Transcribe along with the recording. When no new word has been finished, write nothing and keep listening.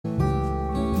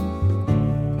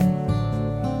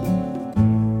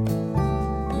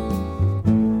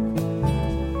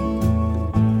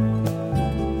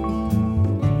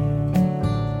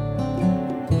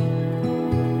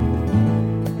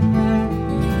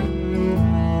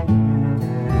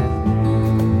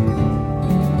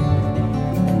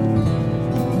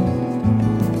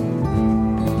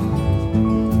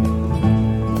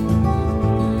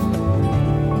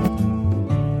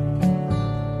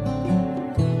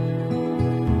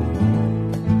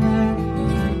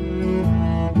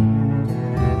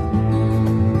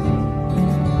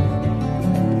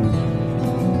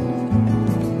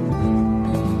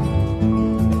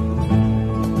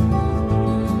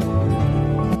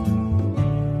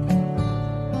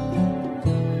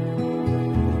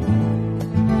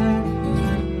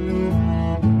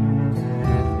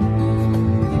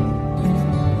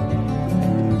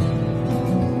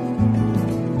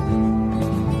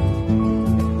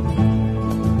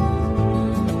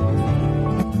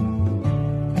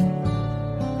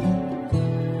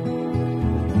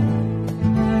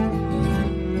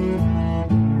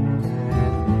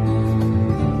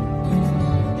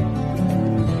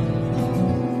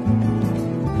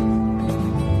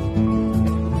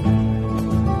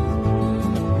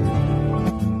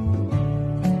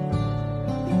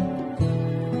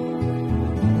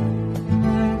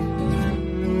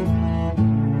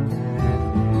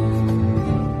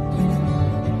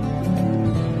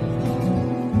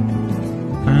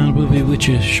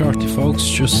you shortly, folks.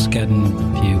 Just getting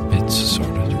a few bits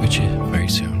sorted with you very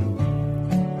soon.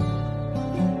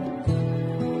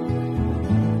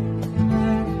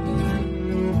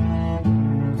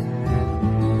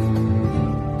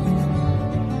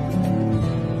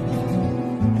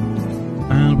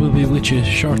 And we'll be with you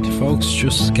shortly, folks.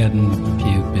 Just getting a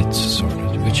few bits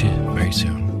sorted with you very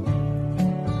soon.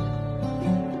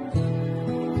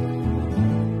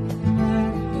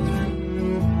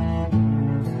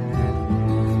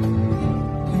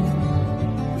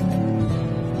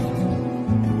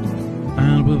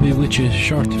 And we'll be with you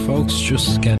shortly, folks.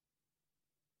 Just get.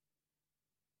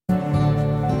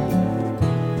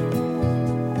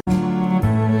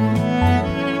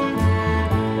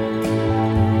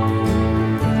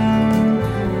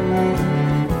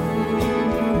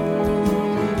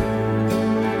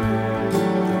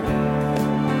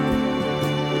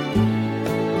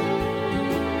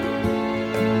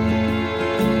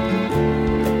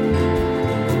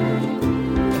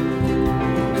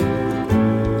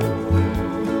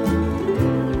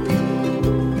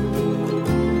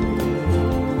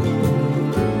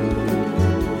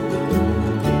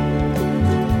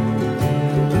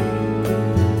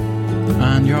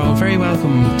 Very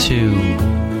welcome to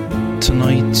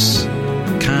tonight's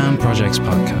Can Projects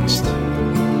podcast.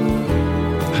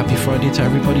 Happy Friday to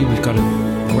everybody. We've got a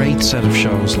great set of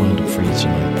shows lined up for you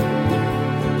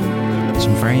tonight.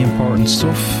 Some very important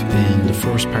stuff in the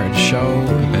first part of the show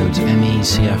about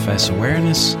ME/CFS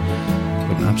awareness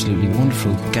with an absolutely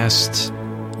wonderful guest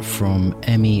from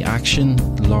ME Action,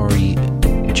 Laurie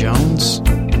Jones,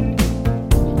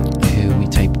 who we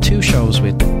taped 2 shows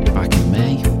with back in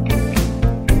May.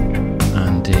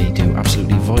 They do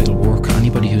absolutely vital work.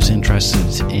 Anybody who's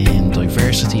interested in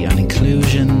diversity and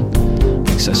inclusion,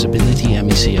 accessibility,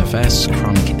 ME/CFS,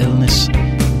 chronic illness,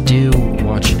 do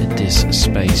watch this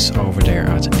space over there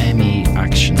at ME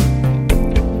Action.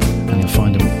 And you'll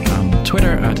find them on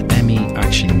Twitter at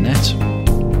MeActionNet.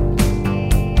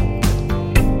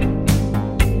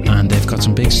 And they've got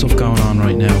some big stuff going on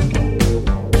right now.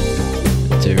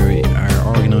 They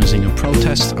are organising a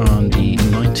protest on the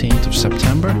 19th of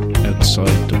September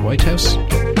outside the White House,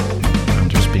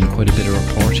 and there's been quite a bit of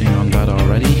reporting on that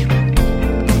already,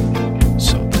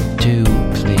 so do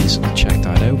please check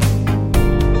that out.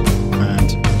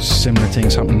 And similar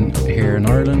things happening here in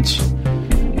Ireland.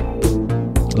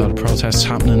 A lot of protests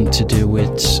happening to do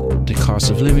with the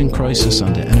cost of living crisis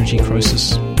and the energy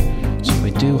crisis, so I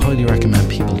do highly recommend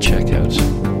people check out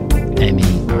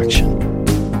ME Action.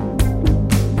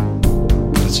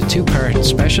 It's a 2-part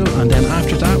special, and then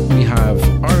after that we have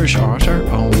Irish author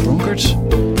Owen Brunkert,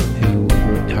 who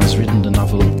has written the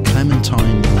novel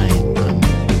Clementine Lane, and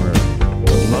we're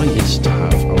delighted to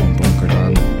have Owen Brunkert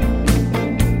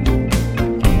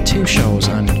on 2 shows.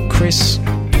 And Chris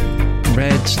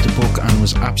read the book and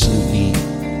was absolutely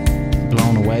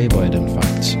blown away by it, in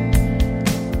fact.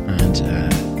 And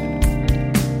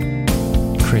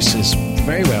Chris is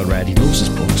very well read. He loves his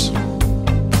books.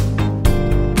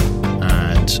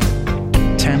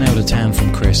 10 out of 10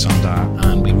 from Chris on that,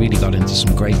 and we really got into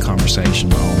some great conversation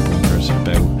with Owen Brunkert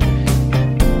about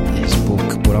his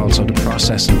book, but also the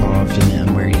process involved in it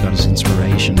and where he got his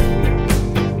inspiration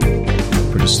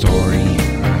for the story.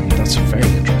 And that's a very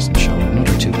interesting show,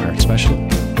 another 2-part special.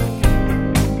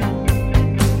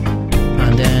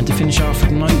 And then to finish off for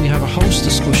the night, we have a host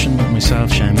discussion with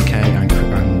myself, Shane McKay, and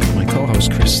my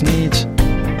co-host Chris Sneed,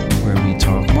 where we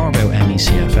talk more about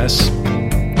ME/CFS.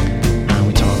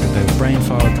 About brain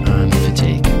fog and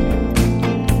fatigue.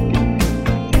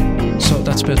 So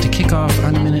that's about to kick off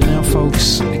any minute now,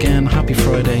 folks. Again, happy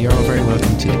Friday. You're all very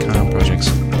welcome to the Can Projects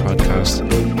podcast,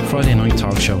 Friday night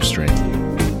talk show straight.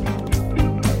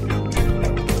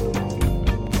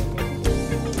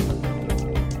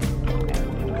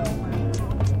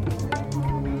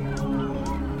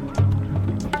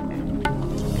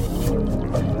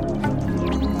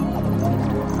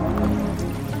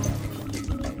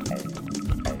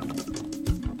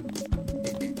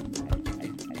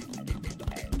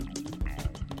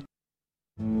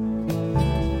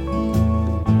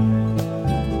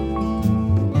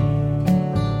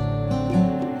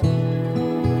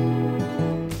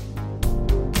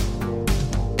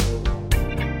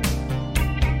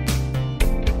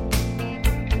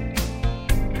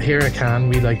 Here at Can,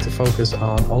 we like to focus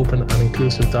on open and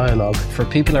inclusive dialogue. For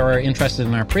people who are interested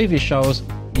in our previous shows,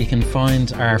 you can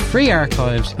find our free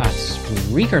archives at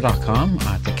Spreaker.com,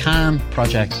 at the Can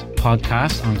Projects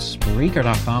podcast on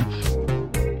Spreaker.com.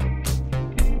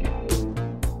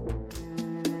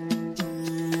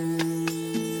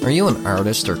 Are you an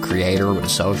artist or creator with a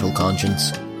social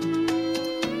conscience?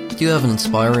 Do you have an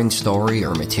inspiring story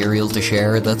or material to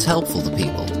share that's helpful to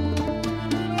people?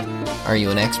 Are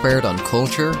you an expert on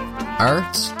culture,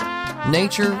 arts,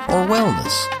 nature, or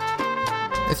wellness?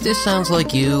 If this sounds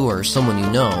like you or someone you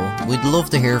know, we'd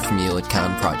love to hear from you at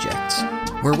Can Projects,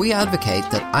 where we advocate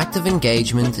that active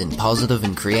engagement in positive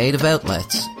and creative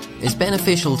outlets is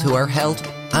beneficial to our health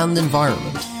and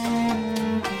environment.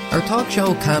 Our talk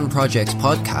show Can Projects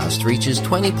podcast reaches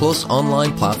 20 plus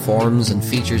online platforms and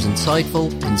features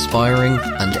insightful, inspiring,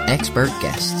 and expert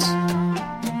guests.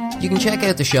 You can check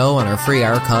out the show on our free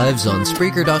archives on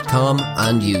Spreaker.com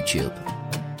and YouTube.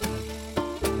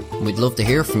 We'd love to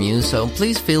hear from you, so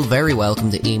please feel very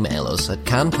welcome to email us at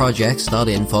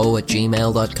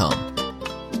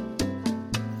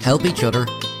canprojects.info@gmail.com. Help each other,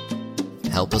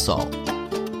 help us all.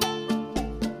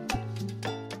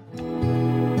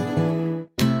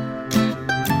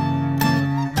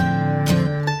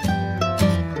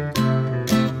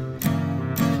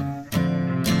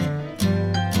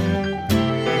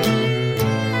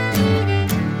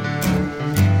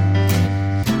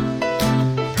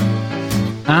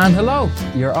 And hello,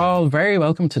 you're all very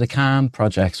welcome to the Can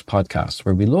Projects podcast,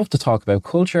 where we love to talk about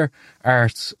culture,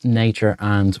 arts, nature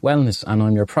and wellness. And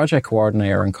I'm your project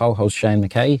coordinator and co-host Shane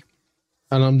McKay.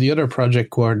 And I'm the other project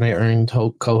coordinator and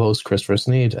co-host Christopher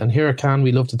Sneed. And here at Can,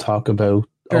 we love to talk about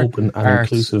open and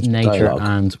arts, inclusive nature dialogue.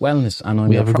 and wellness. And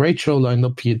we have a great show lined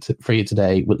up for you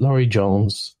today with Laurie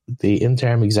Jones, the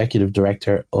interim executive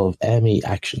director of ME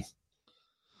Action.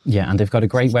 Yeah, and they've got a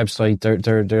great website.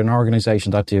 They're an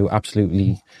organisation that do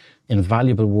absolutely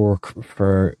invaluable work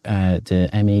for the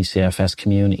MECFS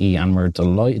community, and we're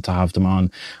delighted to have them on.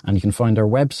 And you can find their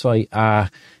website at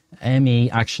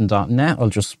meaction.net. I'll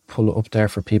just pull it up there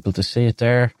for people to see it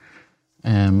there.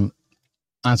 And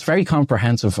it's very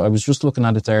comprehensive. I was just looking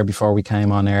at it there before we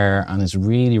came on air, and it's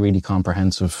really, really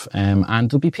comprehensive. And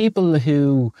there'll be people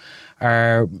who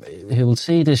will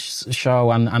see this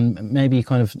show and maybe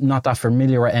kind of not that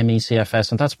familiar with MECFS,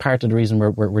 and that's part of the reason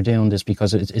we're doing this,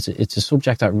 because it's a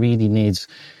subject that really needs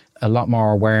a lot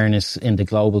more awareness in the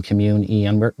global community,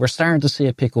 and we're starting to see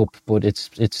it pick up, but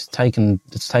it's taken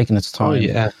its time. Oh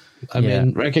yeah. I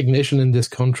mean, recognition in this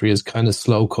country is kind of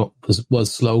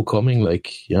was slow coming,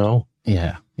 like, you know.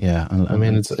 Yeah. I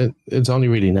mean, it's only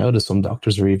really now that some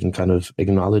doctors are even kind of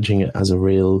acknowledging it as a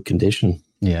real condition.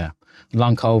 Yeah.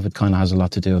 Long COVID kind of has a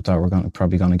lot to do with that. We're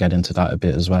probably going to get into that a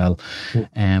bit as well.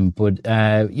 But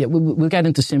we'll get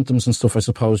into symptoms and stuff, I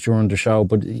suppose, during the show.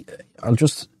 But I'll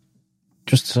just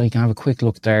so you can have a quick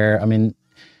look there. I mean,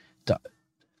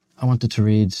 I wanted to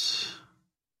read.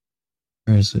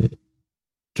 Where is it?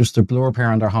 Just a blurb here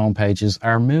on their homepages.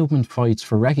 Our movement fights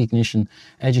for recognition,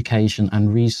 education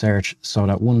and research so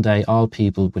that one day all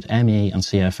people with ME and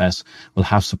CFS will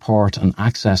have support and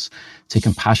access to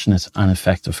compassionate and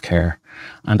effective care.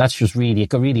 And that's just really,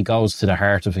 it really goes to the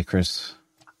heart of it, Chris.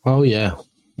 Oh, yeah.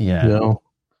 Yeah. You know.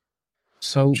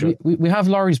 So sure. we have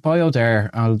Laurie's bio there.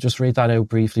 I'll just read that out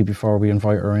briefly before we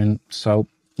invite her in. So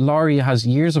Laurie has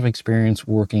years of experience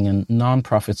working in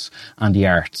non-profits and the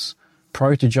arts.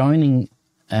 Prior to joining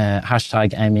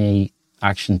hashtag ME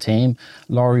Action Team,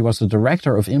 Laurie was the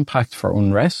director of Impact for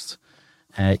Unrest,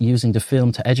 using the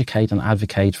film to educate and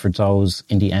advocate for those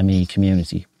in the ME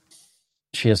community.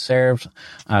 She has served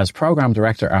as program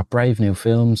director at Brave New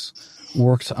Films,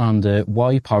 worked on the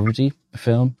Why Poverty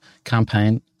film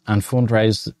campaign, and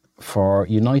fundraised for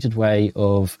United Way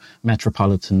of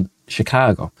Metropolitan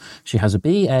Chicago. She has a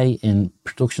BA in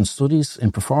Production Studies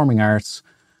in Performing Arts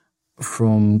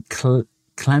from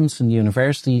Clemson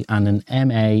University and an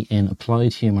MA in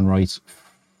Applied Human Rights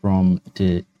from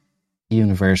the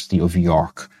University of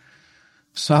York.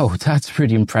 So that's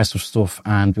pretty impressive stuff,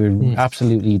 and we're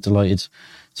absolutely delighted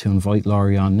to invite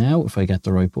Laurie on now, if I get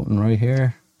the right button right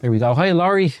here. There we go. Hi,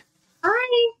 Laurie.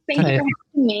 Hi. Thank you for having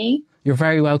me. You're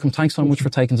very welcome. Thanks so much for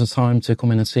taking the time to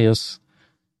come in and see us.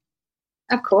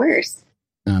 Of course.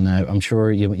 And I'm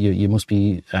sure you must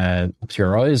be up to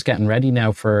your eyes getting ready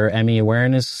now for ME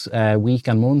Awareness Week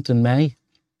and month in May.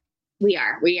 We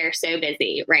are so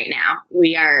busy right now.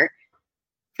 We are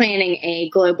planning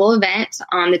a global event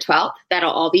on the 12th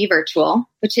that'll all be virtual,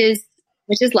 which is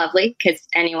lovely because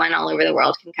anyone all over the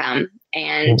world can come.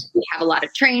 And we have a lot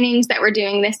of trainings that we're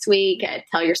doing this week, a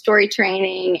Tell Your Story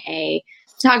training, a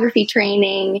photography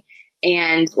training,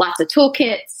 and lots of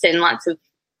toolkits and lots of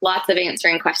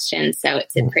answering questions. So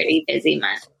it's a pretty busy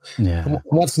month. Yeah.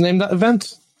 What's the name of that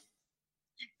event?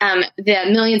 The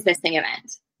Millions Missing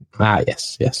event.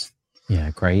 Yes.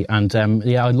 Yeah, great. And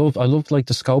I love like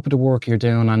the scope of the work you're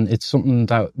doing, and it's something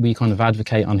that we kind of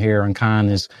advocate on here on Can,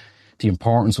 is the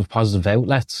importance of positive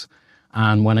outlets.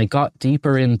 And when I got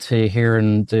deeper into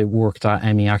hearing the work that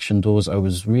ME Action does, I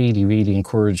was really, really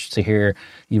encouraged to hear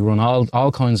you run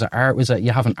all kinds of art. Was it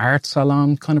you have an art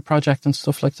salon kind of project and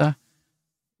stuff like that?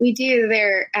 We do.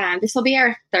 This will be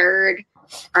our third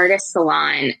artist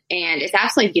salon, and it's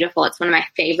absolutely beautiful. It's one of my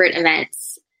favorite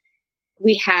events.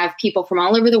 We have people from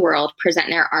all over the world present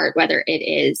their art, whether it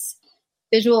is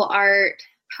visual art,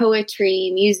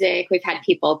 poetry, music. We've had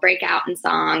people break out in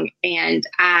song, and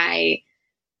I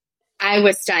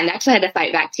was stunned. Actually, I had to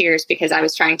fight back tears because I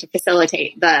was trying to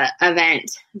facilitate the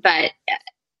event, but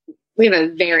we have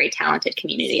a very talented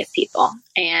community of people,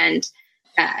 and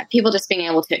people just being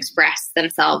able to express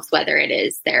themselves, whether it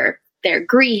is their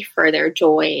grief or their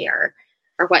joy or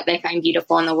what they find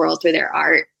beautiful in the world through their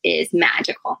art is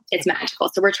magical. It's magical.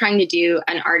 So we're trying to do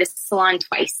an artist salon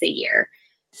twice a year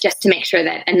just to make sure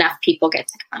that enough people get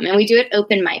to come. And we do it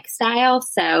open mic style.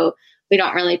 So we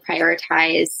don't really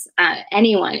prioritize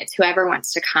anyone. It's whoever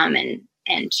wants to come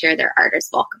and share their art is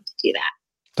welcome to do that.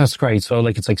 That's great. So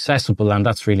like it's accessible, and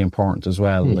that's really important as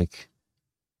well. Like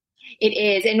it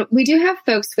is. And we do have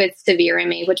folks with severe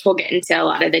ME, which we'll get into a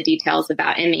lot of the details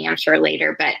about ME, I'm sure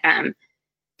later, but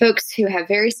folks who have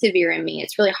very severe ME,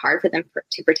 it's really hard for them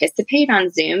to participate on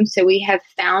Zoom. So we have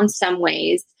found some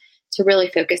ways to really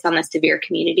focus on the severe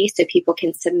community so people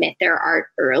can submit their art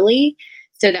early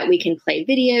so that we can play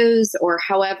videos or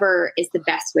however is the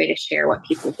best way to share what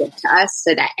people give to us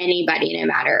so that anybody, no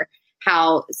matter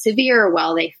how severe or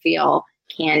well they feel,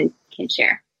 can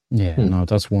share. Yeah, no,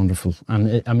 that's wonderful.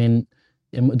 And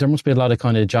there must be a lot of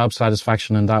kind of job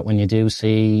satisfaction in that when you do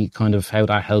see kind of how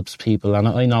that helps people. And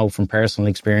I know from personal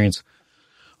experience,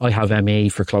 I have ME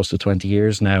for close to 20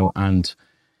 years now, and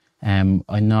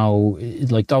I know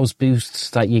like those boosts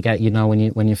that you get,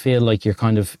 when you feel like you're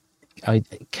kind of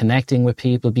connecting with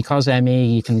people, because ME,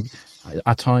 you can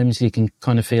at times you can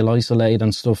kind of feel isolated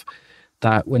and stuff.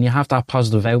 That when you have that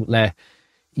positive outlet,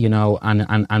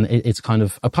 and it's kind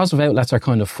of positive outlets are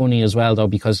kind of funny as well, though,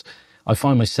 because I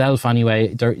find myself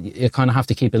anyway, you kind of have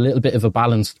to keep a little bit of a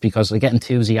balance because I get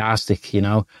enthusiastic,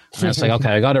 and it's like,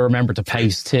 okay, I got to remember to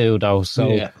pace too, though. So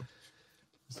yeah.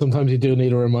 Sometimes you do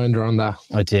need a reminder on that.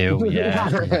 I do, yeah.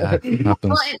 It happens.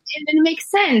 Well, it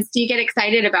makes sense. You get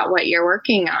excited about what you're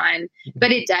working on,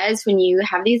 but it does when you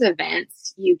have these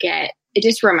events, it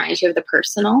just reminds you of the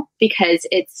personal, because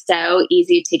it's so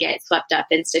easy to get swept up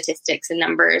in statistics and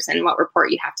numbers and what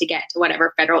report you have to get to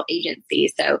whatever federal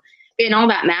agency. So, and all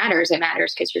that matters. It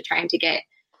matters because you're trying to get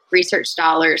research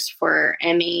dollars for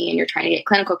ME and you're trying to get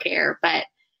clinical care. But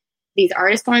these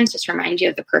artist ones just remind you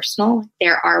of the personal.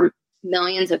 There are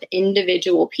millions of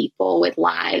individual people with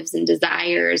lives and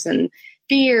desires and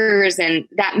fears, and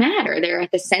that matter. They're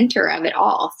at the center of it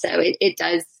all. So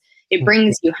it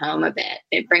brings you home a bit.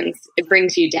 It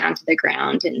brings you down to the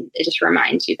ground, and it just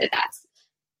reminds you that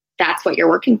that's what you're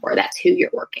working for. That's who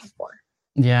you're working for.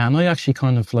 Yeah, and I actually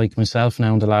kind of like myself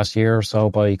now in the last year or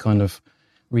so, by kind of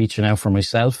reaching out for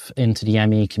myself into the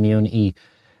ME community,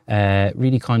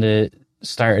 really kind of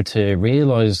started to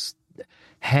realise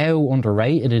how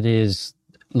underrated it is,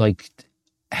 like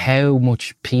how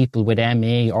much people with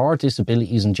ME or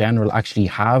disabilities in general actually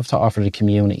have to offer the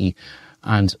community.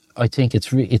 And I think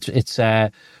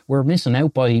we're missing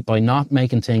out by not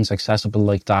making things accessible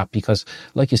like that, because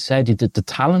like you said, the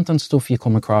talent and stuff you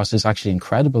come across is actually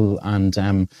incredible. And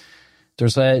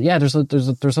there's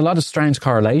a lot of strange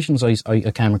correlations I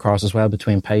came across as well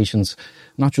between patients,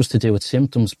 not just to do with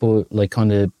symptoms, but like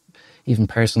kind of even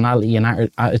personality and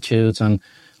attitudes. And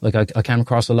like I came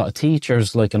across a lot of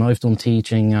teachers, like, and I've done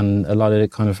teaching, and a lot of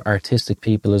kind of artistic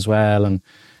people as well, and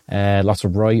lots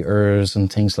of writers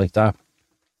and things like that.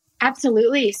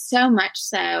 Absolutely. So much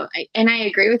so. And I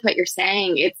agree with what you're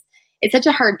saying. It's such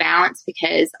a hard balance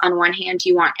because on one hand,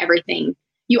 you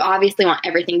obviously want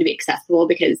everything to be accessible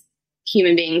because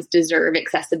human beings deserve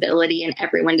accessibility and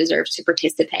everyone deserves to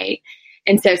participate.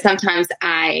 And so sometimes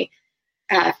I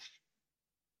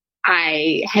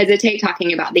hesitate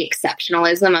talking about the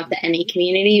exceptionalism of the ME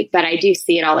community, but I do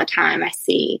see it all the time. I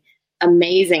see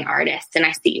amazing artists and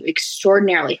I see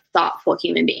extraordinarily thoughtful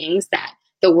human beings that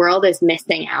the world is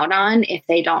missing out on if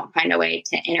they don't find a way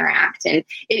to interact. And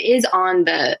it is on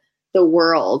the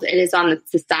world, it is on the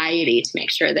society to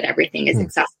make sure that everything is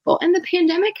accessible. And the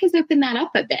pandemic has opened that up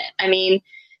a bit. I mean,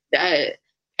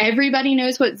 everybody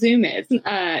knows what Zoom is.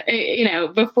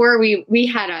 Before we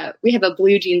have a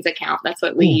Blue Jeans account. That's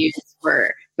what we use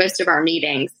for most of our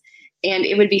meetings. And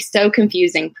it would be so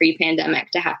confusing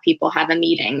pre-pandemic to have people have a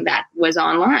meeting that was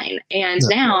online. And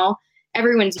now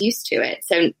everyone's used to it.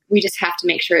 So we just have to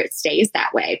make sure it stays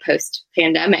that way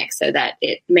post-pandemic so that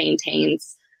it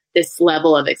maintains this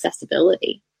level of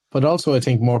accessibility. But also, I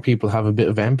think more people have a bit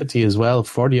of empathy as well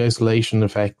for the isolation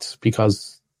effect,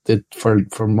 because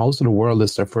for most of the world,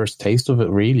 it's their first taste of it,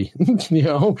 really. You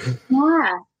know?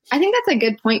 Yeah, I think that's a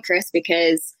good point, Chris,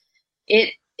 because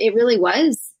it really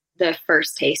was the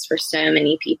first taste for so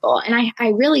many people. And I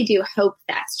really do hope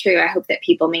that's true. I hope that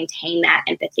people maintain that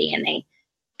empathy, and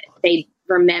they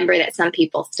remember that some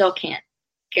people still can't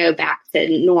go back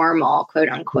to normal, quote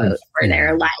unquote, for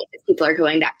their life. People are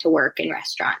going back to work and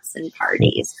restaurants and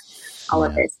parties, all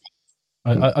of this.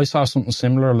 I saw something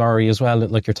similar, Laurie, as well,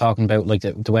 like you're talking about, like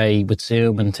the way with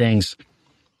Zoom and things.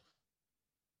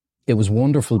 It was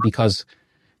wonderful because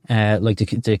like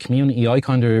the community, I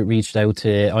kind of reached out to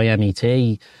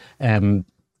IMET.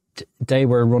 They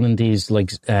were running these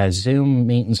like Zoom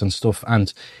meetings and stuff,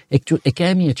 and it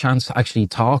gave me a chance to actually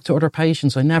talk to other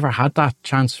patients. I never had that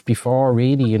chance before,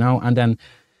 really, you know. And then,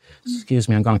 excuse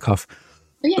me, I'm going to cough.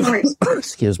 Yeah, no worries.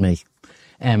 Excuse me.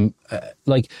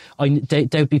 Like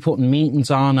they'd be putting meetings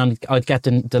on, and I'd get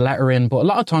the letter in, but a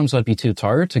lot of times I'd be too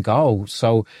tired to go.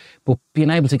 So, but being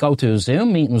able to go to a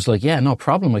Zoom meeting was like, yeah, no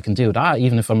problem, I can do that.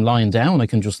 Even if I'm lying down, I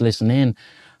can just listen in.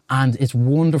 And it's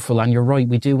wonderful. And you're right,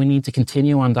 we need to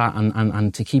continue on that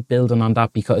and to keep building on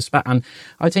that, because, and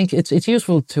I think it's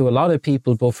useful to a lot of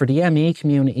people, but for the ME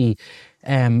community,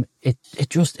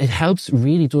 it helps,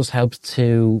 really does help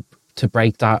to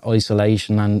break that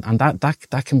isolation, and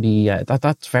that can be,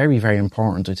 that's very, very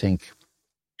important, I think.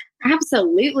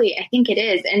 Absolutely. I think it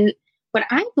is. And what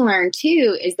I've learned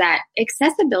too is that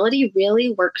accessibility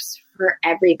really works for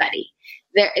everybody.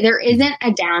 There isn't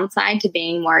a downside to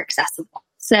being more accessible.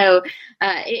 So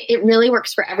it really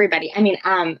works for everybody. I mean,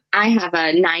 I have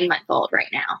a 9-month-old right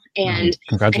now, and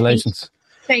congratulations.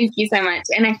 Thank you so much.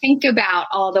 And I think about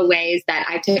all the ways that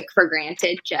I took for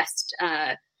granted just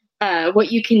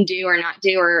what you can do or not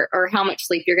do, or how much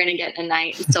sleep you're going to get in a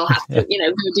night and still have to,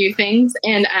 go do things.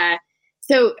 And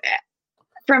so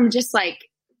from just like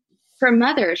from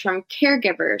mothers, from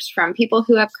caregivers, from people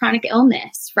who have chronic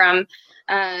illness, from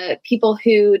people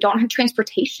who don't have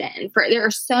transportation, there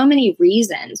are so many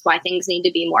reasons why things need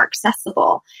to be more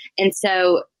accessible. And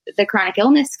so the chronic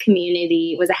illness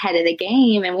community was ahead of the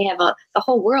game, and we have the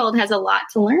whole world has a lot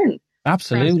to learn.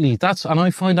 Absolutely. And I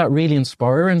find that really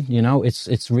inspiring.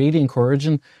 It's really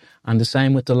encouraging. And the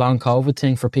same with the long COVID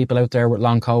thing, for people out there with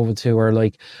long COVID who are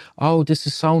like, oh, this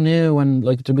is so new, and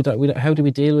like, how do we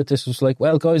deal with this? It's like,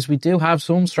 well, guys, we do have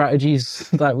some strategies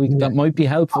that might be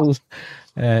helpful.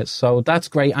 So that's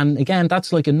great. And again,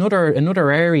 that's like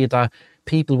another area that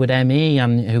people with ME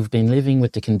and who've been living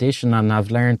with the condition and have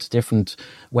learned different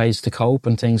ways to cope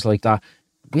and things like that,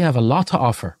 we have a lot to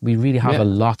offer. We really have a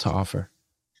lot to offer.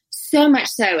 So much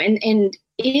so. And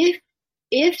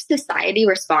if society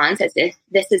responds as if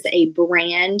this is a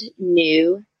brand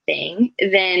new thing,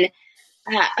 then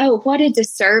what a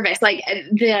disservice. Like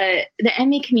the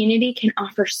ME community can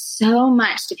offer so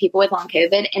much to people with long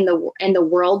COVID and the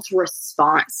world's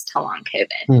response to long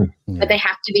COVID. But they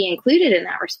have to be included in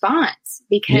that response,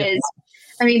 because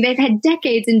I mean, they've had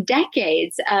decades and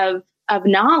decades of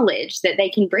knowledge that they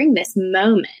can bring this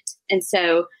moment. And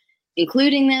so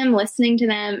including them, listening to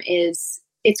them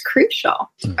it's crucial,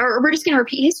 or we're just going to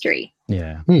repeat history.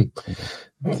 Yeah.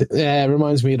 Yeah, it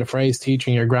reminds me of the phrase,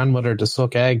 teaching your grandmother to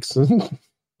suck eggs.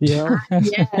 Yes.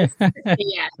 Yeah,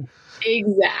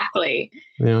 exactly.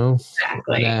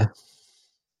 Exactly. Yeah.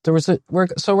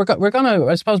 We're gonna,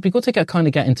 I suppose, be good to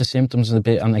get into symptoms a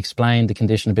bit and explain the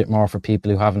condition a bit more for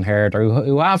people who haven't heard, or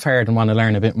who have heard and want to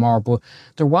learn a bit more. But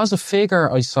there was a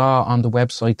figure I saw on the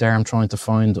website there I'm trying to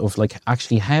find of like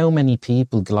actually how many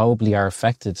people globally are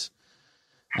affected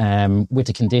with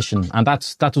the condition, and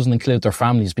that doesn't include their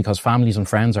families, because families and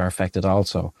friends are affected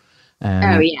also.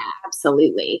 Oh yeah,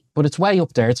 absolutely. But it's way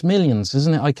up there. It's millions,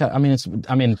 isn't it?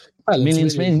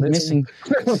 Millions missing.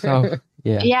 So,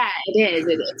 yeah, it is.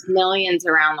 It's millions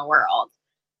around the world.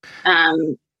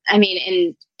 And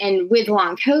with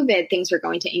long COVID, things are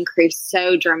going to increase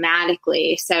so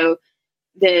dramatically. So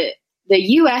the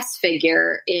U.S.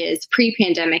 figure is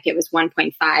pre-pandemic. It was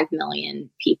 1.5 million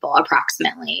people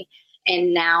approximately.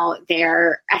 And now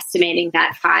they're estimating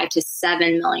that 5 to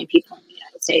 7 million people in the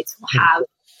United States will have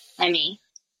ME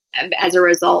as a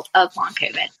result of long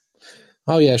COVID.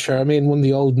 Oh, yeah, sure. I mean, one of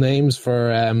the old names for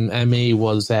ME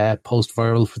was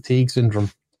post-viral fatigue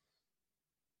syndrome.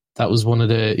 That was one of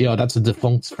the, that's a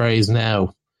defunct phrase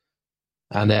now.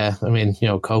 And,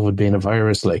 COVID being a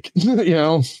virus, like,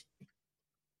 Well,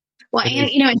 and,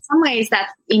 in some ways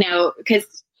that's,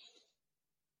 because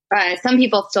some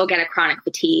people still get a chronic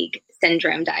fatigue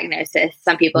syndrome diagnosis.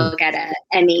 Some people get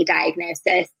a ME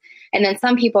diagnosis. And then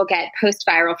some people get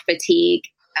post-viral fatigue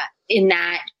in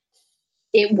that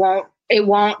it won't it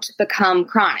won't become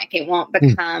chronic. It won't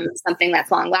become something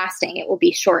that's long lasting. It will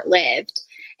be short lived.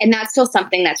 And that's still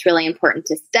something that's really important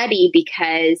to study,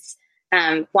 because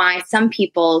why some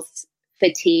people's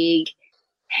fatigue,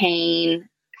 pain,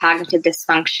 cognitive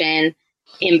dysfunction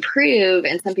improve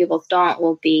and some people's don't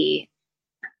will be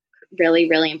really,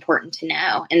 really important to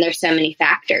know. And there's so many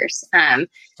factors. But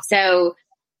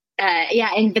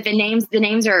the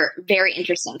names are very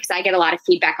interesting, because I get a lot of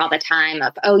feedback all the time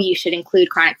of, oh, you should include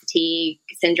chronic fatigue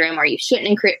syndrome, or you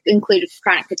shouldn't include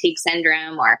chronic fatigue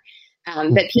syndrome, or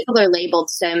but people are labeled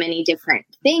so many different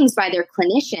things by their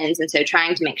clinicians. And so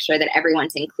trying to make sure that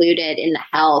everyone's included in the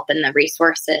help and the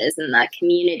resources and the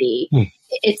community,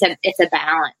 it's a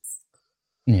balance.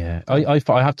 Yeah, I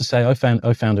have to say I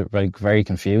found it very, very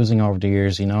confusing over the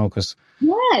years, because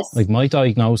like my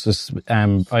diagnosis,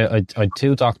 I had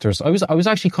two doctors. I was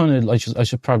actually kind of, I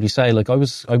should probably say, like I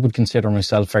would consider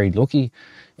myself very lucky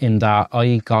in that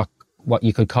I got what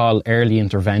you could call early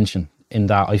intervention, in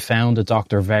that I found a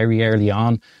doctor very early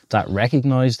on that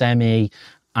recognised ME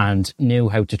and knew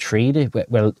how to treat it.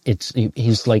 Well, it's an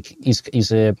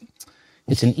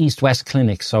East-West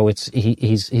clinic, so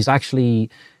he's actually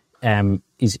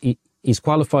he's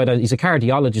qualified. He's a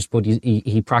cardiologist, but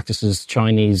he practices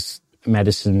Chinese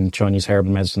medicine, Chinese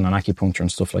herbal medicine, and acupuncture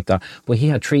and stuff like that. But he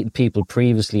had treated people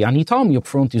previously, and he told me up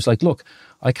front, he was like, "Look,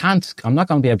 I'm not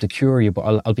going to be able to cure you,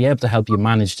 but I'll be able to help you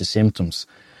manage the symptoms."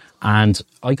 And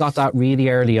I got that really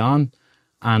early on.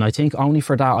 And I think only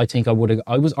for that, I think I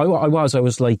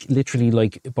was like literally,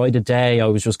 like by the day, I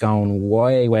was just going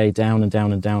way, way down and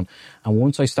down and down. And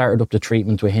once I started up the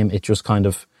treatment with him, it just kind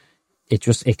of,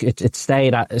 it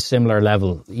stayed at a similar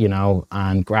level,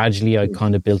 and gradually I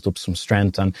kind of built up some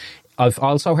strength. And I've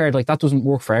also heard like that doesn't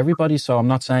work for everybody. So I'm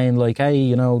not saying like,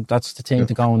 hey, that's the thing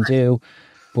to go and do.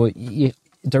 But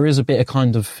there is a bit of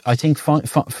kind of, I think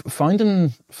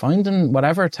finding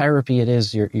whatever therapy it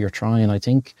is you're trying, I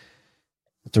think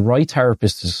the right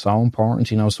therapist is so important.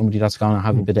 Somebody that's going to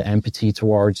have a bit of empathy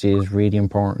towards you is really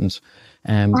important.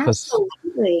 Because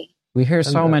absolutely. We hear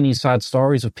so many sad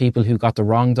stories of people who got the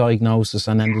wrong diagnosis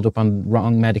and ended up on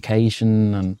wrong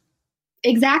medication. And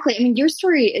exactly. I mean, your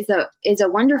story is a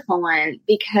wonderful one,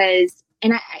 because,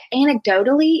 and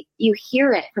anecdotally, you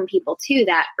hear it from people too,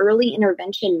 that early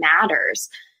intervention matters.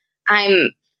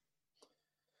 I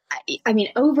mean,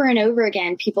 over and over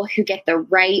again, people who get the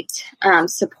right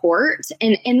support,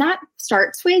 and that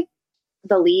starts with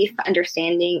belief,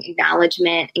 understanding,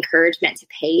 acknowledgement, encouragement to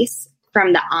pace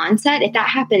from the onset. If that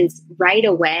happens right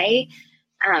away,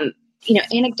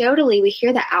 anecdotally, we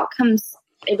hear that outcomes,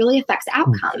 it really affects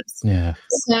outcomes. Yeah.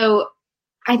 So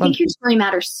I think your story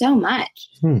matters so much.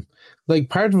 Like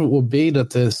part of it would be that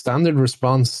the standard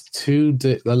response to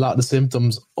a lot of the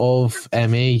symptoms of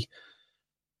ME,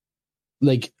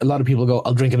 like a lot of people go,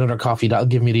 I'll drink another coffee, that'll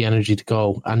give me the energy to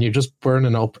go. And you're just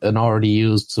burning up an already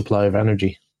used supply of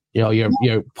energy.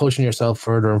 You're pushing yourself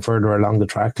further and further along the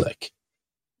track. Like,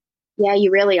 yeah,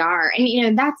 you really are.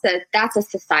 And, that's a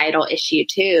societal issue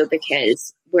too,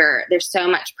 because there's so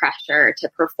much pressure to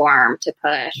perform, to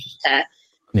push, to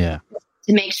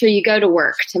make sure you go to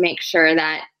work, to make sure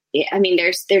that,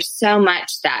 there's so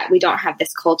much that we don't have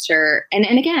this culture. And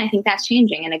again, I think that's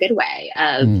changing in a good way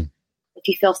of, if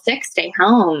you feel sick, stay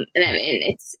home. And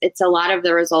it's a lot of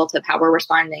the result of how we're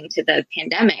responding to the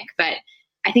pandemic. But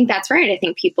I think that's right. I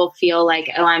think people feel like,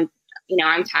 oh, I'm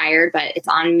tired, but it's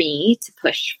on me to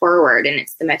push forward. And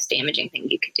it's the most damaging thing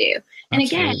you could do. And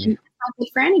again, it's not good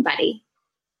for anybody.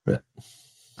 Yeah.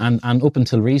 And up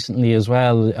until recently as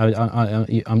well,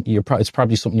 it's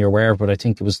probably something you're aware of, but I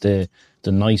think it was the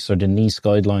NICE or the NICE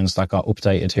guidelines that got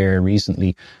updated here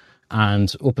recently.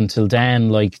 And up until then,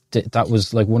 like that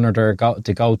was like one of their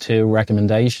go-to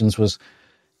recommendations was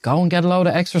go and get a load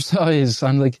of exercise.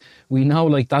 And like we know,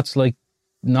 like that's like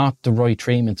not the right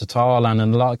treatment at all. And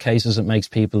in a lot of cases, it makes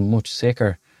people much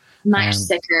sicker. Much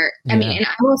sicker. I mean, and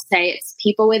I will say it's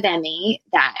people with ME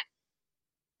that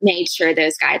made sure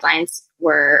those guidelines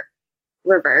were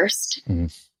reversed.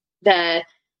 The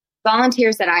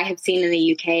volunteers that I have seen in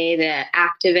the UK, the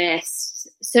activists,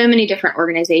 so many different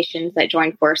organizations that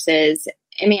joined forces.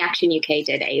 ME Action UK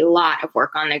did a lot of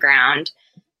work on the ground,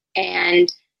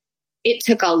 and it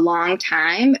took a long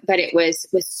time, but it was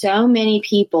with so many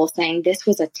people saying this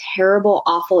was a terrible,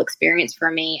 awful experience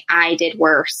for me. I did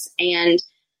worse. And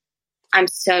I'm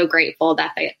so grateful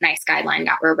that the NICE guideline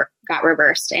got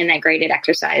reversed and that graded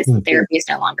exercise therapy is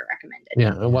no longer recommended.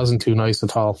 Yeah, it wasn't too nice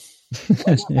at all.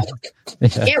 It was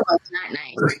not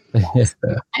nice.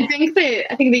 I think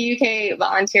the UK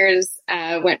volunteers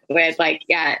went with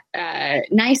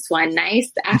nice one,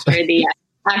 nice after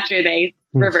they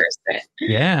reverse it.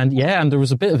 And there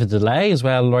was a bit of a delay as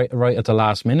well, right at the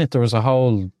last minute. There was a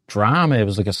whole drama. It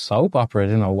was like a soap opera. I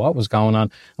didn't know what was going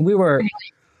on, and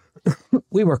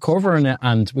we were covering it,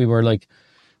 and we're like,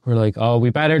 oh,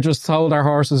 we better just hold our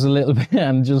horses a little bit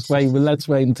and just wait. Well, let's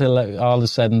wait until all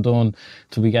is said and done,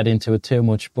 till we get into it too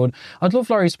much. But I'd love,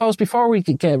 Laurie, suppose before we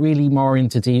get really more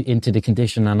into the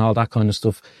condition and all that kind of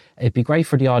stuff, it'd be great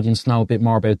for the audience to know a bit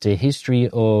more about the history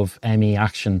of ME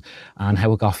Action and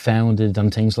how it got founded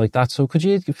and things like that. So could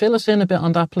you fill us in a bit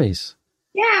on that, please?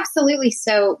 Yeah, absolutely.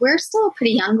 So we're still a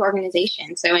pretty young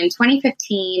organization. So in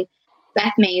 2015,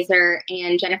 Beth Mazer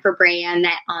and Jennifer Brea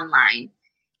met online.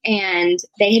 And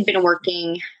they had been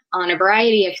working on a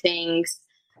variety of things.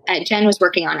 Jen was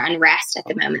working on Unrest at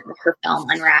the moment with her film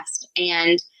Unrest.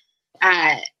 And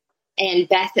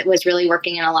Beth was really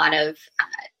working in a lot of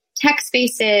tech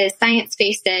spaces, science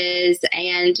spaces.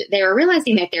 And they were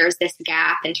realizing that there was this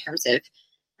gap in terms of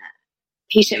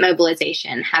patient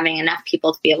mobilization, having enough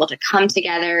people to be able to come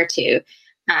together, to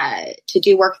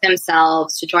do work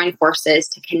themselves, to join forces,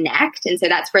 to connect. And so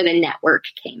that's where the network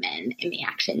came in the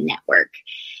Action Network.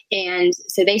 And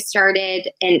so they started,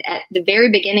 and at the very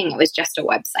beginning, it was just a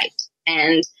website.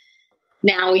 And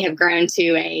now we have grown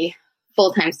to a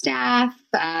full-time staff,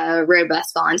 a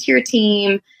robust volunteer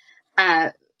team.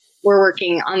 We're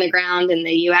working on the ground in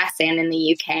the US and in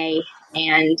the UK,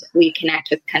 and we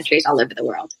connect with countries all over the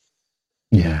world.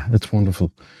 Yeah, it's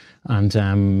wonderful. And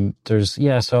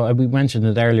so we mentioned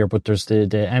it earlier, but there's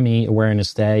the ME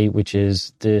Awareness Day, which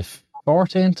is the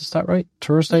 14th, is that right?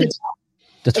 Thursday?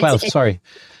 The 12th, sorry.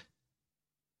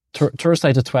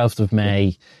 Thursday, the 12th of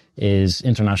May is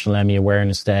International ME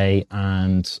Awareness Day.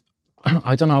 And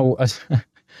I don't know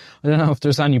if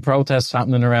there's any protests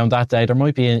happening around that day. There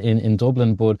might be in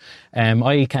Dublin, but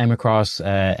I came across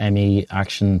ME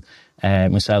Action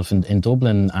myself in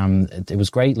Dublin, and it was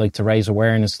great, like, to raise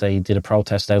awareness. They did a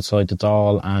protest outside the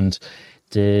Dáil, and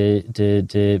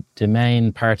the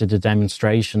main part of the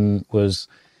demonstration was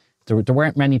there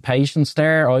weren't many patients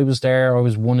there. I was there. I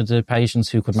was one of the patients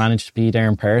who could manage to be there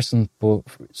in person, but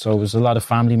so it was a lot of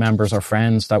family members or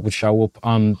friends that would show up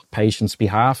on patients'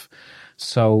 behalf.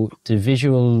 So the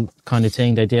visual kind of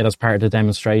thing they did as part of the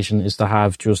demonstration is to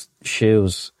have just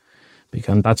shoes,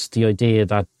 because that's the idea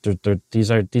that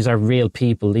these are real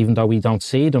people. Even though we don't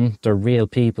see them, they're real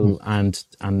people, and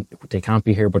they can't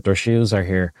be here, but their shoes are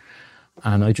here.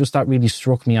 And that really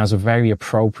struck me as a very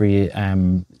appropriate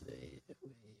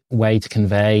way to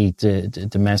convey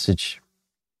the message.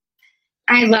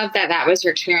 I love that was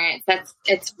your experience.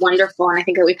 It's wonderful. And I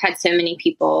think that we've had so many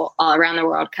people all around the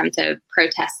world come to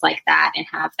protests like that and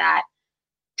have that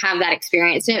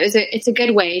experience. And it's a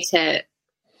good way to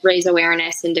raise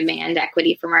awareness and demand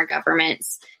equity from our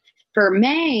governments. For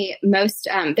May,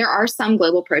 there are some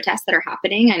global protests that are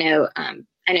happening.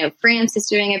 I know France is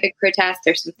doing a big protest.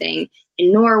 There's something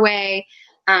in Norway.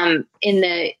 In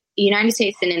the United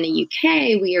States and in the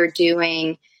UK, we are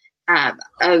doing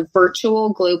a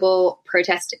virtual global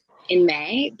protest in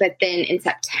May, but then in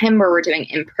September, we're doing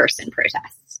in-person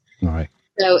protests. All right.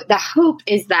 So the hope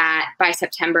is that by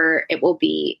September, it will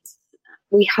be,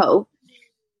 we hope,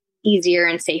 easier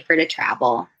and safer to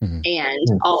travel. Mm-hmm.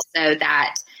 And also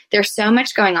that there's so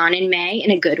much going on in May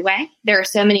in a good way. There are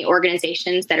so many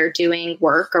organizations that are doing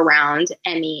work around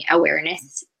ME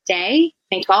Awareness Day,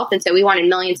 May 12th. And so we wanted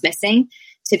Millions Missing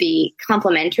to be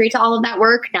complementary to all of that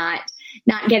work, not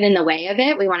get in the way of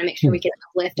it. We want to make sure we can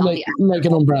uplift all the like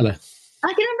an umbrella.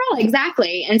 Like an umbrella,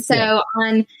 exactly. And so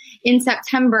in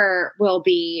September, we'll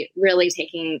be really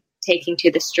taking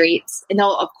to the streets, and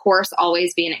there'll of course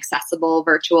always be an accessible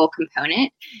virtual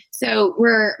component. So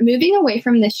we're moving away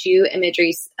from the shoe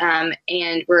imagery, and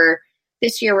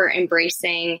this year we're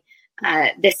embracing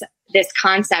this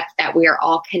concept that we are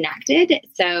all connected.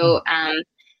 So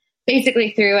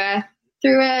basically through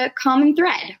a common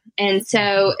thread. And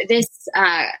so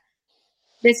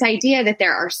this idea that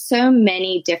there are so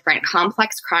many different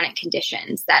complex chronic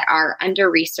conditions that are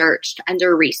under-researched,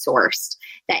 under-resourced,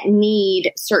 that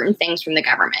need certain things from the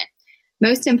government.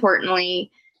 Most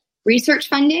importantly, research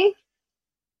funding,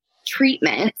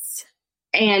 treatments,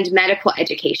 and medical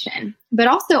education, but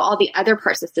also all the other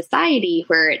parts of society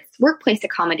where it's workplace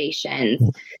accommodations,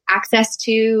 access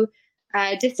to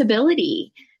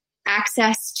disability,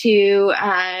 access to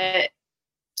a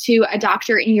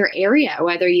doctor in your area,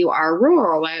 whether you are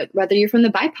rural, whether you're from the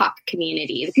BIPOC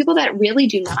community, the people that really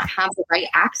do not have the right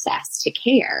access to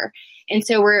care. And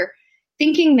so we're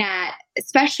thinking that,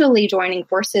 especially joining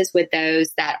forces with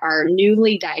those that are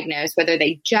newly diagnosed, whether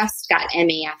they just got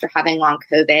ME after having long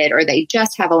COVID, or they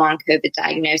just have a long COVID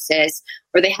diagnosis,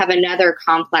 or they have another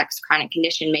complex chronic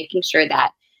condition, making sure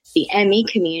that the ME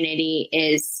community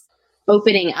is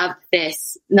opening up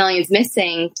this Millions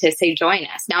Missing to say, join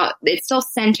us. Now, it still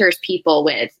centers people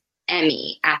with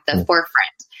ME at the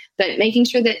forefront, but making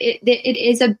sure that it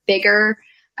is a bigger,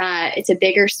 it's a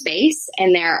bigger space,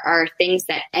 and there are things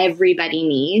that everybody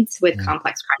needs with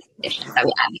complex chronic conditions that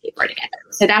we advocate for together.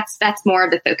 So that's more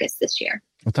of the focus this year.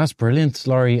 Well, that's brilliant,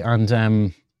 Laurie.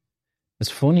 And it's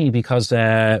funny because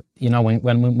you know,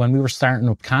 when we were starting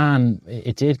up CAN,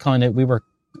 it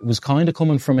was kind of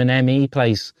coming from an ME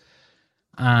place,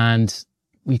 and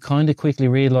we kind of quickly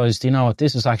realised, you know,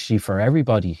 this is actually for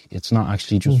everybody. It's not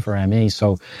actually just for ME.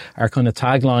 So our kind of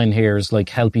tagline here is like,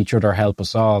 help each other, help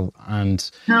us all. And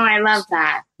oh, I love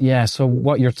that. Yeah. So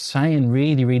what you're saying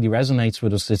really, really resonates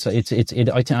with us. I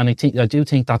do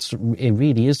think it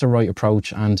really is the right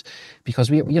approach. And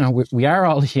because we are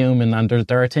all human, and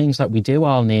there are things that we do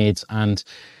all need. And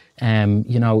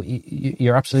you know,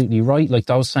 you're absolutely right. Like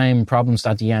those same problems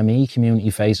that the ME community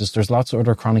faces, there's lots of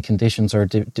other chronic conditions or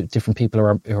different people who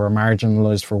are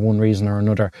marginalised for one reason or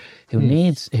another, who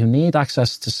need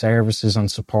access to services and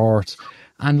support.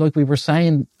 And like we were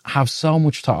saying, have so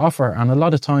much to offer. And a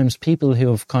lot of times people who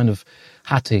have kind of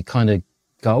had to kind of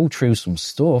go through some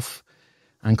stuff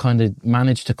and kind of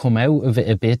manage to come out of it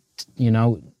a bit, you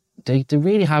know, they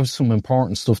really have some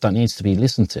important stuff that needs to be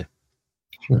listened to.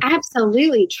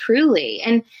 Absolutely, truly.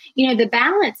 And, you know, the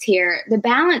balance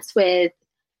with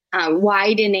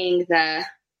widening the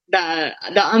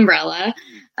umbrella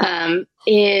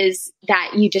is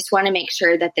that you just want to make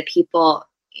sure that the people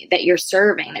that you're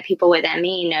serving, the people with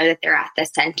ME, know that they're at the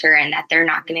center and that they're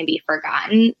not going to be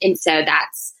forgotten. And so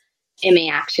that's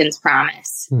ME Action's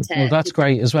promise. Well, that's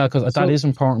great as well, because that is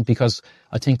important, because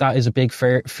I think that is a big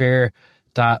fear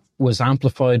that was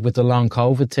amplified with the long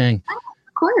COVID thing.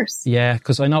 Course. Yeah,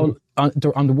 because I know on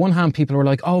the one hand people are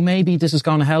like, oh, maybe this is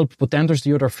going to help, but then there's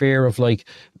the other fear of like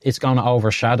it's going to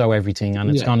overshadow everything,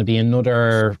 and it's going to be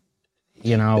another,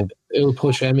 you know, it'll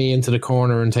push ME into the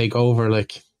corner and take over,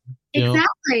 like, you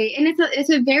exactly know? And it's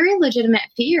a very legitimate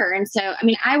fear. And so, I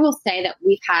mean, I will say that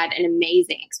we've had an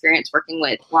amazing experience working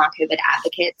with long COVID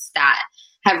advocates that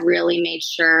have really made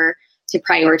sure to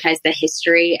prioritize the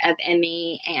history of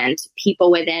ME and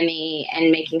people with ME, and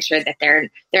making sure that they're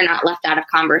not left out of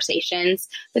conversations.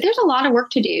 But there's a lot of work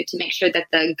to do to make sure that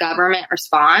the government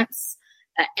response,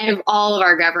 and all of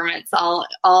our governments all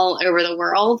over the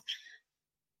world,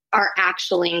 are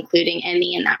actually including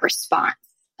ME in that response.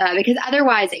 Because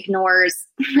otherwise ignores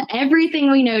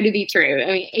everything we know to be true.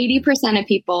 I mean, 80% of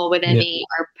people with ME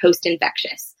are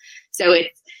post-infectious. So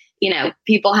it's, you know,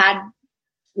 people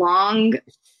long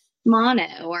mono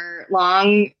or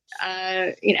long,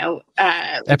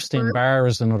 Epstein-Barr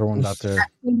is another one that they're...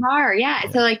 Epstein-Barr, yeah.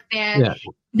 So like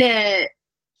this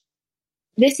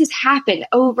has happened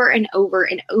over and over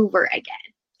and over again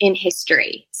in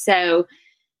history. So,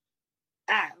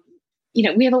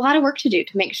 we have a lot of work to do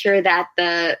to make sure that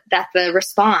the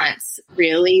response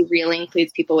really, really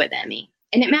includes people with ME.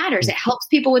 And it matters. It helps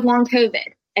people with long COVID,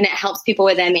 and it helps people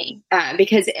with ME.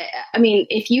 Because, I mean,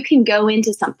 if you can go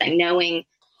into something knowing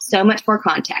so much more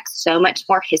context, so much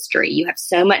more history, you have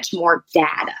so much more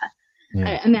data.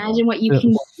 Imagine what you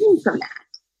can do from that.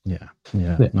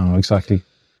 Yeah, no, exactly.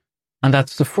 And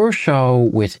that's the first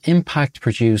show with Impact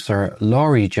producer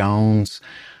Laurie Jones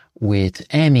with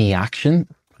ME Action.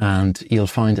 And you'll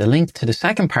find a link to the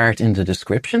second part in the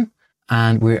description.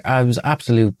 And it was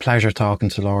absolute pleasure talking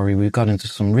to Laurie. We got into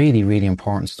some really, really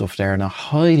important stuff there. And I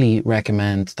highly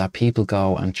recommend that people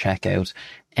go and check out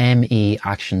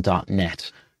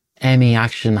meaction.net. ME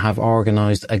Action have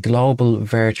organised a global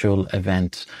virtual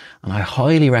event, and I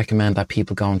highly recommend that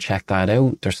people go and check that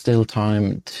out. There's still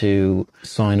time to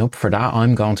sign up for that.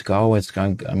 I'm going to go.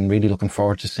 I'm really looking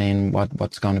forward to seeing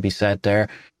what's going to be said there.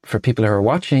 For people who are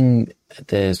watching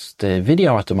the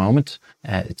video at the moment,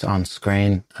 it's on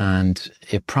screen, and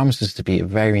it promises to be a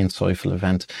very insightful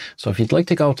event. So if you'd like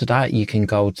to go to that, you can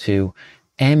go to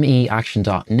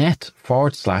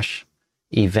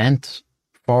meaction.net/event/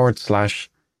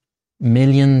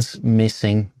 Millions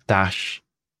Missing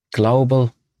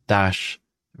global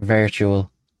virtual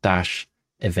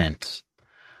event.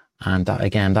 And that,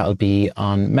 again, that'll be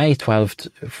on May 12th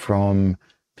from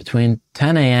between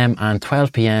 10 a.m. and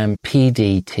 12 p.m.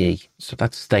 PDT. So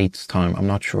that's States time. I'm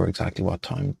not sure exactly what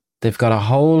time. They've got a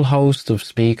whole host of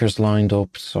speakers lined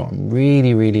up, so I'm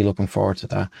really, really looking forward to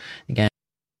that. Again,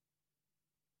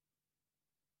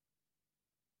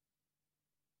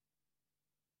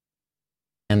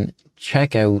 and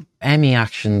check out ME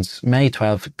Action's May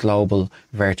 12th global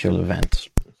virtual event.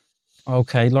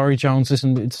 Okay, Laurie Jones,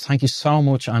 listen, thank you so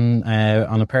much. And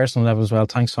on a personal level as well,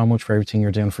 thanks so much for everything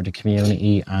you're doing for the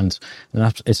community. And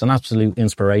it's an absolute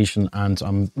inspiration. And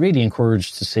I'm really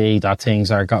encouraged to see that things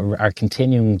are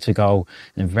continuing to go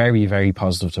in a very, very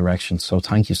positive direction. So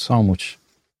thank you so much.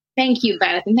 Thank you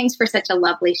both. And thanks for such a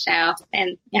lovely show.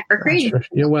 And yeah, for creating. Sure.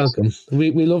 You're welcome.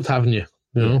 We loved having you.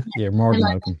 You know? You're more than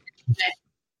welcome.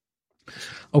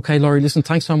 Okay, Laurie, listen,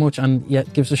 thanks so much. And yeah,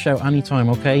 give us a shout anytime,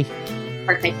 okay?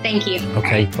 Perfect. Thank you.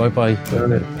 Okay, bye-bye.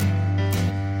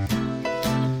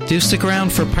 Do stick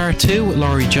around for part 2 with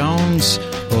Laurie Jones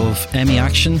of Emmy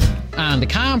Action. And the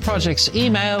Can Project's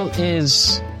email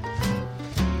is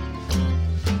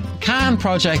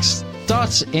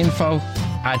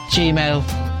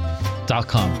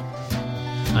canprojects.info@gmail.com.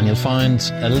 And you'll find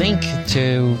a link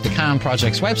to the Can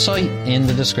Project's website in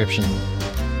the description.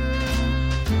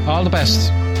 All the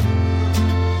best.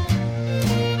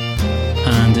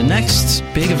 And the next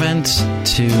big event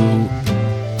to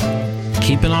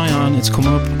keep an eye on, it's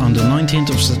coming up on the 19th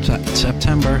of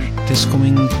September, this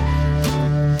coming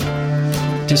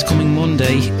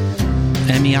Monday.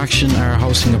 Emmy Action are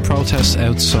hosting a protest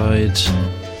outside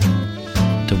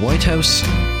the White House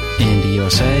in the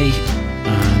USA,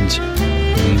 and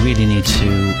we really need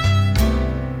to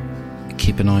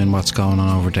keep an eye on what's going on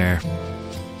over there.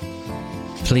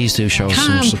 Please do show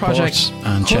some support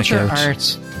and check out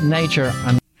Arts, Nature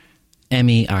and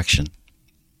Emmy Action.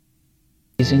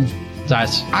 That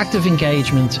active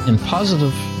engagement in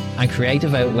positive and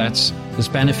creative outlets is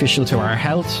beneficial to our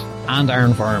health and our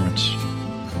environment.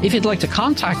 If you'd like to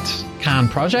contact Can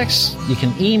Projects, you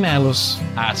can email us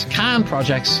at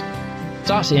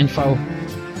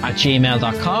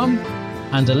canprojects.info@gmail.com,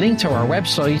 and the link to our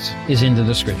website is in the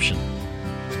description.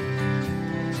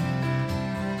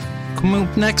 Coming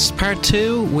up next, part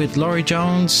 2 with Laurie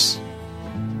Jones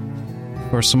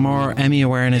for some more Emmy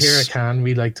awareness. Here at Can,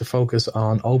 we like to focus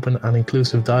on open and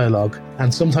inclusive dialogue,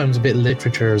 and sometimes a bit of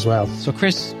literature as well. So,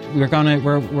 Chris, we're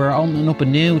opening up a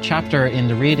new chapter in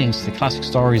the readings, the classic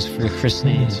stories for Chris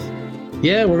Sneed.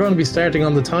 Yeah, we're going to be starting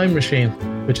on The Time Machine,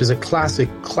 which is a classic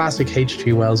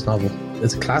H.G. Wells novel.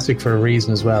 It's a classic for a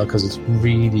reason as well, because it's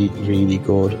really, really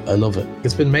good. I love it.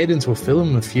 It's been made into a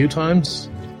film a few times,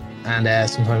 and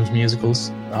sometimes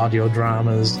musicals, audio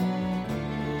dramas.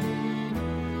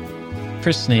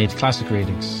 Chris Sneed, classic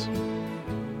readings.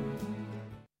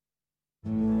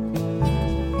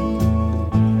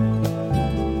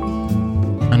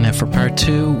 And now for part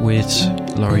 2 with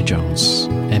Laurie Jones,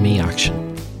 Emmy Action.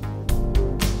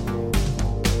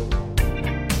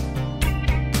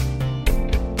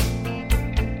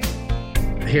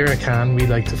 Here at Can, we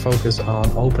like to focus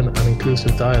on open and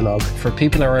inclusive dialogue. For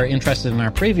people who are interested in our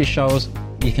previous shows,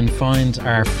 you can find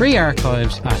our free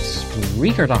archives at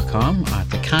Spreaker.com, at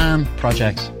the Can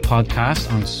Projects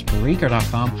podcast on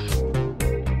Spreaker.com.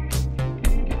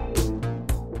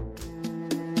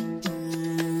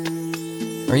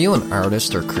 Are you an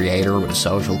artist or creator with a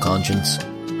social conscience?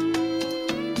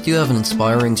 Do you have an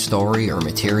inspiring story or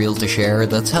material to share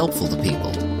that's helpful to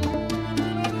people?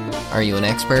 Are you an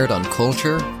expert on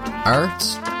culture,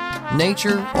 arts,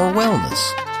 nature, or wellness?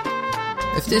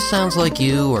 If this sounds like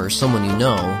you or someone you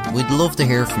know, we'd love to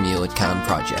hear from you at Can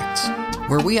Projects,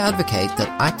 where we advocate that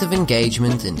active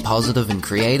engagement in positive and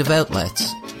creative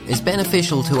outlets is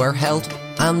beneficial to our health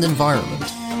and environment.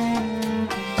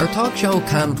 Our talk show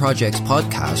Can Projects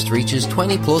podcast reaches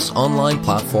 20 plus online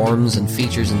platforms and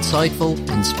features insightful,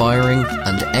 inspiring,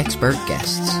 and expert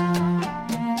guests.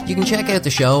 You can check out the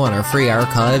show on our free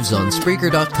archives on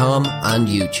Spreaker.com and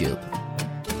YouTube.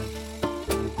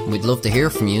 We'd love to hear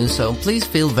from you, so please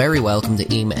feel very welcome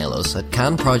to email us at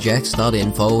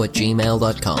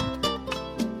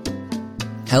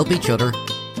canprojects.info@gmail.com. Help each other,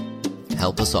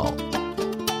 help us all.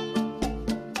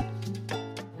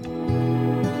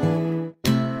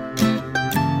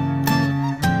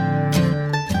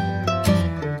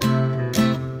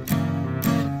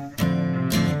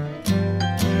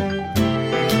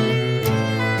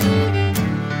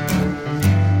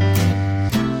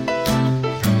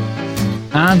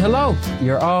 And hello,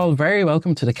 you're all very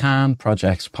welcome to the Can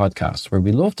Projects podcast, where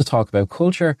we love to talk about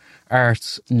culture,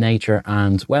 arts, nature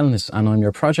and wellness. And I'm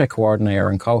your project coordinator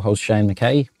and co-host Shane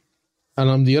McKay. And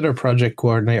I'm the other project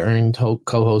coordinator and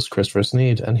co-host Christopher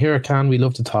Sneed. And here at Can, we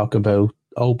love to talk about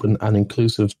open and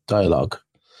inclusive dialogue.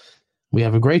 We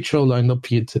have a great show lined up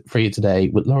for you today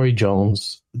with Laurie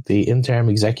Jones, the interim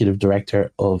executive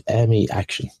director of Emmy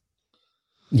Action.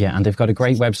 Yeah, and they've got a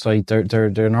great website.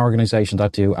 They're an organisation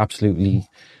that do absolutely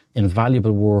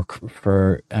invaluable work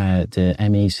for the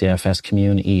MECFS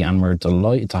community, and we're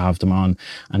delighted to have them on.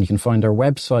 And you can find their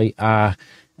website at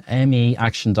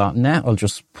meaction.net. I'll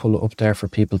just pull it up there for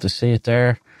people to see it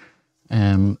there.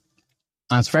 And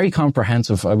it's very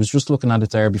comprehensive. I was just looking at it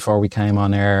there before we came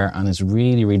on air, and it's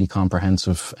really, really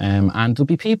comprehensive. And there'll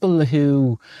be people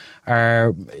who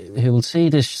will see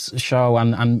this show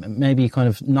and maybe kind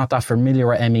of not that familiar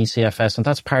with MECFS, and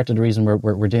that's part of the reason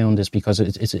we're doing this, because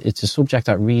it's a subject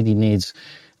that really needs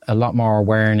a lot more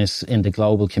awareness in the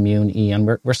global community, and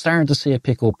we're starting to see it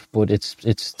pick up, but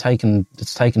it's taken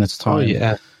its time. Oh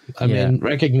yeah. I mean,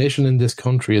 recognition in this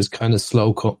country is kind of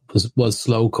was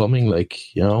slow coming,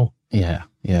 like, you know. Yeah.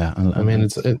 And I mean,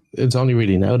 it's only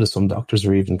really now that some doctors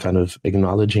are even kind of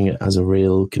acknowledging it as a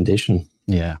real condition.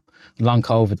 Yeah. Long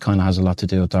COVID kind of has a lot to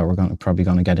do with that. We're probably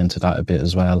going to get into that a bit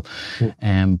as well.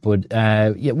 But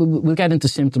we'll get into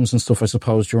symptoms and stuff, I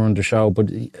suppose, during the show. But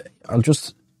I'll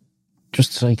just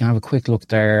so you can have a quick look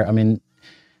there. I mean,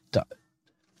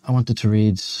 I wanted to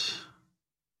read.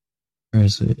 Where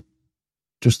is it?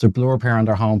 Just a blurb here on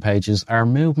their homepages. Our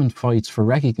movement fights for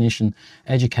recognition,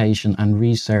 education and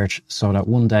research so that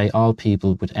one day all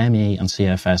people with ME and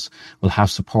CFS will have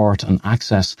support and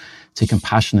access to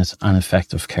compassionate and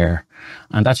effective care.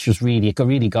 And that's just it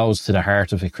really goes to the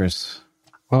heart of it, Chris.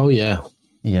 Oh, yeah.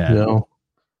 Yeah. No.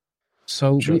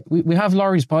 So sure. we have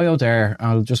Laurie's bio there.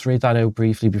 I'll just read that out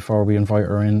briefly before we invite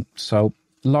her in. So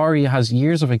Laurie has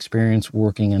years of experience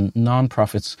working in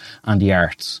non-profits and the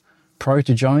arts. Prior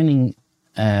to joining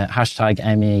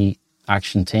 #ME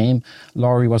Action Team,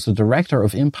 Laurie was the director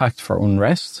of Impact for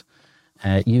Unrest,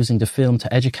 using the film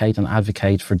to educate and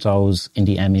advocate for those in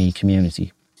the ME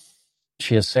community.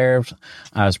 She has served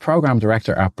as program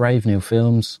director at Brave New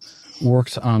Films,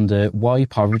 worked on the Why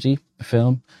Poverty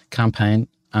film campaign,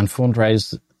 and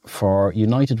fundraised for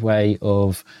United Way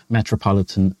of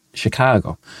Metropolitan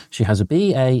Chicago. She has a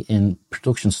BA in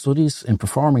Production Studies in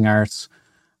Performing Arts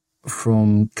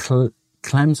from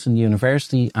Clemson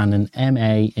University and an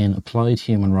MA in Applied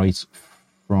Human Rights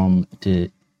from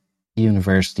the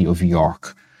University of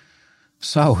York.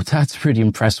 So that's pretty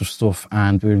impressive stuff,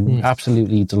 and we're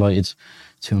absolutely delighted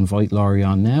to invite Laurie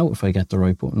on now, if I get the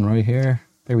right button right here.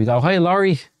 There we go. Hi,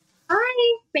 Laurie.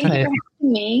 Hi. Thank you for having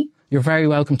me. You're very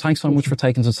welcome. Thanks so much for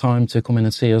taking the time to come in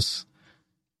and see us.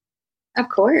 Of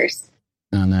course.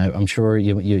 And I'm sure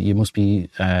you must be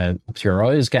up to your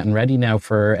eyes getting ready now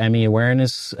for ME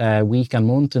Awareness Week and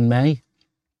month in May.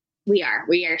 We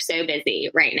are so busy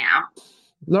right now.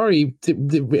 Laurie,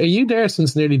 are you there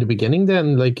since nearly the beginning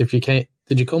then? Like, if you can't,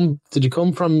 did you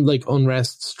come from like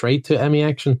Unrest straight to ME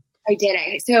Action? I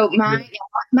did. So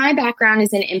my background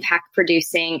is in impact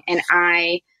producing, and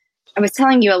I was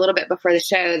telling you a little bit before the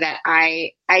show that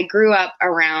I grew up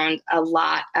around a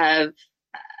lot of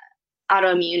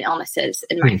autoimmune illnesses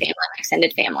in my family, my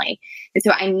extended family. And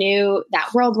so I knew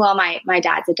that world well. My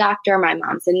dad's a doctor. My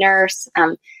mom's a nurse.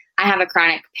 I have a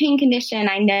chronic pain condition.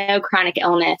 I know chronic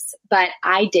illness, but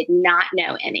I did not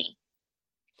know any.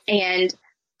 And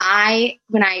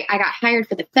when I got hired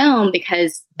for the film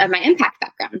because of my impact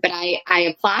background, but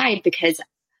I applied because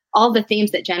all the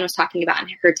themes that Jen was talking about in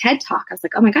her TED Talk, I was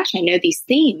like, oh my gosh, I know these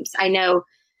themes. I know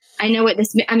what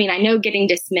this, I know getting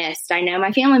dismissed. I know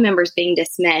my family members being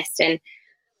dismissed. And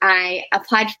I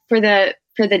applied for the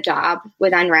job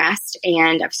with Unrest,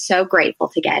 and I'm so grateful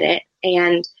to get it.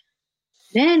 And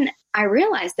then I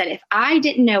realized that if I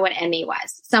didn't know what ME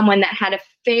was, someone that had a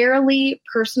fairly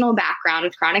personal background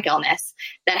with chronic illness,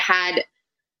 that had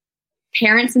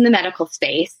parents in the medical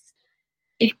space,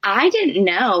 if I didn't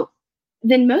know,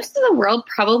 then most of the world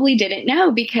probably didn't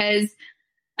know, because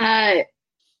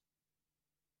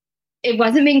it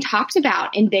wasn't being talked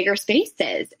about in bigger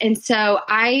spaces. And so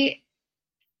I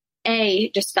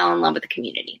just fell in love with the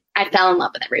community. I fell in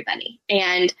love with everybody.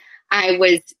 And I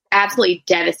was absolutely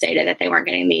devastated that they weren't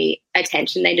getting the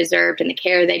attention they deserved and the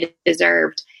care they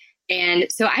deserved.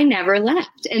 And so I never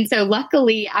left. And so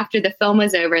luckily, after the film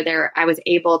was over there, I was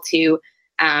able to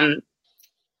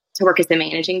work as the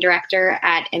managing director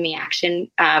at ME Action,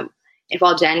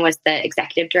 while Jen was the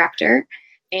executive director.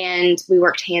 And we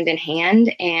worked hand in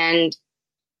hand, and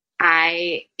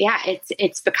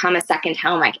it's become a second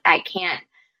home. I can't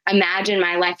imagine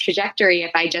my life trajectory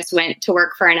if I just went to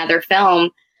work for another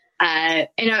film. And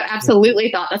I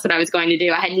absolutely thought that's what I was going to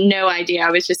do. I had no idea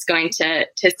I was just going to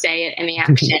stay at ME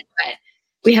Action, but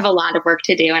we have a lot of work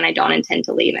to do, and I don't intend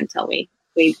to leave until we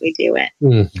do it.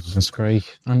 That's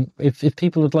great. And if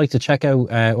people would like to check out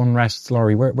Unrest,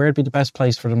 Laurie, where'd be the best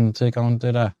place for them to go and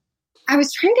do that? I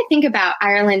was trying to think about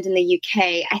Ireland and the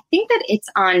UK. I think that it's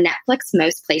on Netflix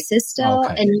most places still,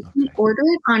 and you can order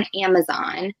it on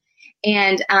Amazon.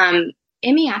 And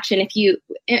ME Action,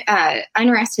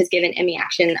 Unrest has given ME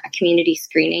Action a community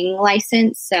screening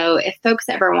license. So if folks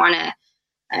ever want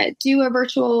do a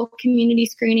virtual community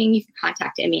screening, you can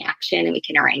contact ME Action and we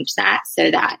can arrange that,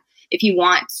 so that if you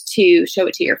want to show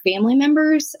it to your family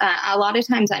members, a lot of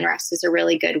times Unrest is a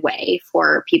really good way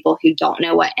for people who don't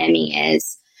know what ME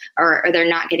is, or they're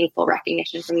not getting full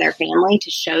recognition from their family,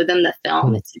 to show them the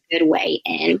film. It's a good way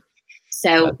in.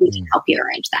 So we can help you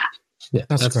arrange that. Yeah,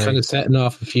 that's kind of setting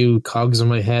off a few cogs in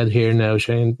my head here now,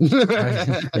 Shane. No,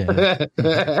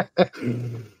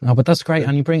 but that's great.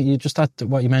 And you just that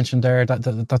what you mentioned there,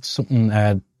 that's something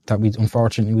that we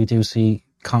unfortunately we do see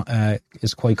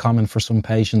is quite common for some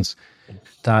patients,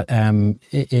 that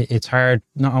it's hard.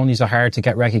 Not only is it hard to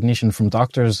get recognition from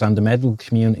doctors and the medical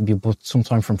community, but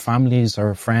sometimes from families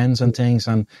or friends and things.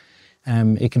 And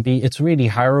it's really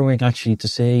harrowing actually to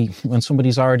see when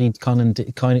somebody's already kind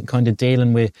of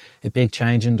dealing with a big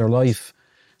change in their life,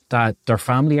 that their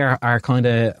family are kind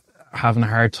of having a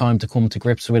hard time to come to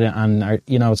grips with it. And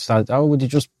it's that, oh, would you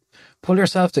just pull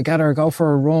yourself together, or go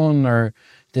for a run, or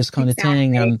this kind of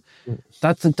thing. And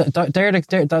that's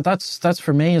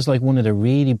for me is like one of the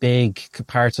really big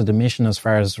parts of the mission as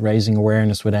far as raising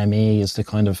awareness with ME, is the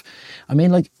kind of, I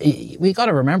mean, like, we got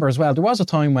to remember as well, there was a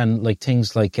time when like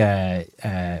things like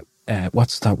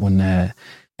what's that one,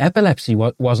 epilepsy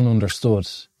wasn't understood,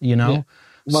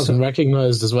 wasn't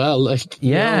recognized as well, like,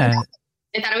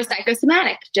 they thought it was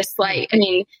psychosomatic, just like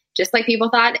people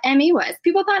thought ME was.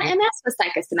 People thought MS was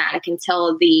psychosomatic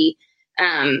until the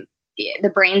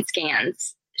brain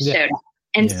scans showed up.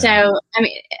 And so, I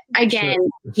mean, again,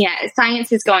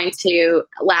 science is going to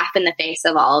laugh in the face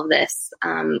of all of this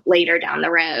later down the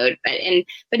road. But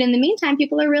in the meantime,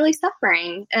 people are really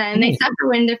suffering, and they suffer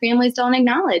when their families don't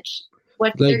acknowledge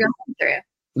what they're going through.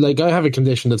 Like, I have a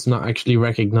condition that's not actually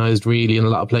recognized really in a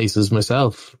lot of places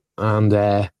myself, and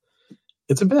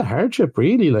it's a bit of hardship,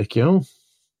 really. Like, It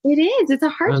is. It's a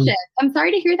hardship. I'm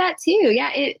sorry to hear that too.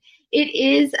 Yeah, it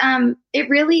is. It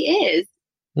really is.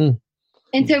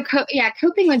 And so,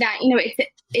 coping with that,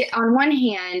 on one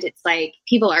hand, it's like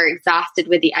people are exhausted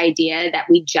with the idea that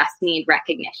we just need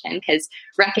recognition, because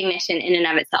recognition in and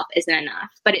of itself isn't enough.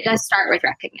 But it does start with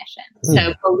recognition.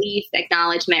 So belief,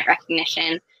 acknowledgement,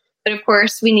 recognition. But of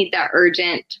course, we need the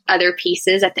urgent other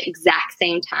pieces at the exact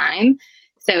same time.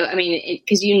 So, I mean,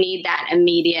 because you need that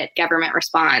immediate government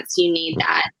response, you need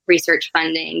that research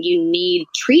funding, you need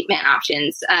treatment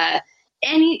options. The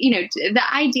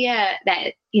idea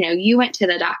that, you went to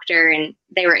the doctor and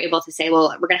they were able to say, well,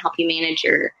 we're going to help you manage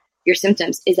your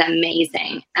symptoms is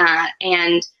amazing.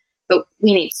 But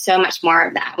we need so much more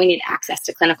of that. We need access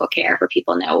to clinical care where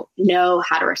people know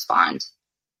how to respond.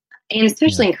 And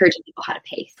especially encouraging people how to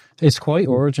pace. It's quite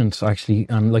urgent, actually,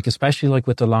 and like especially like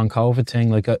with the long COVID thing,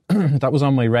 like that was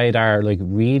on my radar, like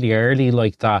really early,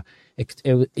 like that.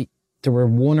 There were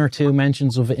one or two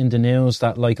mentions of it in the news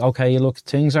that, like, okay, look,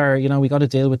 things are, we got to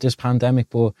deal with this pandemic,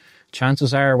 but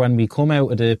chances are when we come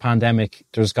out of the pandemic,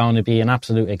 there's going to be an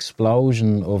absolute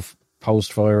explosion of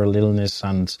post-viral illness,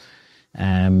 and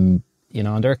and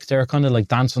they're kind of like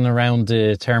dancing around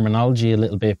the terminology a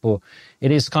little bit, but it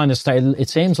is kind of it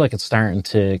seems like it's starting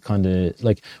to kind of,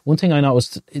 like, one thing I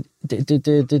noticed,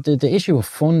 the issue of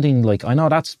funding, like, I know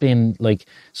that's been, like,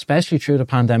 especially through the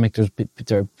pandemic,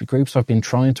 there groups have been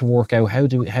trying to work out how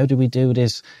do we do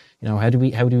this, how do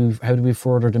we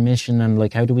further the mission, and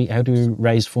like how do we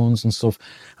raise funds and stuff.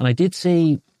 And I did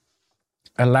see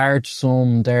a large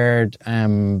sum there,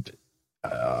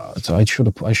 so I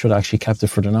should actually kept it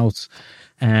for the notes.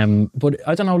 But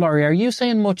I don't know, Laurie, are you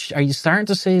starting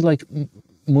to see like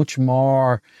much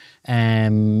more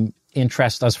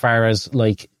interest as far as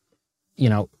like,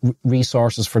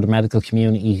 resources for the medical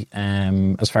community,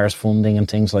 as far as funding and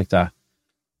things like that?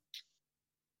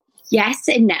 Yes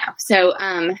and no. So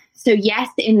yes,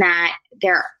 in that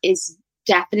there is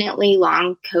definitely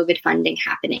long COVID funding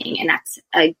happening, and that's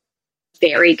a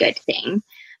very good thing.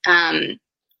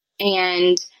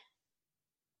 And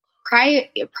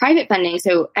private funding.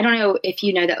 So I don't know if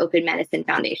you know the Open Medicine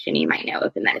Foundation. You might know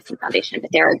Open Medicine Foundation,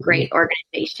 but they're a great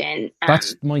organization.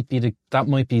 That might be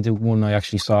the one I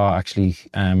actually saw.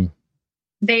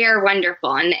 They are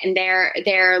wonderful, and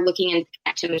they're looking in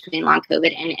connection between long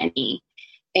COVID and ME,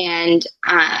 and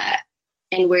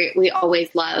we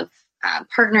always love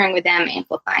partnering with them,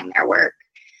 amplifying their work.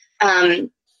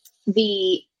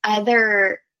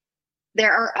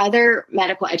 There are other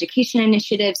medical education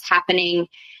initiatives happening,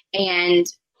 and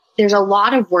there's a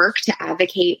lot of work to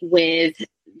advocate with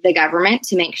the government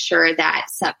to make sure that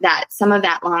some of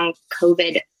that long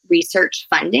COVID research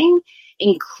funding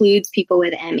includes people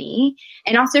with ME.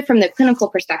 And also from the clinical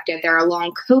perspective, there are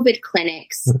long COVID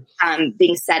clinics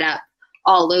being set up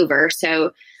all over.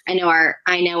 So I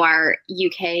know our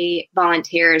UK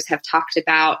volunteers have talked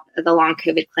about the long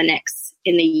COVID clinics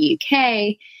in the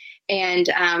UK, and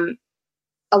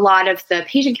a lot of the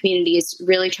patient community is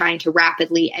really trying to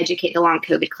rapidly educate the long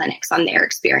COVID clinics on their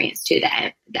experience too,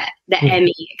 the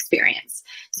ME experience,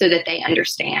 so that they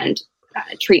understand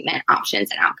treatment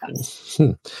options and outcomes.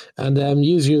 And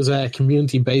you use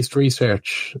community-based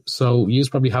research, so you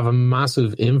probably have a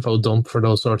massive info dump for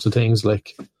those sorts of things.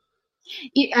 Like,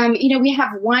 we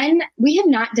have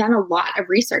not done a lot of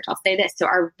research. I'll say this. So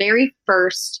our very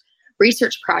first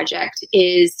research project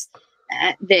is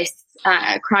this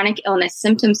chronic illness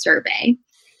symptom survey,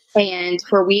 and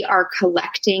where we are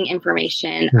collecting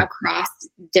information across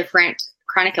different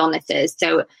chronic illnesses.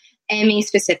 So ME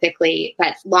specifically,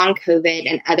 but long COVID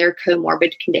and other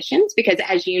comorbid conditions, because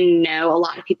as you know, a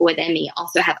lot of people with ME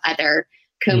also have other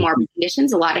comorbid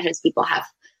conditions. A lot of those people have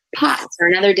POTS or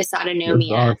another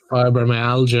dysautonomia. Or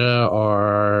fibromyalgia,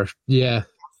 or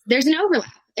There's an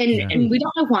overlap, and we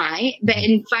don't know why, but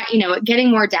in fact,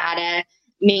 getting more data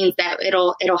means that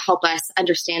it'll help us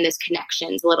understand those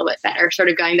connections a little bit better, sort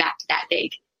of going back to that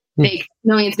big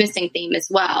millions missing theme as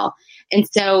well. And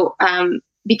so,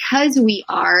 because we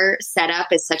are set up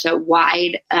as such a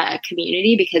wide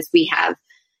community, because we have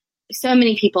so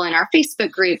many people in our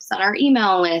Facebook groups, on our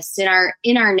email lists, in our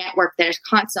network that is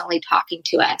constantly talking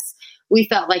to us, we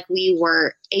felt like we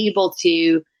were able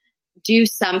to do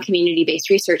some community-based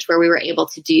research where we were able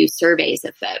to do surveys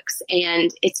of folks.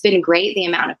 And it's been great, the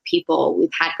amount of people we've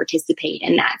had participate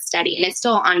in that study, and it's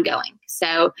still ongoing.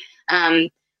 So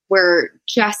we're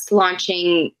just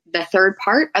launching the third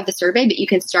part of the survey, but you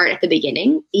can start at the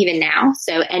beginning even now,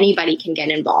 so anybody can get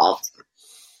involved.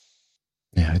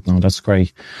 Yeah, no, that's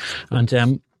great.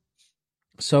 And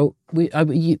so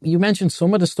you mentioned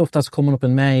some of the stuff that's coming up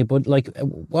in May, but like,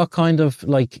 what kind of,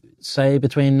 like, say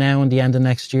between now and the end of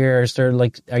next year, is there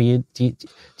like, do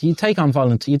you take on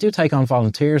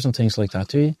volunteers and things like that?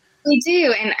 Do you? We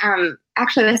do, and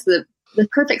actually, this is the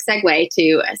perfect segue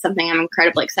to something I'm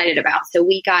incredibly excited about. So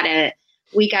we got a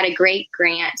great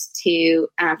grant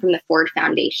from the Ford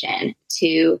Foundation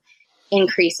to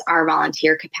increase our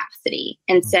volunteer capacity.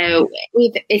 And so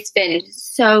it's been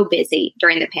so busy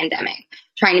during the pandemic,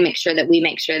 trying to make sure that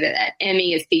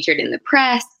ME is featured in the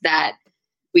press, that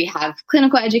we have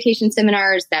clinical education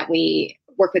seminars, that we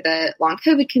work with the long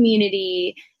COVID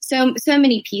community. So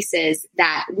many pieces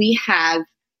that we have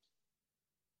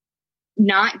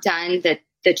not done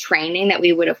the training that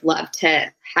we would have loved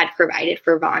to had provided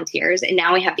for volunteers. And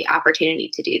now we have the opportunity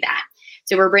to do that.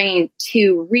 So we're bringing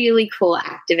 2 really cool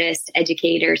activists,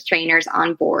 educators, trainers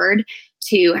on board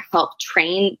to help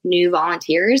train new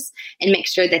volunteers and make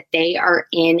sure that they are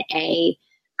in a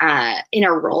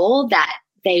role that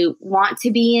they want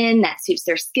to be in, that suits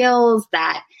their skills,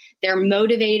 that they're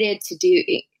motivated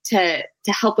to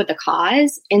help with the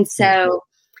cause. And so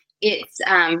it's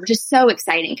just so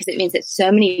exciting, because it means that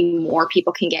so many more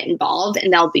people can get involved,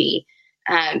 and they'll be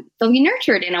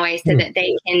nurtured in a way so that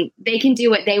they can do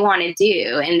what they want to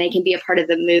do, and they can be a part of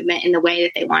the movement in the way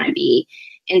that they want to be.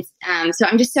 And so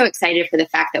I'm just so excited for the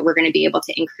fact that we're going to be able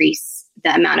to increase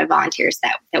the amount of volunteers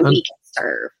that we can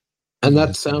serve. And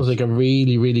that sounds like a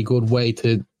really, really good way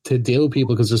to deal with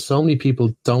people, because there's so many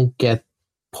people don't get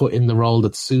put in the role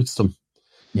that suits them.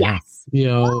 Yes.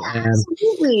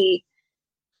 Absolutely.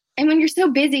 And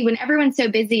when everyone's so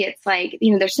busy, it's like,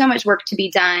 there's so much work to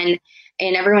be done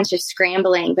and everyone's just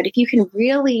scrambling. But if you can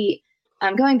really,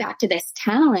 going back to this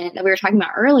talent that we were talking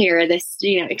about earlier, this,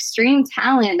 extreme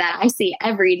talent that I see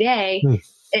every day,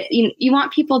 you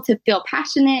want people to feel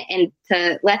passionate and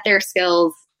to let their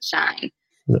skills shine.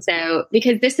 So,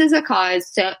 because this is a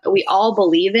cause we all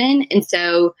believe in. And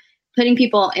so putting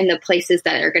people in the places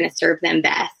that are going to serve them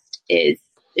best is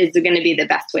going to be the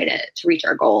best way to reach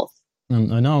our goals.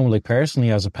 And I know, like,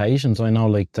 personally as a patient, I know,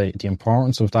 like, the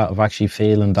importance of that, of actually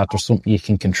feeling that there's something you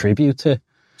can contribute to,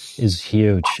 is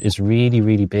huge. It's really,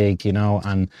 really big,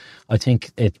 and I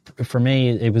think for me,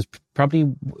 it was probably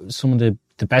some of the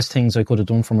best things I could have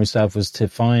done for myself was to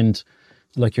find,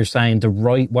 like you're saying,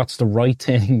 what's the right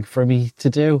thing for me to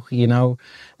do,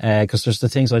 because there's the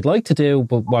things I'd like to do,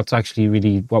 but what's actually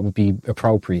really what would be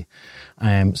appropriate.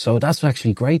 So that's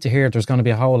actually great to hear. There's going to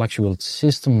be a whole actual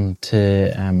system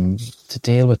to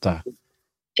deal with that.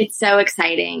 It's so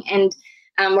exciting, and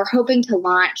we're hoping to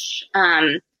launch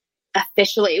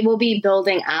officially. We'll be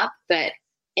building up, but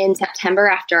in September,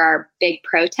 after our big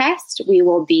protest, we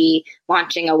will be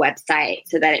launching a website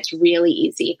so that it's really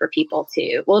easy for people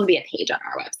it'll be a page on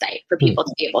our website for people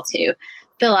to be able to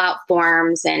fill out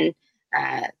forms and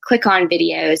click on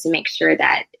videos and make sure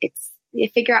that you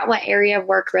figure out what area of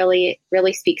work really,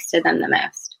 really speaks to them the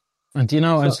most. And,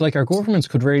 it's like our governments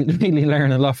could really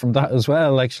learn a lot from that as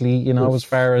well, actually, as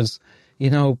far as,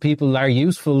 people are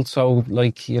useful. So,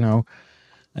 like,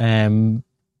 and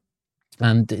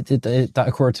that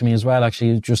occurred to me as well,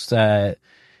 actually, just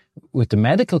with the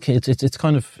medical kids, it's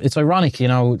kind of, it's ironic,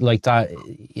 like that,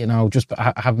 just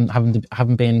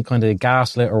haven't been kind of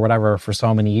gaslit or whatever for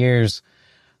so many years.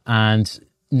 And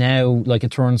now, like,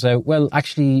 it turns out, well,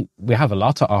 actually, we have a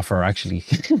lot to offer, actually,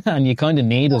 and you kind of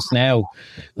need us now.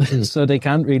 So they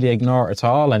can't really ignore it at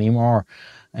all anymore.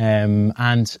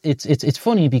 And it's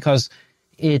funny because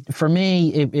for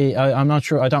me, I'm not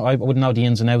sure, I wouldn't know the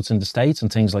ins and outs in the States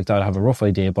and things like that. I have a rough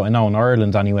idea, but I know in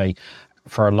Ireland anyway,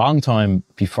 for a long time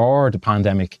before the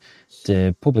pandemic,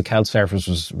 the public health service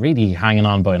was really hanging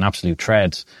on by an absolute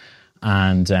thread.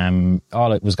 And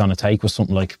all it was going to take was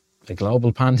something like a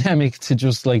global pandemic to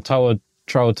just like throw a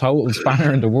total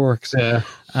spanner in the works. Yeah.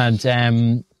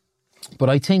 And but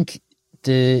I think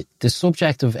the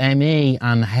subject of ME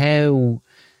and how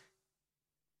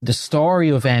the story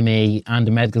of ME and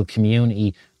the medical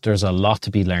community, there's a lot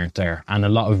to be learnt there, and a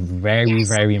lot of very,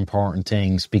 very important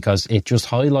things, because it just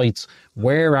highlights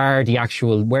where are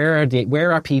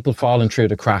people falling through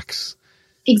the cracks.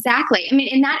 Exactly. I mean,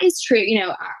 and that is true.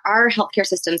 Our healthcare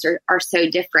systems are so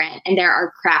different, and there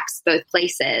are cracks both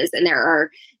places, and there are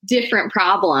different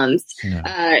problems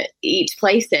each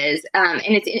places. And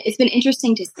it's been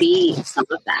interesting to see some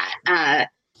of that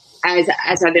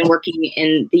as I've been working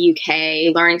in the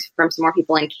UK, learning from some more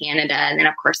people in Canada, and then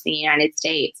of course the United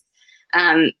States.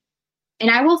 And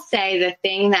I will say the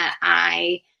thing that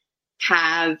I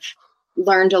have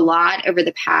learned a lot over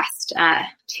the past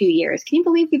 2 years. Can you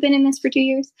believe we've been in this for 2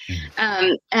 years?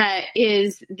 There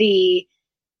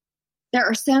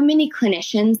are so many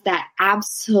clinicians that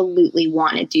absolutely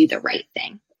want to do the right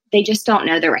thing. They just don't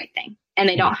know the right thing, and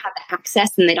they don't have the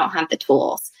access, and they don't have the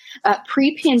tools.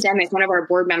 Pre-pandemic, one of our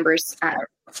board members,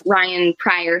 Ryan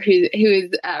Pryor, who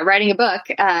is writing a book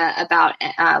about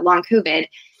long COVID,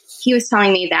 he was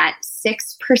telling me that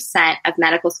 6% of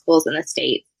medical schools in the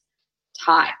States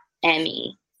taught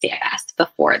ME CFS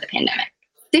before the pandemic.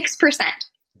 6%.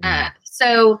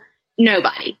 So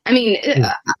nobody. I mean,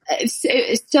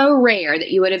 it's so rare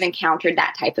that you would have encountered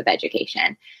that type of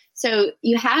education. So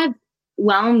you have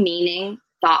well-meaning,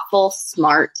 thoughtful,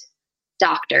 smart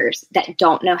doctors that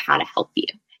don't know how to help you.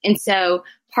 And so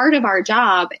part of our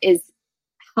job is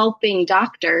helping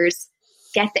doctors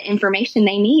get the information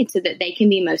they need so that they can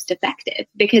be most effective.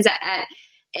 Because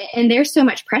and there's so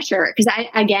much pressure, because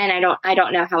I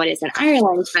don't know how it is in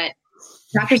Ireland, but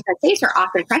doctors in the States are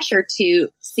often pressured to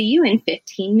see you in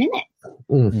 15 minutes.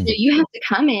 Mm-hmm. So you have to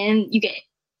come in, you get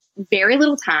very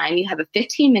little time, you have a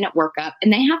 15-minute workup,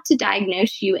 and they have to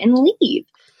diagnose you and leave.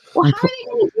 Well, how are they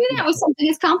going to do that with something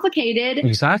as complicated?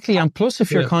 Exactly, and plus,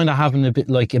 if you're kind of having a bit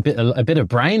of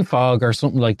brain fog or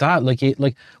something like that,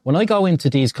 like when I go into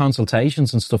these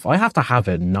consultations and stuff, I have to have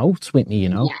notes with me,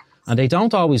 yes. And they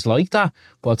don't always like that.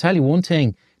 But I'll tell you one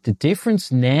thing: the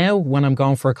difference now when I'm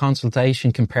going for a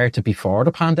consultation compared to before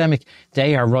the pandemic,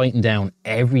 they are writing down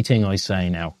everything I say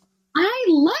now. I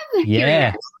love it.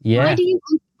 Yeah.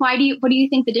 What do you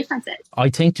think the difference is? I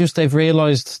think just they've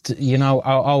realised,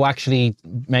 actually,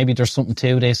 maybe there's something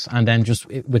to this. And then just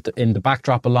in the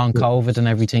backdrop of long COVID and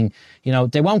everything,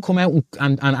 they won't come out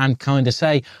and kind of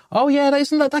say, oh yeah,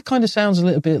 that kind of sounds a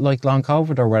little bit like long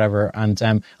COVID or whatever. And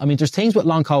I mean, there's things with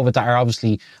long COVID that are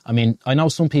obviously, I mean, I know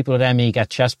some people at ME get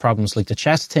chest problems. Like the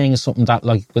chest thing is something that,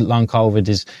 like, with long COVID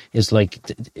is like,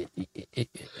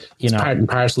 it's part and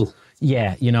parcel.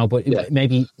 Yeah, but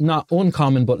maybe not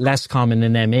uncommon, but less common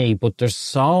in ME. But there's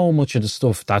so much of the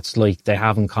stuff that's like they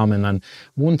have in common. And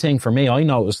one thing for me, I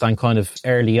noticed, and kind of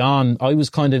early on, I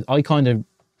kind of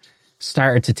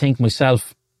started to think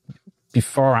myself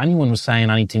before anyone was saying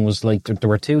anything, was like there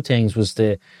were two things.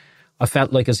 I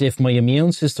felt like as if my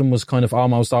immune system was kind of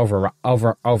almost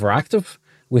overactive,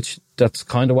 which that's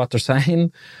kind of what they're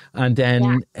saying. And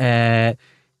then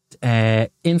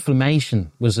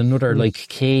inflammation was another like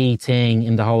key thing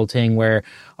in the whole thing, where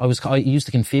I used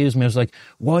to confuse me. I was like,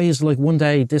 why is like one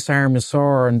day this arm is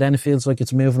sore and then it feels like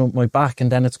it's moving up my back and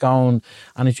then it's gone,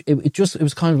 and it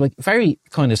was kind of like very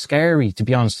kind of scary, to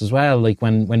be honest, as well. Like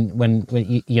when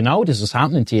you know this is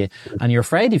happening to you and you're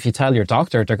afraid if you tell your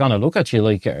doctor, they're going to look at you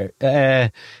like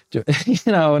and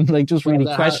like just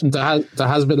really question. There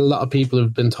has been a lot of people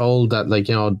who've been told that, like,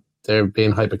 they're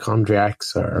being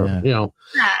hypochondriacs or,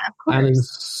 and in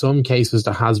some cases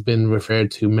there has been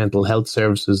referred to mental health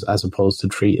services as opposed to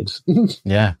treated.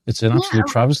 Yeah, it's an absolute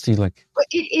travesty. Like,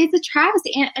 it is a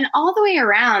travesty. And all the way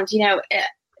around,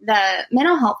 the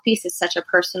mental health piece is such a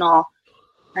personal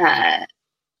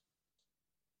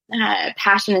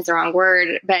passion is the wrong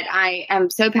word, but I am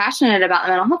so passionate about the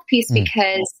mental health piece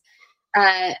because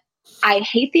I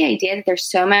hate the idea that there's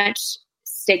so much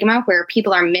stigma where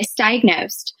people are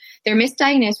misdiagnosed. They're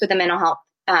misdiagnosed with a mental health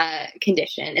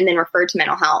condition and then referred to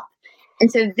mental health.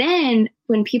 And so then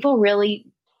when people with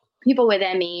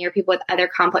ME or people with other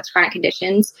complex chronic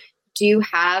conditions do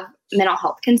have mental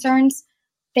health concerns,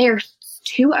 they are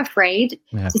too afraid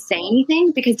to say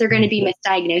anything because they're going to be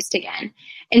misdiagnosed again.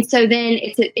 And so then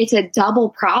it's a double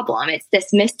problem. It's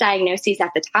this misdiagnosis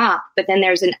at the top, but then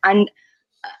there's an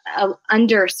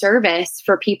underservice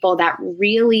for people that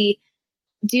really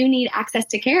do need access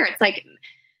to care. It's like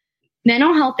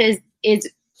mental health is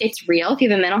it's real. If you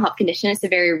have a mental health condition, it's a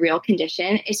very real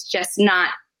condition. It's just not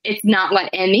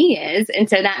what ME is. And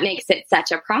so that makes it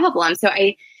such a problem. So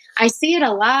I see it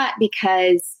a lot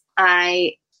because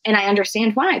I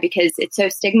understand why, because it's so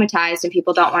stigmatized and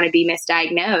people don't want to be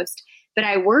misdiagnosed. But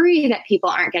I worry that people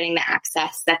aren't getting the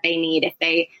access that they need. If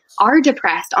they are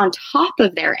depressed on top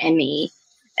of their ME,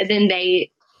 then they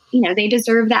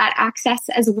deserve that access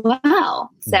as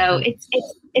well. So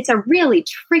it's a really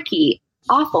tricky,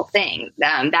 awful thing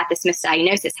that this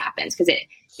misdiagnosis happens, because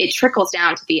it trickles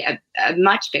down to be a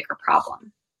much bigger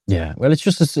problem. Yeah, well, it's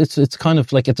just it's kind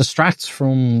of like it distracts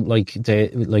from like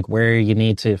where you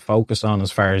need to focus on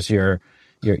as far as your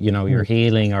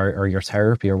healing or your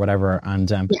therapy or whatever.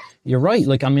 And you're right.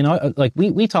 Like, I mean,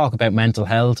 we talk about mental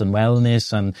health and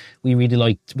wellness, and we really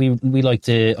like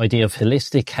the idea of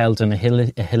holistic health and a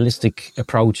holistic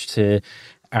approach to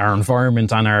our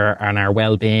environment and our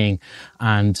well-being.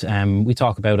 And we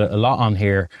talk about it a lot on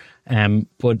here.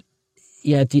 But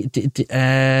yeah,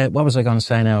 what was I going to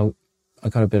say now? I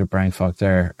got a bit of brain fog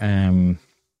there.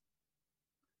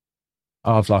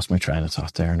 I've lost my train of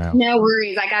thought there now. No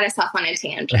worries. I got us off on a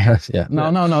tangent. Yeah.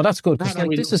 No, that's good.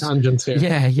 Like, this is tangents here.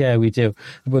 Yeah, we do.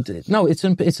 But no, it's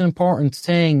an important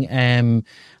thing. And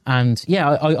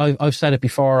yeah, I've said it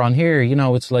before on here.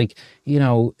 It's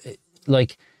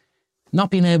like not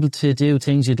being able to do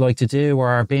things you'd like to do,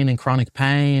 or being in chronic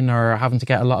pain, or having to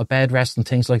get a lot of bed rest and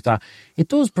things like that. It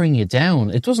does bring you down.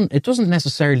 It doesn't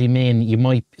necessarily mean you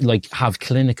might have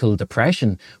clinical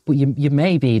depression, but you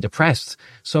may be depressed.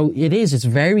 So it's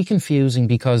very confusing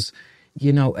because, if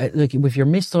you're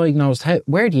misdiagnosed,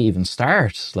 where do you even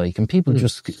start? And people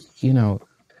just,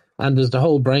 And there's the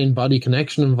whole brain-body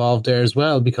connection involved there as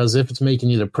well, because if it's making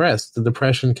you depressed, the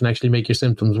depression can actually make your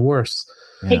symptoms worse.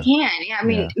 Yeah. It can. Yeah. I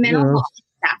mean, mental health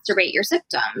exacerbate your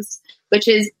symptoms, which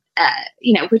is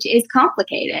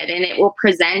complicated, and it will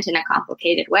present in a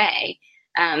complicated way.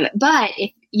 But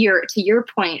if to your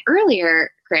point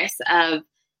earlier, Chris, of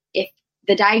if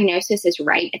the diagnosis is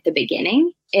right at the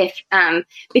beginning,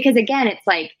 because again,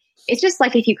 it's just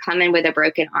like if you come in with a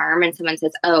broken arm and someone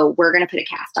says, "Oh, we're going to put a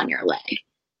cast on your leg."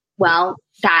 Well,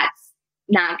 that's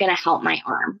not going to help my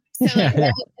arm. So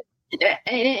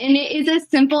and it is as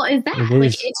simple as that.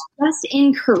 It's just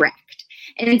incorrect.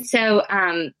 And so,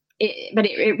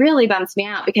 it really bums me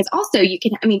out, because also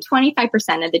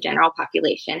 25% of the general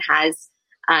population has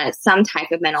some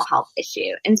type of mental health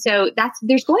issue. And so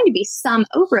there's going to be some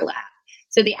overlap.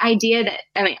 So the idea that,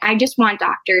 I just want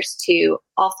doctors to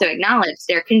also acknowledge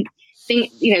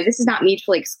this is not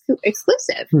mutually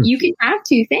exclusive. You can have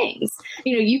two things.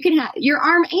 You can have your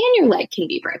arm and your leg can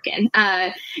be broken.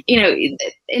 And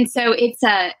so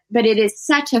but it is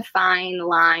such a fine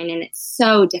line, and it's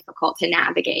so difficult to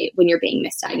navigate when you're being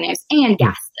misdiagnosed and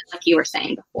gaslit, like you were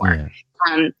saying before.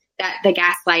 Yeah. That the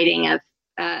gaslighting of,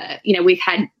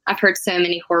 I've heard so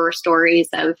many horror stories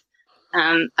of,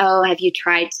 have you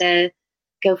tried to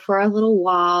go for a little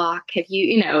walk? Have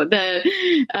you, and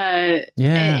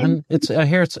I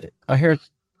hear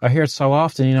it so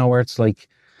often, where it's like,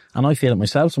 and I feel it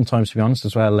myself sometimes, to be honest,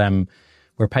 as well,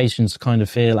 where patients kind of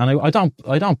feel, and I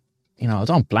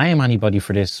don't blame anybody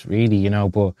for this really,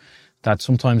 but that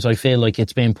sometimes I feel like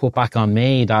it's being put back on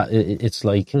me, that it's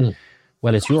like,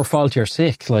 well, it's your fault you're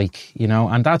sick,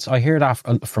 and I hear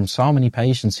that from so many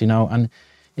patients, and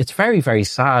it's very, very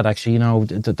sad, actually,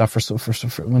 that for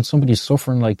when somebody's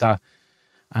suffering like that,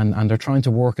 and they're trying to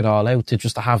work it all out,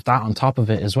 to have that on top of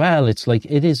it as well. It's like,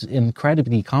 it is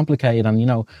incredibly complicated.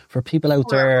 And, for people out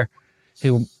there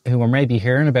who are maybe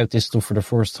hearing about this stuff for the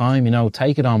first time,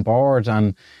 take it on board.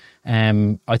 And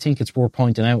I think it's worth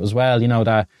pointing out as well,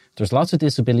 that there's lots of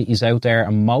disabilities out there,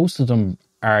 and most of them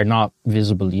are not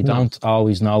visible. You don't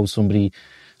always know somebody.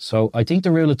 So I think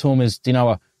the rule of thumb is,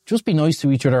 just be nice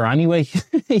to each other anyway,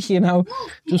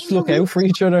 just look out for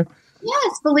each other.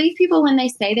 Yes, believe people when they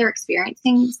say they're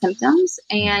experiencing symptoms.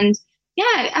 And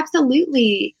yeah,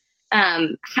 absolutely.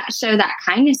 show that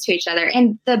kindness to each other.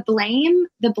 And the blame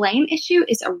issue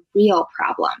is a real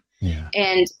problem. Yeah.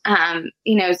 And,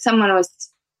 someone was,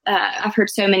 I've heard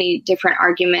so many different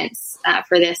arguments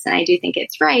for this, and I do think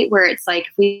it's right, where it's like,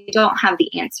 if we don't have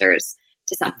the answers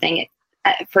to something,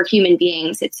 for human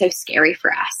beings, it's so scary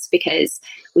for us because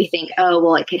we think, oh,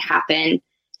 well, it could happen.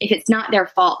 If it's not their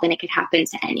fault, then it could happen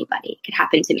to anybody. It could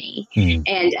happen to me. Mm.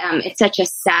 And it's such a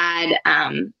sad,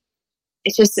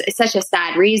 it's such a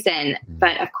sad reason.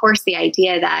 But of course, the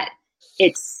idea that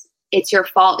it's your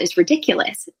fault is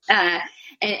ridiculous.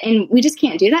 And we just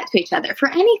can't do that to each other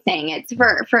for anything. It's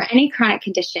for any chronic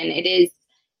condition.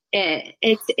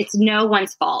 It's no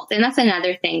one's fault. And that's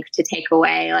another thing to take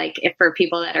away. Like, if for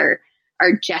people that are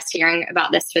just hearing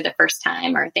about this for the first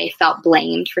time, or they felt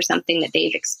blamed for something that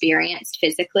they've experienced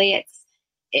physically,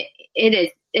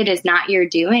 it is not your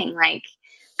doing. Like,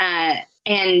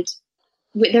 and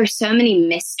there's so many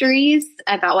mysteries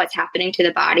about what's happening to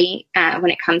the body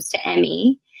when it comes to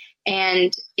ME,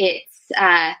 and it's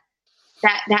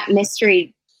that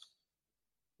mystery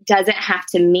doesn't have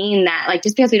to mean that, like,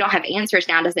 just because we don't have answers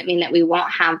now doesn't mean that we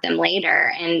won't have them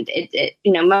later. And it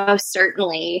most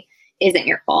certainly isn't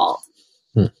your fault.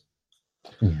 Yeah.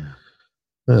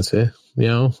 That's it.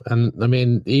 And I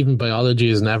mean, even biology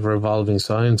is an ever evolving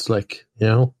science, like,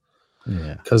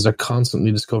 because they're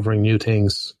constantly discovering new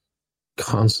things,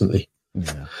 constantly.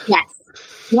 Yeah. Yes,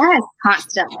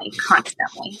 constantly.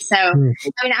 So, I mean,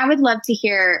 I would love to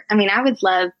hear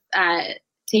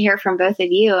from both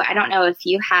of you. I don't know if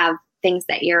you have things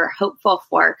that you're hopeful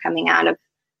for coming out of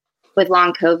with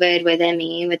long COVID, with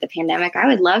ME, with the pandemic. I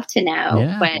would love to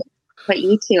know what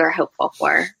you two are hopeful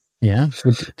for. Yeah.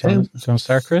 Do you want to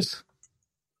start, Chris?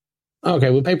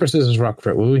 Okay, well, paper, scissors, rock for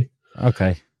it, will we?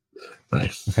 Okay.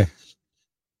 Right. Okay.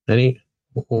 Ready?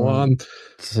 1,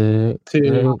 2,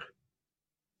 3.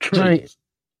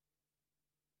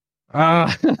 All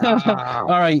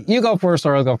right, you go first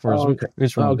or I'll go first. Okay.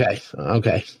 Which one?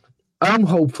 Okay. I'm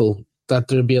hopeful that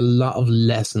there'll be a lot of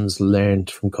lessons learned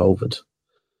from COVID.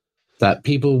 That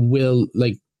people will,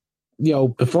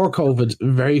 before COVID,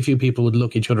 very few people would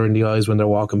look each other in the eyes when they're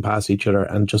walking past each other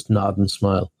and just nod and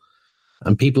smile.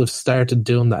 And people have started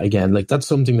doing that again. Like, that's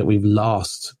something that we've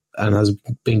lost and has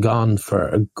been gone for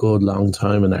a good long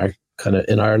time in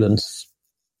Ireland,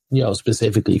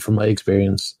 specifically from my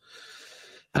experience.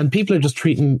 And people are just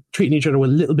treating each other with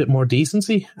a little bit more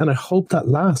decency, and I hope that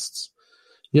lasts.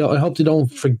 I hope they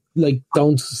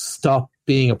don't stop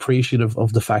being appreciative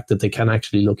of the fact that they can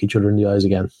actually look each other in the eyes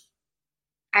again.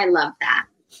 I love that.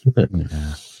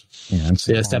 Yeah,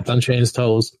 stepped on Shane's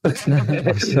toes. Is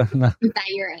that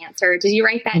your answer? Did you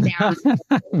write that down?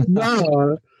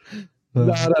 No.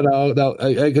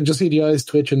 I can just see the eyes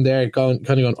twitching there, going,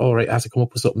 oh, right, I have to come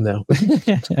up with something now.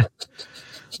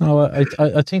 No, I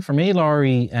think for me,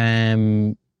 Laurie,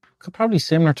 probably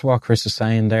similar to what Chris is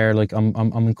saying there. Like,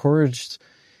 I'm encouraged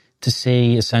to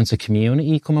see a sense of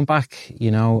community coming back,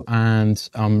 and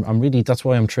I'm really, that's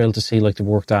why I'm thrilled to see, like, the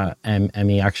work that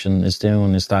ME Action is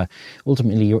doing, is that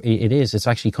ultimately it's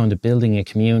actually kind of building a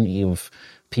community of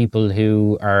people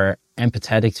who are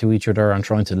empathetic to each other and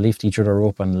trying to lift each other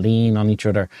up and lean on each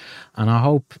other. And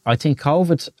I think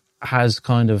COVID has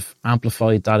kind of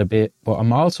amplified that a bit, but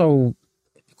I'm also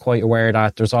quite aware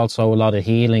that there's also a lot of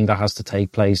healing that has to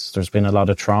take place. There's been a lot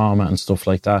of trauma and stuff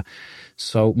like that.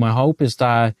 So my hope is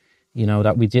that,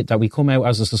 that we come out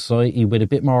as a society with a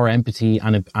bit more empathy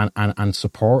and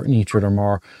supporting each other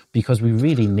more, because we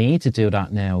really need to do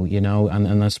that now,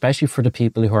 and especially for the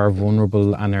people who are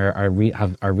vulnerable and are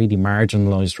really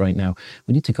marginalized right now.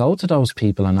 We need to go to those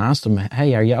people and ask them,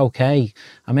 hey, are you okay?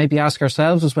 And maybe ask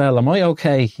ourselves as well, am I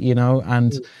okay?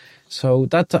 And so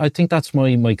that, I think that's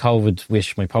my COVID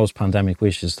wish, my post-pandemic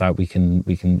wish, is that we can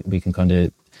kind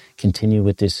of continue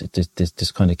with this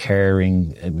kind of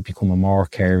caring, become a more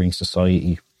caring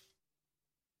society.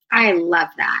 I love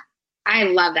that.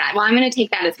 Well, I'm going to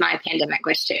take that as my pandemic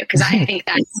wish too, because I think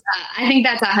that's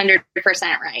 100%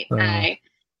 right.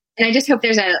 And I just hope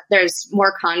there's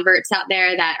more converts out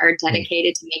there that are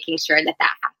dedicated to making sure that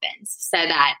happens, so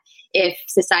that if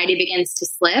society begins to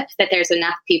slip, that there's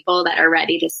enough people that are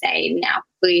ready to say, no,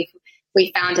 we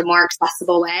found a more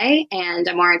accessible way and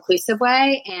a more inclusive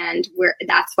way, and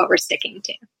that's what we're sticking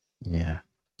to. Yeah,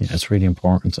 it's really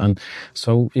important. And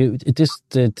so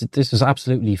this is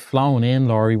absolutely flown in,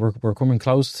 Laurie. We're coming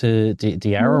close to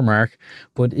the hour mark.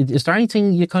 But is there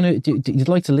anything you'd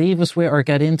like to leave us with or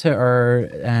get into, or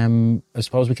I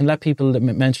suppose we can let people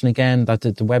mention again that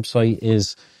the website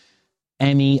is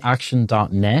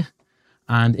meaction.net.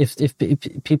 And if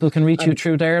people can reach you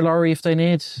through there, Laurie, if they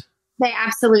need. They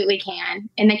absolutely can.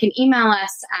 And they can email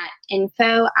us at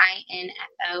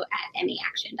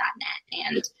info@meaction.net,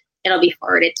 and it'll be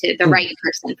forwarded to the right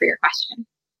person for your question.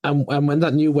 And when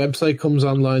that new website comes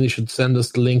online, you should send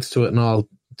us the links to it and all,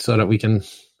 so that we can,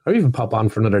 or even pop on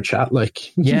for another chat.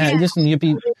 Like, listen, you'd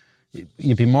be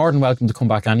more than welcome to come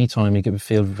back anytime. You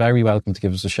feel very welcome to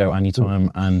give us a shout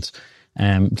anytime, and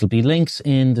there'll be links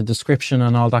in the description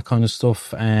and all that kind of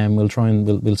stuff.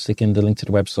 We'll stick in the link to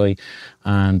the website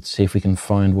and see if we can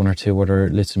find one or two other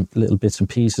little bits and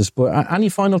pieces. But any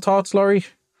final thoughts, Laurie?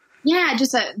 Yeah,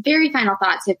 just a very final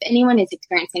thoughts. If anyone is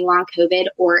experiencing long COVID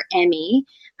or ME,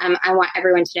 I want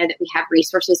everyone to know that we have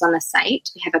resources on the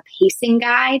site. We have a pacing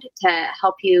guide to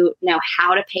help you know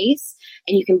how to pace,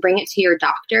 and you can bring it to your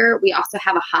doctor. We also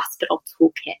have a hospital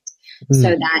toolkit so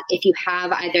that if you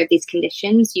have either of these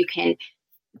conditions, you can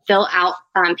fill out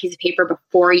a piece of paper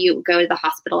before you go to the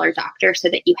hospital or doctor so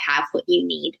that you have what you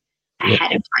need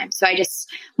ahead of time. So I just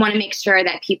want to make sure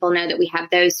that people know that we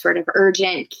have those sort of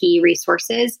urgent key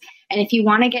resources. And if you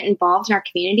want to get involved in our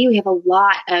community, we have a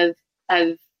lot of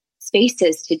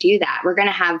spaces to do that. We're going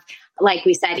to have, like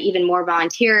we said, even more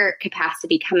volunteer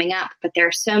capacity coming up, but there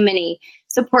are so many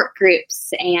support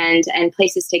groups and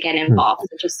places to get involved.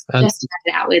 So just check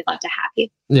it out. We'd love to have you.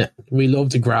 Yeah, we love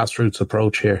the grassroots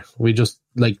approach here. We just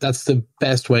that's the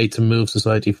best way to move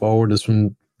society forward, is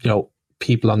from,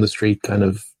 people on the street kind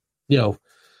of,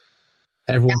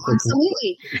 everyone. Yeah,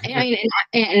 absolutely.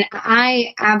 And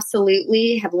I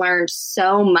absolutely have learned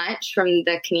so much from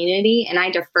the community, and I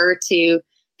defer to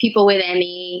people with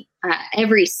ME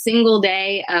every single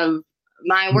day of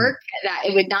my work, that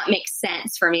it would not make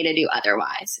sense for me to do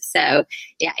otherwise. So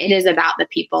yeah, it is about the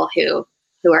people who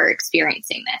are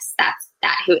experiencing this. That's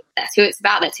who it's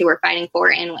about. That's who we're fighting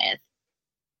for and with.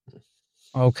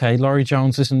 Okay, Laurie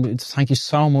Jones, listen, thank you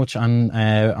so much, and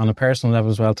on a personal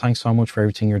level as well, thanks so much for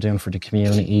everything you're doing for the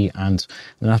community, and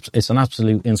it's an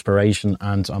absolute inspiration,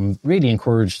 and I'm really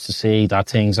encouraged to see that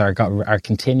things are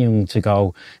continuing to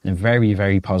go in a very,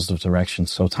 very positive direction.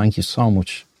 So thank you so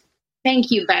much. Thank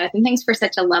you both, and thanks for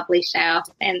such a lovely show,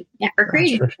 and for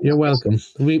creating. Sure. You're welcome.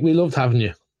 We loved having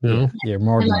you. You're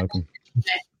more than welcome.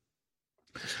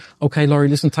 Okay, Laurie,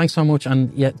 listen, thanks so much,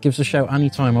 and give us a shout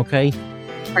anytime, okay?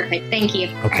 Perfect. Thank you.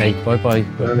 Okay. Right. Bye-bye.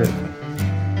 Bye.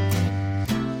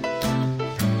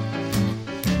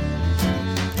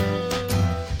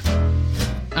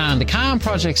 And the Can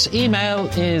Project's email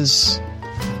is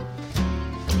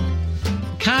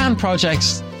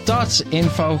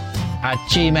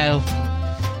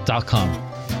canprojects.info@gmail.com.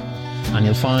 And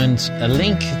you'll find a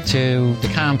link to the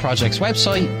Can Project's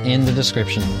website in the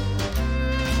description.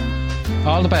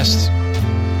 All the best.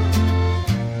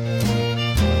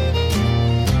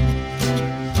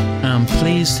 And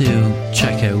please do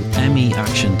check out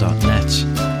meaction.net.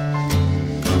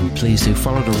 And please do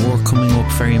follow the work coming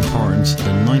up, very important.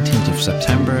 The 19th of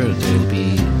September, they'll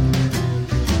be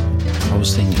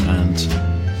hosting and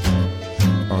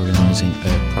organising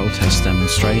a protest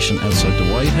demonstration outside the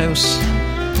White House.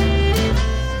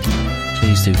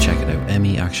 Please do check it out,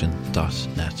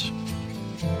 meaction.net.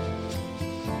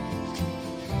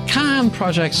 Can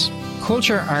Projects,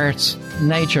 Culture, Arts,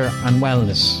 Nature and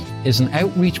Wellness is an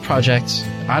outreach project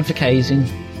advocating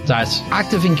that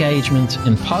active engagement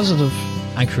in positive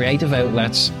and creative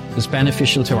outlets is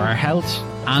beneficial to our health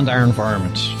and our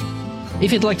environment.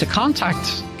 If you'd like to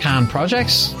contact Can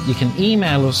Projects, you can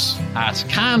email us at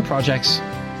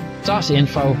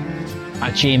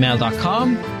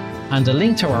canprojects.info@gmail.com, and the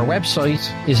link to our website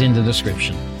is in the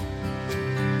description.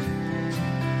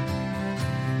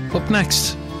 Up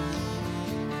next,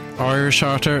 Irish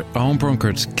author Owen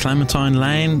Brunkard, Clementine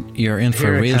Lane, you're in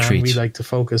for a real treat. We like to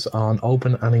focus on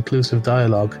open and inclusive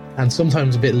dialogue, and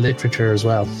sometimes a bit of literature as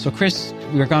well. So Chris,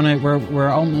 we're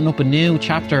opening up a new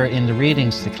chapter in the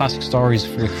readings, the classic stories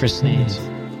for Chris Sneed.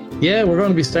 Yeah, we're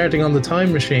going to be starting on The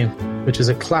Time Machine, which is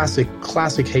a classic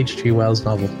H.G. Wells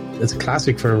novel. It's a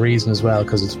classic for a reason as well,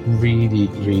 because it's really,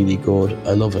 really good.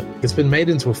 I love it. It's been made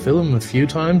into a film a few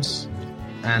times,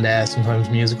 and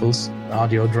sometimes musicals,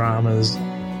 audio dramas.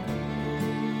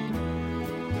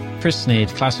 Chris Sneed,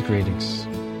 classic readings.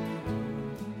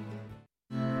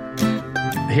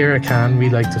 Here at Can, we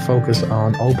like to focus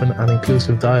on open and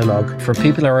inclusive dialogue. For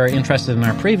people who are interested in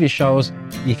our previous shows,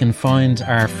 you can find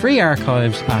our free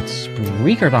archives at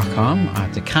Spreaker.com,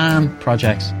 at the Can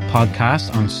Projects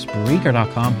podcast on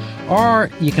Spreaker.com, or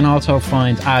you can also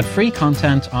find ad-free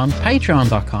content on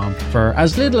Patreon.com for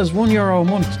as little as €1 a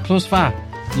month plus VAT.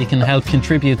 You can help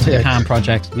contribute to the Can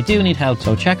Project. We do need help,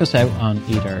 so check us out on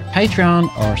either Patreon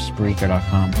or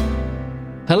Spreaker.com.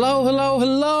 Hello, hello,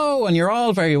 hello, and you're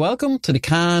all very welcome to the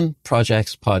Can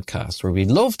Projects podcast, where we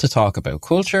love to talk about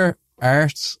culture,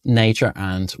 arts, nature,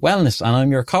 and wellness. And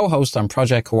I'm your co-host and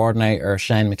project coordinator,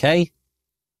 Shane McKay.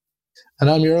 And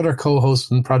I'm your other co-host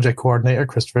and project coordinator,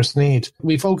 Christopher Sneed.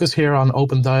 We focus here on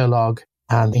open dialogue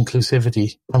and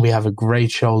inclusivity, and we have a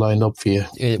great show lined up for you.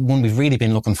 One we've really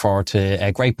been looking forward to.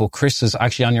 A great book. Chris is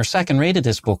actually on your second read of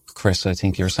this book, Chris, I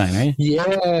think you were saying, right?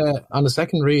 Yeah, on the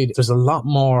second read, there's a lot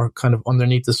more kind of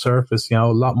underneath the surface, a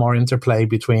lot more interplay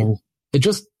between...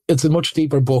 It's a much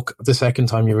deeper book the second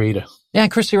time you read it. Yeah,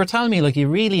 Chris, you were telling me, you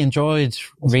really enjoyed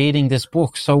reading this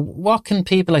book. So what can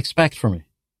people expect from it?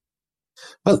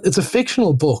 Well, it's a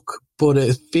fictional book, but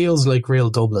it feels like real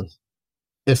Dublin.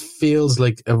 It feels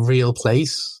like a real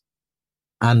place,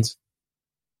 and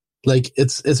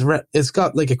it's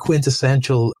got a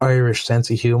quintessential Irish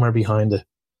sense of humor behind it.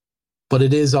 But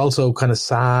it is also kind of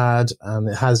sad, and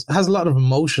it has a lot of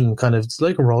emotion. It's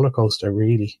like a roller coaster,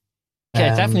 really.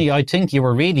 Yeah, definitely. I think you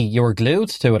were glued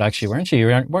to it, actually, weren't you?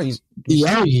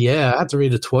 Yeah. I had to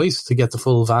read it twice to get the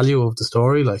full value of the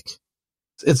story.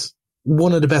 It's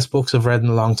one of the best books I've read in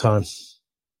a long time.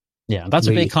 Yeah, that's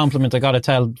really a big compliment. I got to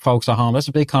tell folks at home, that's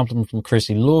a big compliment from Chris.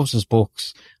 He loves his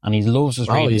books and he loves his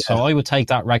reading. So I would take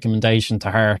that recommendation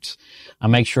to heart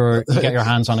and make sure you get your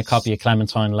hands on a copy of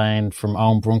Clementine Lane from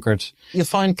Owen Brunkard. You'll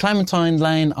find Clementine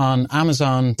Lane on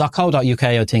Amazon.co.uk,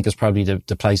 I think, is probably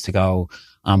the place to go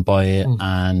and buy it.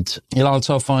 And you'll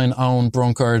also find Owen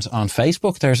Brunkard on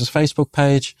Facebook. There's his Facebook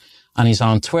page. And he's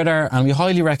on Twitter, and we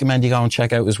highly recommend you go and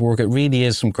check out his work. It really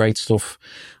is some great stuff,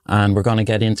 and we're going to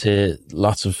get into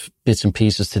lots of bits and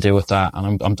pieces to do with that.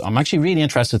 And I'm actually really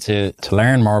interested to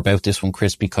learn more about this one,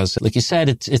 Chris, because like you said,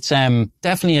 it's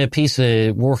definitely a piece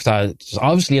of work that there's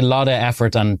obviously a lot of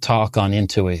effort and thought gone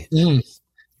into it. And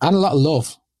a lot of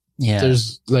love. Yeah.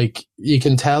 There's you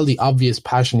can tell the obvious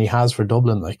passion he has for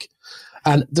Dublin,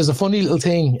 and there's a funny little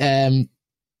thing,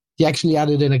 he actually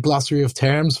added in a glossary of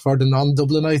terms for the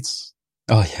non-Dublinites.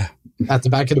 Oh, yeah. At the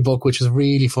back of the book, which is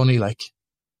really funny.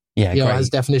 Yeah, it has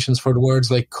definitions for the words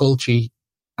like culchi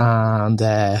and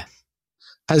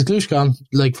has glushkan,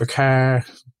 for car,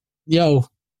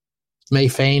 May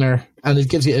Feiner, and it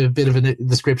gives you a bit of a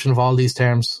description of all these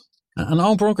terms. And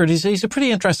Owen Brunkard, he's a pretty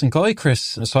interesting guy,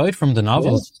 Chris, aside from the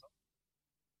novel. Yes.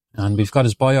 And we've got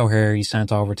his bio here he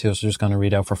sent over to us. We're just going to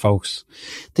read out for folks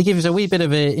to give us a wee bit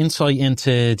of an insight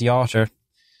into the author.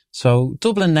 So,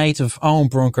 Dublin native Owen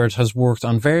Brunkard has worked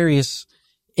on various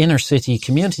inner city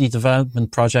community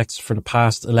development projects for the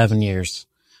past 11 years.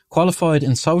 Qualified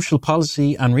in social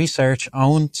policy and research,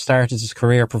 Owen started his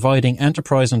career providing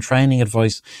enterprise and training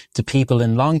advice to people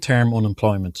in long-term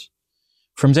unemployment.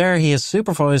 From there, he has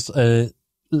supervised a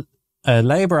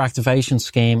labour activation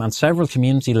scheme and several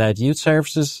community-led youth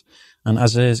services. And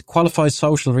as a qualified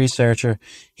social researcher,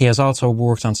 he has also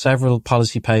worked on several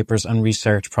policy papers and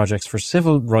research projects for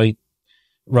civil right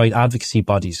advocacy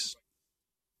bodies.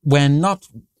 When not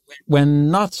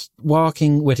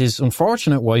walking with his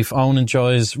unfortunate wife, Owen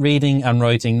enjoys reading and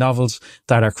writing novels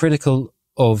that are critical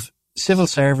of civil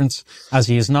servants, as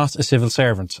he is not a civil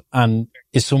servant and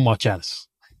is somewhat jealous.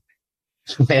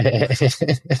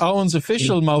 Owen's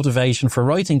official motivation for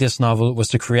writing this novel was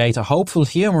to create a hopeful,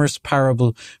 humorous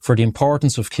parable for the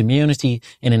importance of community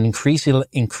in an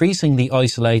increasingly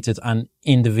isolated and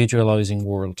individualizing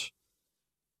world.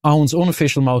 Owen's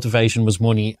unofficial motivation was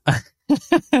money.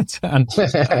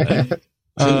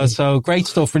 So great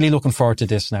stuff. Really looking forward to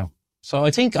this now. So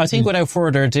I think without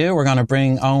further ado, we're going to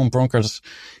bring Owen Brunkard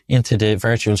into the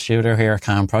virtual studio here at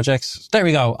Can Projects. There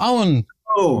we go. Owen.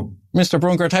 Oh. Mr.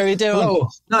 Brunkard, how are you doing? Hello.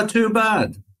 Not too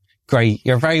bad. Great.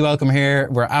 You're very welcome here.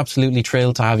 We're absolutely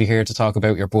thrilled to have you here to talk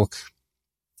about your book.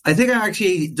 I think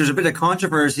there's a bit of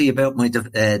controversy about my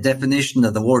definition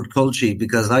of the word culture,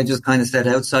 because I just kind of said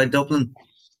outside Dublin,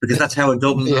 because that's how a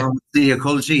Dublin see a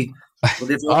culture. But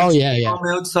if from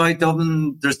outside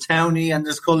Dublin, there's townie and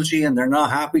there's culture, and they're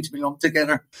not happy to be lumped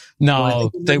together. No,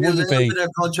 so they wouldn't be. There's a bit of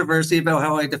controversy about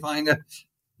how I define it.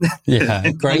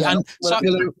 Yeah, great. And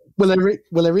will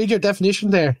I read your definition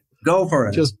there? Go for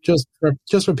it.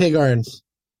 Just for pig iron.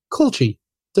 Culture,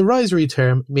 derisory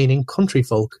term meaning country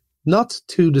folk, not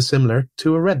too dissimilar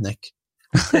to a redneck.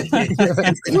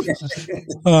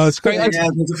 Oh, it's great.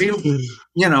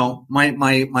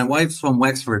 My wife's from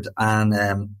Wexford,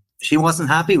 and she wasn't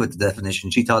happy with the definition.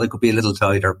 She thought it could be a little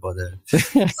tighter, but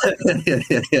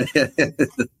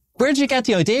where did you get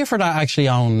the idea for that, actually,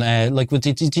 Owen?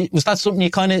 Was that something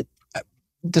you kind of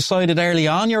decided early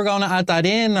on you were going to add that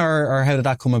in, or how did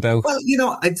that come about? Well,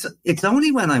 it's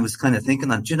only when I was kind of thinking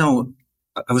that,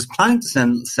 I was planning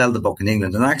to sell the book in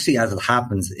England, and actually, as it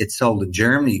happens, it sold in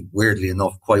Germany, weirdly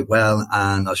enough, quite well,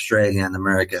 and Australia and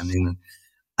America and England.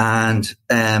 And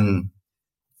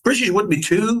British wouldn't be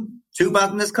too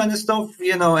bad in this kind of stuff.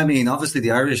 You know, I mean, obviously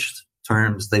the Irish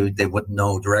terms, they wouldn't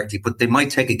know directly, but they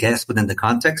might take a guess within the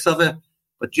context of it.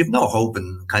 But you've no hope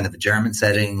in kind of a German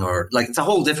setting, or like it's a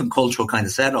whole different cultural kind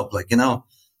of setup, like, you know.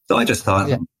 So I just thought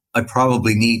I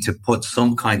probably need to put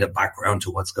some kind of background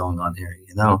to what's going on here,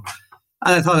 you know.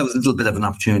 And I thought it was a little bit of an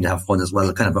opportunity to have fun as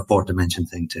well, kind of a fourth dimension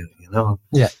thing too, you know.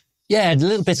 Yeah, the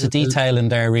little bits of detail in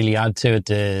there really add to it,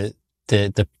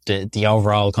 the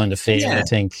overall kind of feel. I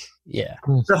think. Yeah,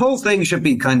 the whole thing should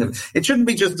be it shouldn't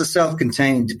be just a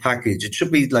self-contained package. It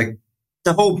should be like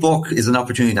the whole book is an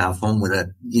opportunity to have fun with it.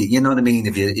 You know what I mean?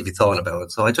 If you thought about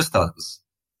it. So I just thought it was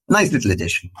a nice little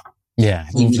addition. Yeah.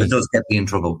 It does get me in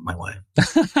trouble with my wife.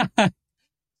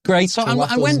 Great. So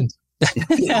and when...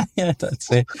 yeah,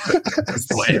 that's it. That's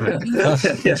the way of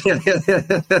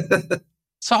it.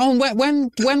 So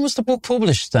when was the book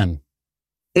published then?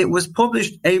 It was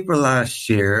published April last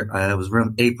year. It was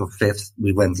around April 5th.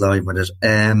 We went live with it.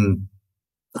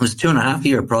 It was a 2.5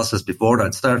 year process before that.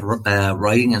 I started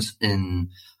writing it in,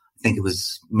 I think it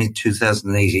was mid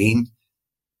 2018.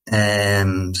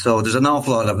 So there's an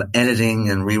awful lot of editing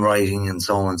and rewriting and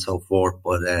so on and so forth.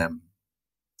 But,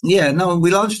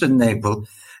 we launched it in April.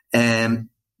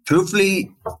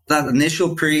 Truthfully, that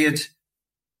initial period,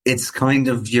 it's kind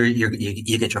of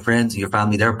you get your friends and your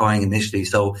family, they're buying initially.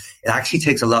 So it actually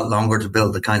takes a lot longer to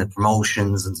build the kind of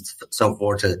promotions and so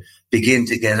forth to begin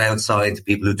to get outside to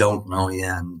people who don't know you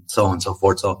and so on and so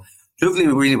forth. So truthfully,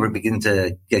 we really were beginning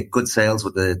to get good sales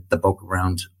with the book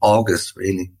around August,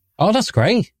 really. Oh, that's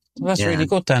great. That's really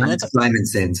good then. And it's climbing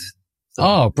since. So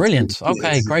oh, brilliant.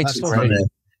 Okay, great stuff.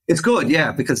 It's good,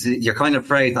 yeah, because you're kind of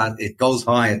afraid that it goes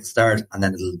high at the start and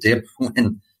then it'll dip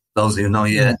when those who know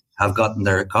you have gotten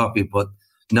their copy, but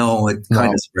no, it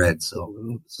kind of spread.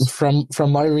 So from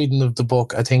my reading of the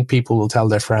book, I think people will tell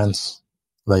their friends,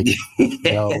 like,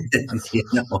 they'll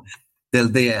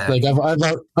be. Like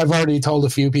I've already told a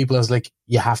few people, I was like,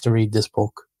 you have to read this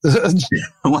book.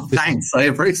 Well, thanks, I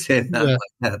appreciate that.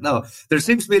 Yeah. No, there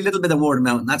seems to be a little bit of word of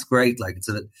mouth, and that's great. Like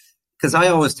because I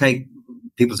always take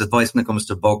people's advice when it comes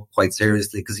to a book quite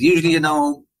seriously, because usually, you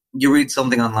know, you read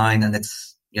something online and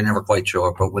you're never quite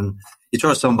sure, but when you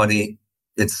trust somebody,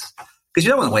 it's because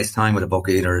you don't want to waste time with a book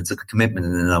either. It's a commitment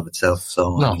in and of itself.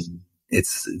 So no. I mean,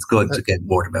 it's good to get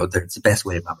word out there. It's the best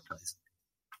way of advertising.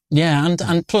 Yeah,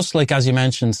 and plus, like as you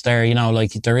mentioned there, you know,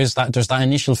 like there's that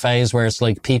initial phase where it's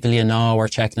like people you know are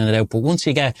checking it out, but once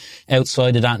you get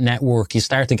outside of that network, you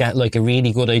start to get like a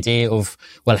really good idea of,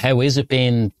 well, how is it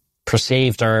being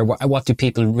perceived, or what do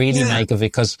people really make of it?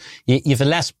 Because you've a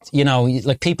less, you know,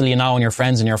 like people you know and your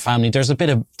friends and your family, there's a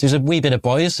wee bit of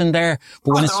bias in there.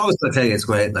 But when I always tell you it's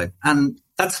great, like, and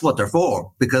that's what they're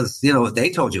for, because, you know, if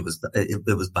they told you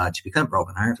it was bad, you'd be kind of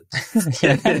broken-hearted.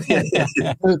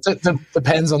 It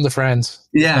depends on the friends.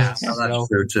 Yeah, that's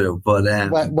true too.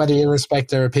 But whether you respect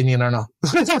their opinion or not.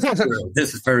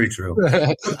 This is very true.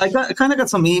 I kind of got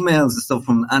some emails and stuff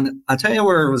from, and I'll tell you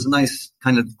where it was a nice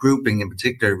kind of grouping in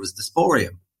particular, was Dysphoria.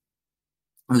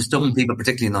 I was talking to people,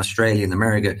 particularly in Australia and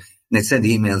America, and they'd send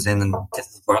emails in, and this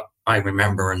is what I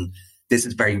remember, and this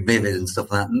is very vivid and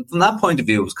stuff like that. And from that point of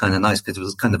view, it was kind of nice because it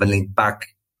was kind of a link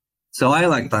back. So I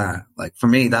like that. Like for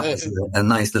me, that was a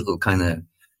nice little kind of,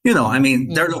 you know, I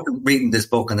mean, they're reading this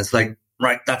book and it's like,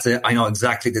 right, that's it. I know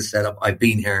exactly this setup. I've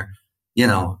been here, you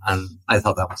know, and I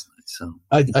thought that was nice. So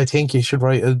I think you should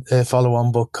write a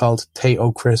follow-on book called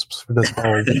Tato Crisps for this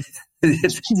whole.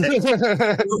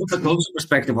 From a culture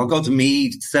perspective, I'll go to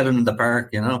Mead, set it in the park,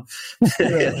 you know.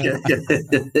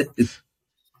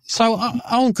 So,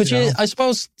 Owen, could you, I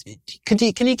suppose, can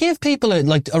you give people a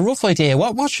rough idea?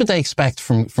 What should they expect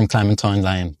from Clementine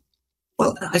Lane?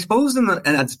 Well, I suppose in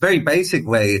its very basic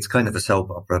way, it's kind of a soap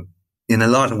opera. In a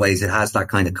lot of ways, it has that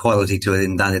kind of quality to it,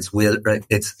 in that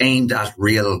it's aimed at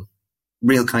real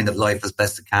kind of life as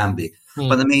best it can be.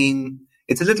 But I mean,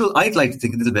 I'd like to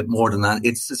think a little bit more than that.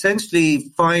 It's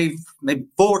essentially 4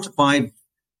 to 5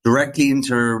 directly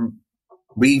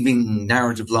interweaving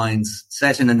narrative lines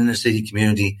set in an inner city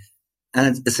community.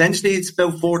 And essentially it's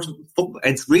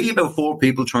really about 4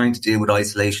 people trying to deal with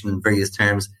isolation in various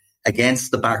terms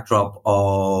against the backdrop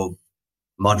of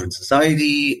modern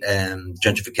society,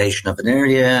 gentrification of an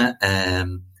area,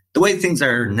 the way things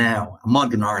are now,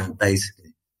 modern Ireland,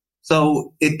 basically.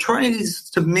 So it tries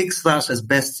to mix that as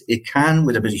best it can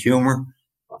with a bit of humour.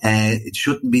 It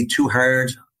shouldn't be too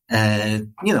hard. You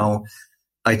know,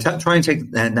 I try and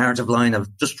take the narrative line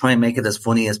of just try and make it as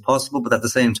funny as possible, but at the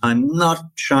same time, not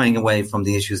shying away from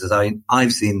the issues as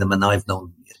I've seen them and I've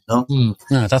known them, you know?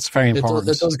 No, that's very important.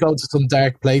 It does go to some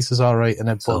dark places, all right, and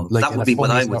it, so like, that would be what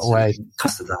I would say.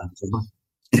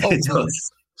 It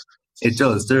does. It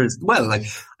does. There's, well, like,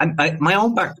 my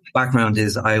own background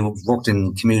is I worked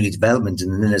in community development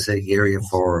in the inner city area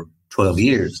for 12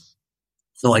 years.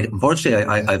 So unfortunately,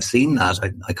 I've seen that.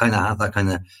 I kind of have that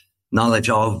kind of knowledge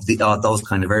of those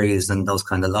kind of areas and those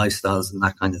kind of lifestyles and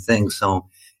that kind of thing. So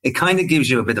it kind of gives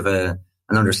you a bit of an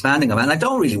understanding of it. And I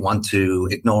don't really want to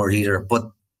ignore it either, but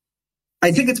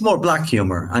I think it's more black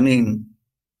humor. I mean,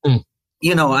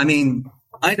 you know, I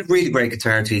had a really great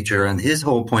guitar teacher, and his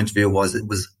whole point of view was it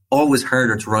was always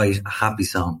harder to write a happy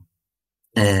song,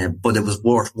 but it was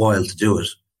worthwhile to do it.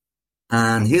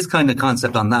 And his kind of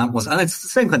concept on that was, and it's the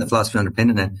same kind of philosophy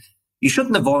underpinning it, you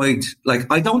shouldn't avoid,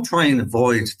 like, I don't try and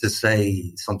avoid to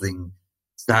say something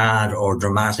sad or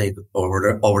dramatic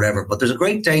or whatever, but there's a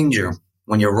great danger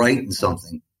when you're writing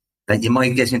something that you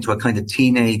might get into a kind of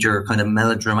teenager kind of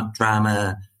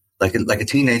melodrama, like a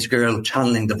teenage girl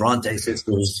channeling the Bronte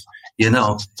sisters, you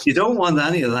know. You don't want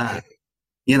any of that,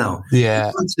 you know. Yeah.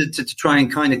 You want to try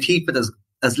and kind of keep it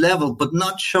as level, but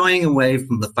not shying away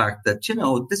from the fact that, you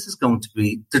know, this is going to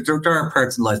be, there are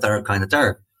parts in life that are kind of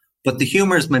dark. But the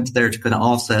humour is meant there to kind of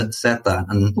offset that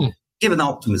and give an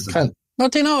optimism. Well,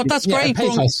 do you know, that's great.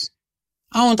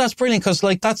 Oh, that's brilliant, because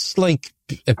like that's like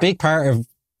a big part of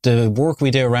the work we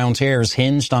do around here is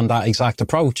hinged on that exact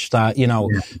approach. That, you know,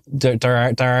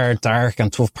 there are dark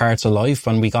and tough parts of life,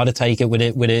 and we got to take it with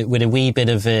a wee bit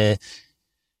of a.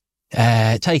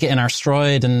 Take it in our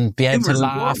stride and be able to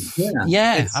laugh.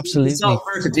 Yeah, absolutely. It's all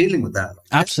part of dealing with that.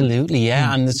 Absolutely,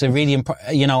 yeah. And it's a really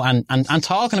important, you know, and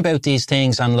talking about these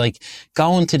things and like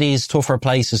going to these tougher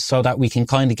places so that we can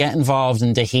kind of get involved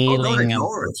in the healing. Don't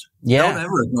ignore it. Yeah. Don't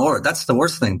ever ignore it. That's the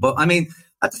worst thing. But I mean,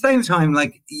 at the same time,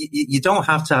 like, you don't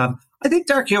have to have, I think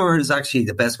dark humor is actually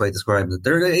the best way to describe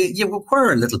it. You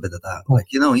require a little bit of that.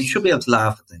 Like, you know, you should be able to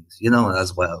laugh at things, you know,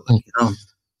 as well. Like, you know,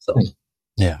 so.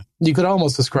 Yeah. You could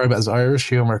almost describe it as Irish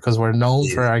humour, because we're known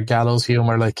for our gallows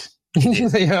humour, like, you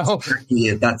know.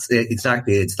 Yeah, that's it,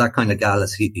 exactly. It's that kind of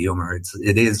gallows humour.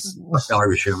 It is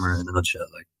Irish humour in a nutshell,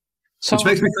 like. So, which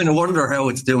makes me kind of wonder how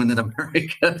it's doing in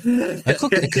America.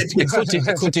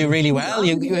 It could do really well.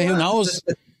 Who knows?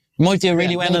 Might do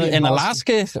really well in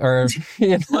Alaska, or,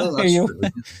 you know,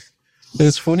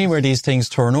 it's funny where these things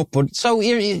turn up. But so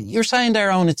you're saying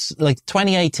there, Owen, it's like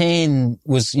 2018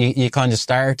 was you kind of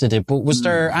started it, but was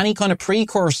there any kind of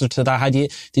precursor to that?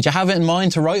 Did you have it in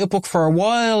mind to write a book for a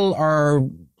while, or,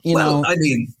 you know? I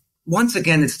mean, once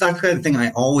again, it's that kind of thing.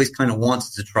 I always kind of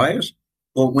wanted to try it.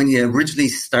 But when you originally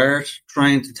start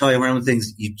trying to toy around with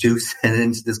things, you do set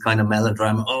into this kind of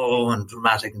melodrama, and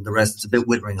dramatic, and the rest is a bit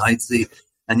Wuthering Heightsy.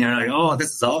 And you're like, oh,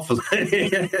 this is awful.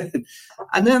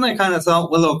 And then I kind of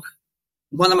thought, well, look,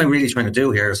 what am I really trying to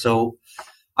do here? So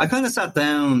I kind of sat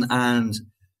down, and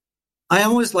I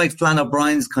always liked Flann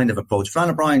O'Brien's kind of approach. Flann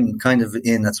O'Brien kind of,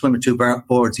 in that Swim with Two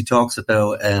Boards, he talks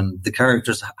about the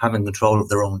characters having control of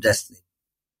their own destiny.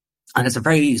 And it's a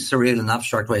very surreal and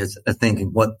abstract way of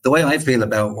thinking. But the way I feel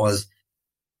about it was,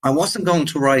 I wasn't going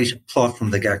to write a plot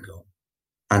from the get-go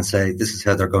and say, this is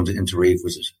how they're going to interweave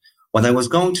with it. What I was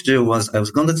going to do was, I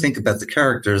was going to think about the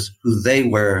characters, who they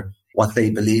were, what they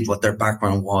believed, what their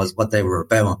background was, what they were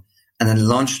about, and then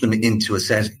launch them into a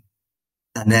setting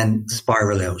and then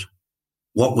spiral out.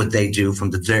 What would they do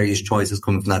from the various choices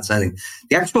coming from that setting?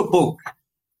 The actual book,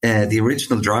 the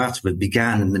original draft of it,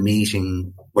 began in the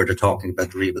meeting where they're talking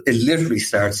about the rebuild. It literally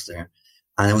starts there.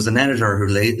 And it was an editor who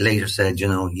later said, you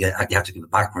know, you have to give a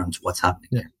background to what's happening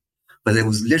there. But it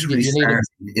was literally starting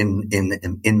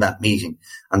in that meeting.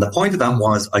 And the point of that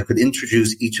was, I could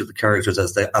introduce each of the characters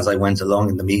as I went along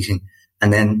in the meeting,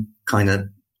 and then kind of,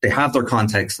 they have their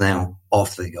context now,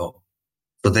 off they go.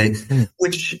 So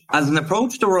which as an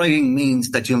approach to writing means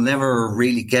that you'll never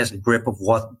really get a grip of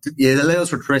it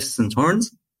allows for twists and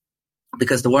turns,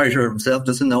 because the writer himself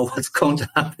doesn't know what's going to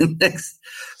happen next.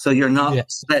 So you're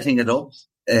not setting it up.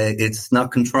 It's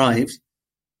not contrived.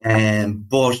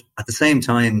 But at the same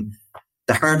time,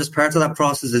 the hardest part of that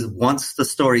process is, once the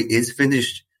story is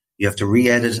finished, you have to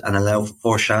re-edit and allow for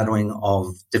foreshadowing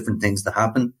of different things to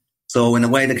happen. So in a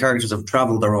way, the characters have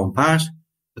traveled their own path,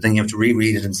 but then you have to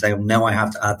reread it and say, now I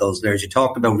have to add those layers. You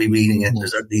talked about rereading it.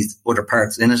 There's these other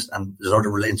parts in it, and there's other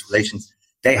interrelations.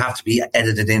 They have to be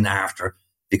edited in after,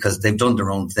 because they've done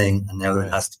their own thing, and now it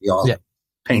has to be all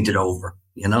painted over,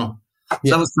 you know? So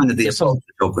that was kind of the approach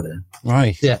I took with it.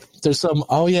 Right. Yeah. There's some,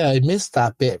 I missed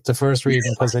that bit, the first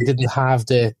reading, because I didn't have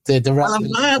the well, I'm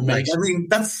glad. Like, I mean,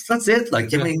 that's it.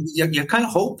 Like, I mean, you kind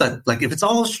of hope that, like, if it's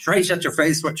all straight at your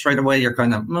face straight away, you're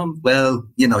kind of, well,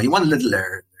 you know, you want a little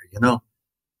air, you know.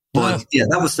 But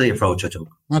that was the approach I took.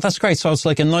 Well, that's great. So it's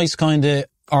like a nice kind of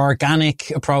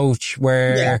organic approach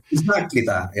where exactly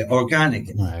that,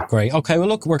 organic. Great. Okay, well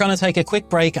look, we're going to take a quick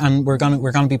break and we're going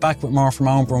to be back with more from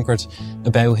Owen Brunkert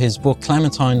about his book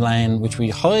Clementine Lane, which we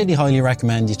highly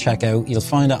recommend you check out. You'll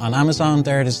find it on Amazon.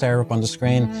 There it is, there up on the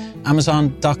screen,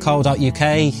 amazon.co.uk.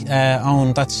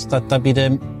 Owen, that'd be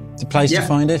the place to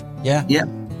find it. Yeah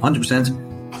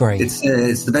 100%. Great.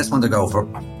 It's the best one to go for.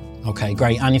 Okay,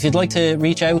 great. And if you'd like to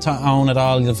reach out to Owen at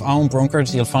all, you'll have Owen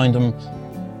Brunkert. You'll find him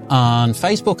on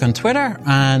Facebook and Twitter,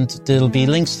 and there'll be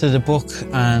links to the book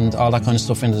and all that kind of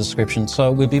stuff in the description.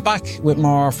 So we'll be back with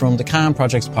more from the Can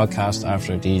Projects podcast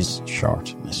after these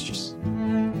short messages.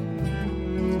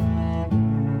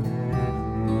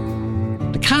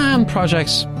 The Can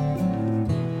Projects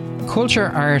Culture,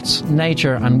 Arts,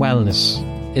 Nature and Wellness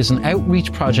is an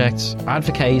outreach project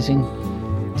advocating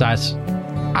that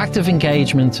active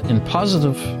engagement in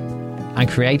positive and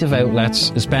creative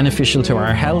outlets is beneficial to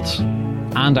our health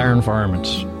and our environment.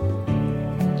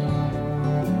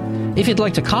 If you'd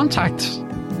like to contact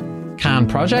Can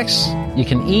Projects, you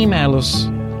can email us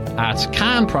at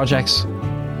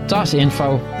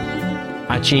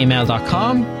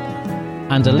canprojects.info@gmail.com,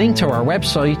 and the link to our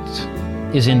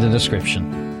website is in the description.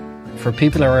 For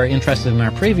people who are interested in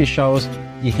our previous shows,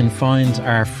 you can find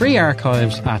our free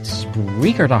archives at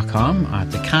Spreaker.com,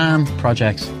 at the Can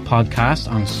Projects podcast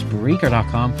on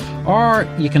Spreaker.com, or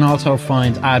you can also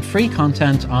find ad-free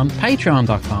content on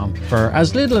Patreon.com. For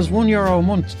as little as €1 a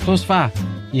month plus VAT,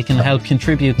 you can help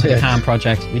contribute to the Can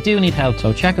Project. We do need help,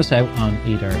 so check us out on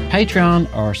either Patreon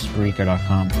or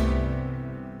Spreaker.com.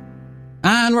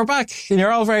 And we're back, and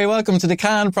you're all very welcome to the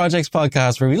Can Projects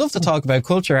podcast, where we love to talk about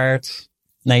culture, art,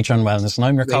 nature and wellness. And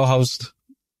I'm your co-host,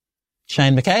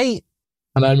 Shane McKay.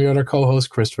 And I'm your other co-host,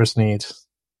 Christopher Sneed.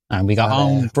 And we got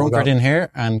Owen Brunkert in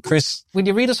here. And Chris, will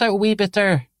you read us out a wee bit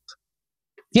there?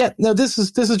 Yeah, no, this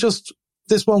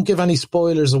won't give any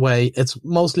spoilers away. It's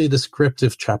mostly a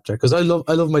descriptive chapter, because I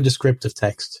love my descriptive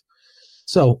text.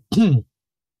 So,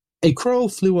 a crow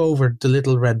flew over the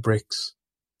little red bricks.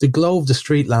 The glow of the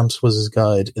street lamps was his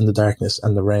guide in the darkness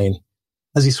and the rain,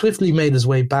 as he swiftly made his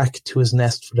way back to his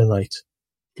nest for the night.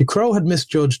 The crow had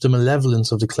misjudged the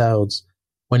malevolence of the clouds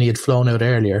when he had flown out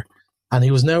earlier, and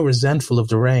he was now resentful of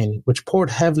the rain, which poured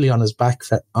heavily on his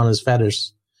on his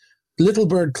feathers. The little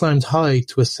bird climbed high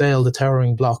to assail the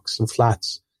towering blocks and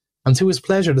flats, and to his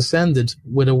pleasure descended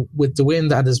with the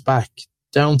wind at his back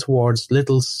down towards the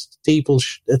little steeple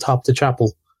atop the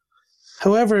chapel.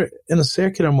 However, in a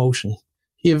circular motion,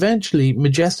 he eventually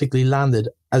majestically landed,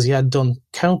 as he had done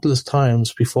countless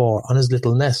times before, on his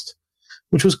little nest,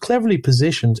 which was cleverly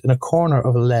positioned in a corner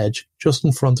of a ledge just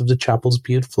in front of the chapel's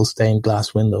beautiful stained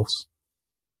glass windows.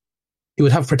 He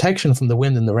would have protection from the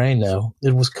wind and the rain now.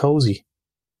 It was cosy.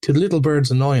 To the little bird's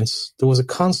annoyance, there was a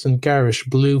constant garish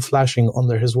blue flashing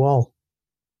under his wall.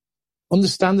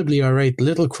 Understandably irate, the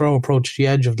little crow approached the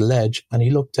edge of the ledge, and he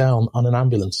looked down on an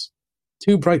ambulance.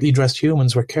 Two brightly dressed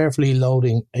humans were carefully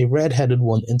loading a red-headed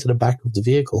one into the back of the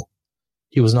vehicle.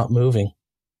 He was not moving,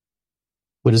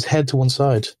 with his head to one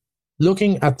side.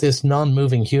 Looking at this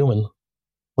non-moving human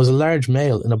was a large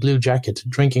male in a blue jacket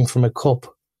drinking from a cup,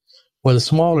 while a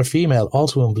smaller female,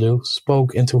 also in blue,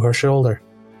 spoke into her shoulder.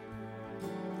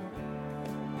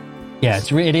 Yeah, it's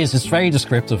very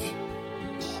descriptive.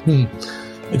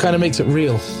 It kind of makes it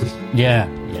real. Yeah.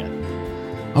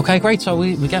 Okay, great. So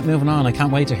we get moving on. I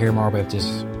can't wait to hear more about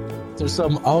this. There's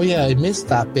some, I missed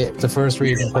that bit, the first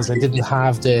reading, because I didn't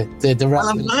have the well,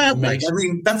 I'm glad. Like, I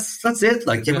mean, that's it.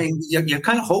 Like, I mean, you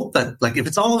kind of hope that, like, if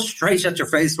it's all straight at your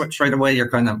face straight away, you're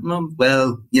kind of,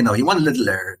 well, you know, you want a little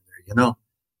air, you know.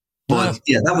 But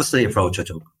that was the approach I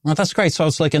took. Well, that's great. So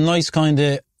it's like a nice kind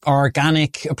of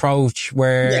organic approach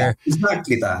where... Yeah,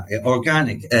 exactly that.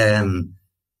 Organic.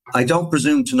 I don't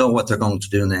presume to know what they're going to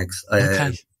do next.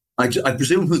 Okay. I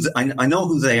presume I know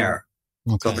who they are.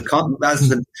 Okay.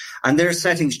 So and their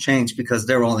settings change because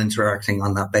they're all interacting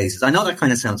on that basis. I know that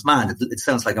kind of sounds mad. It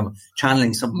sounds like I'm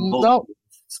channeling some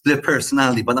split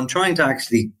personality, but I'm trying to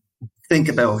actually think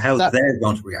about how they're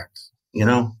going to react, you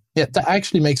know? Yeah, that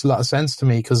actually makes a lot of sense to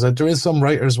me, because there is some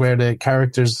writers where the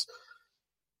characters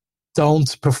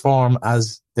don't perform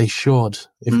as they should,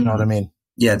 if you know what I mean.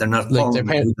 Yeah, they're not like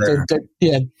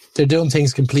they're doing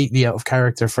things completely out of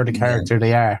character for the character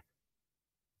they are.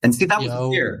 And see, that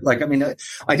was here. Like, I mean,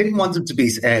 I didn't want them to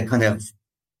be kind of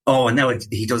oh, and now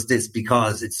he does this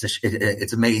because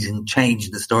it's amazing change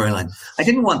in the storyline. I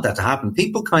didn't want that to happen.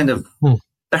 People kind of,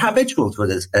 they're habitual to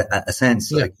it a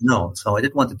sense, like, no. So I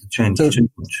didn't want it to change too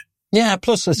much. Yeah,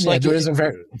 plus it's like, there isn't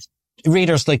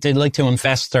readers, like, they like to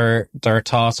invest their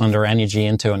thoughts and their energy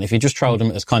into it. And if you just throw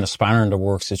them as kind of spanner in the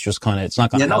works, it's just kind of, it's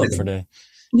not going to help for the...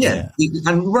 Yeah,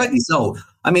 and rightly so.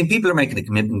 I mean, people are making a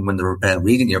commitment when they're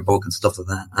reading your book and stuff like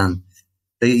that, and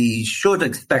they should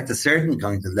expect a certain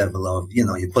kind of level of, you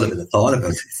put a bit of thought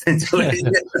about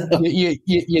it.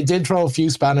 You did throw a few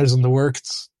spanners in the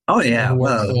works. Oh yeah,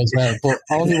 but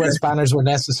only when spanners were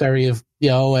necessary. If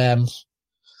there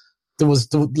was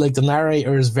the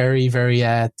narrator is very, very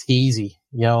teasy.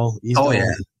 I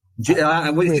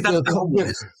like being a bit of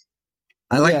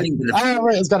I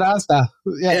was going to ask that.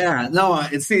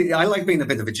 I like being a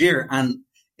bit of a jeer, and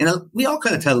we all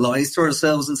kind of tell lies to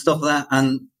ourselves and stuff like that,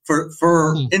 and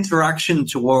for interaction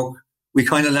to work, we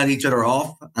kind of let each other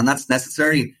off, and that's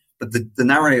necessary. But the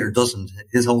narrator doesn't.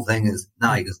 His whole thing is,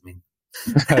 he doesn't mean.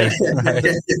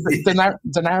 The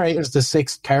narrator's the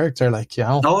sixth character,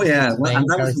 Oh yeah, and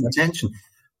that was the intention.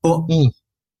 But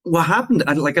what happened?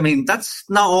 That's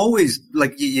not always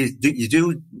like you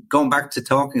do. Going back to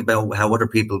talking about how other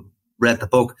people read the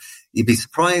book, you'd be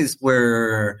surprised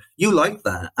where you like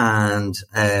that, and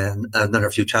another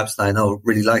few chaps that I know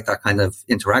really like that kind of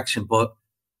interaction. But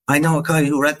I know a guy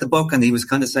who read the book and he was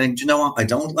kind of saying, "Do you know what? I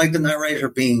don't like the narrator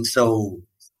being so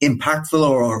impactful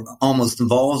or almost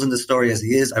involved in the story as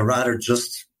he is. I rather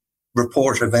just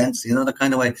report events, that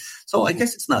kind of way." So I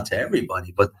guess it's not to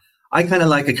everybody, but I kind of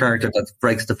like a character that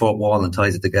breaks the fourth wall and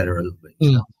ties it together a little bit.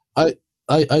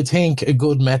 I think a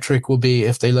good metric would be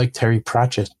if they like Terry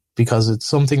Pratchett, because it's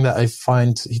something that I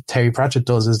find Terry Pratchett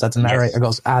does, is that the narrator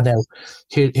goes, now,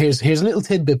 here's a little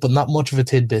tidbit, but not much of a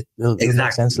tidbit. It'll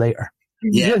make sense later.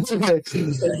 Yeah. And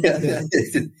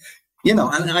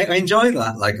I enjoy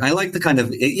that. Like, I like the kind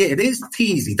of, it is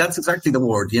teasy. That's exactly the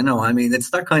word, it's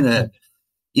that kind of,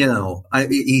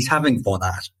 he's having fun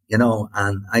at,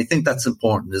 and I think that's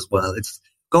important as well. It's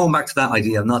going back to that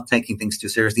idea of not taking things too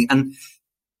seriously. And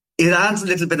it adds a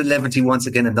little bit of levity once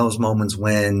again in those moments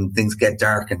when things get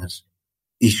dark in it.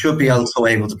 He should be also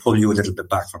able to pull you a little bit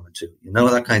back from it too,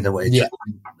 that kind of way. It shouldn't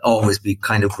always be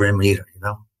kind of grim either,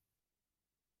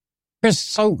 Chris,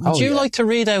 so would you like to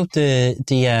read out the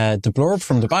blurb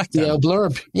from the back then? Yeah,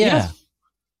 blurb.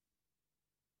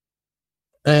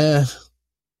 Yeah.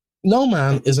 No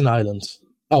man is an island.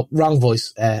 Oh, wrong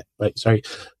voice. Right, sorry.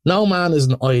 No man is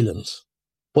an island.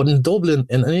 But in Dublin,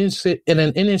 in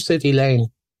an inner city lane,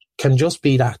 can just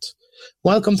be that.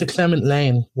 Welcome to Clement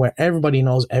Lane, where everybody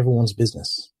knows everyone's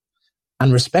business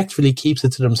and respectfully keeps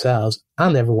it to themselves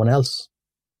and everyone else.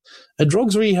 A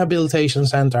drugs rehabilitation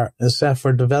centre is set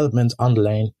for development on the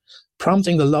lane,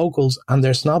 prompting the locals and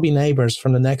their snobby neighbours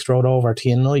from the next road over to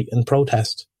unite in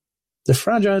protest. The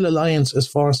Fragile Alliance is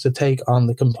forced to take on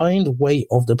the combined weight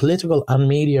of the political and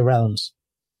media realms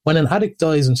when an addict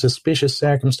dies in suspicious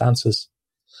circumstances.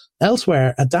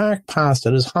 Elsewhere, a dark past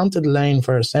that has haunted the lane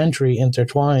for a century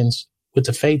intertwines with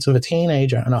the fates of a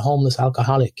teenager and a homeless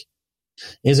alcoholic.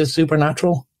 Is it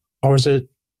supernatural, or is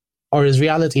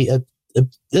reality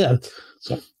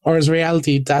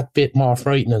that bit more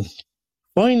frightening?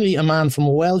 Finally, a man from a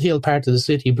well-heeled part of the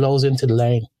city blows into the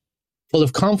lane, full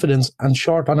of confidence and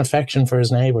short on affection for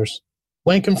his neighbours.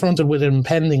 When confronted with an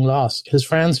impending loss, his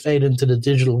friends fade into the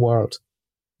digital world,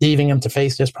 leaving him to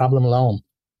face this problem alone.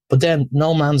 But then,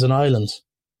 no man's an island.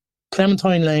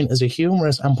 Clementine Lane is a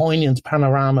humorous and poignant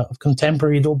panorama of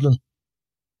contemporary Dublin.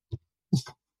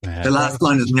 The last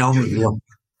line is no.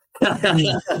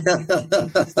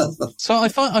 So I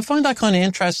find that kind of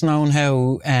interesting on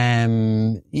how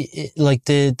like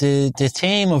the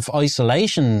theme of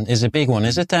isolation is a big one,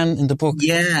 is it then in the book?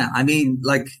 Yeah, I mean,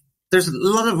 like there's a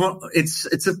lot of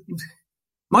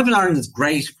Modern Ireland is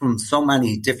great from so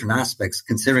many different aspects,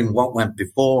 considering what went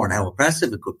before and how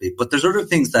oppressive it could be. But there's other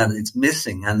things that it's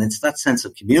missing, and it's that sense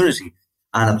of community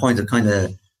and a point of kind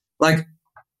of like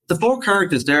the four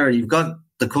characters there. You've got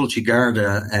the Culture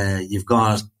Garda, you've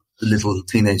got the little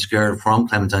teenage girl from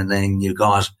Clementine Lane, you've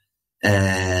got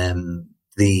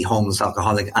the homeless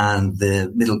alcoholic and the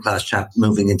middle class chap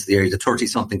moving into the area, the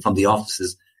 30-something from the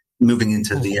offices moving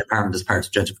into the apartment as part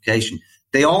of gentrification.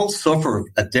 They all suffer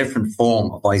a different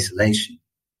form of isolation.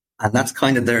 And that's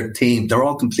kind of their theme. They're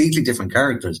all completely different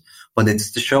characters, but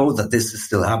it's to show that this is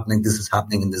still happening. This is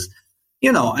happening in this,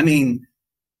 I mean,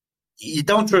 you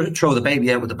don't throw the baby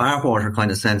out with the bathwater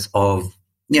kind of sense of,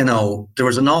 there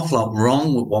was an awful lot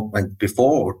wrong with what went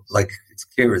before, like it's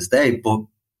clear as day, but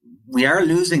we are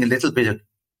losing a little bit of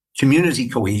community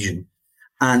cohesion.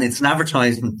 And it's an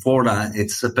advertisement for that.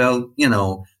 It's about,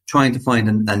 trying to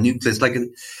find a nucleus. Like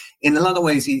in a lot of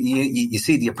ways, you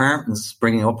see the apartments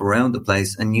springing up around the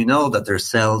place, and you know that there's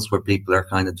cells where people are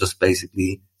kind of just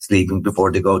basically sleeping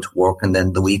before they go to work, and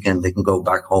then the weekend they can go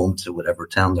back home to whatever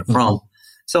town they're from.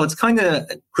 So it's kind of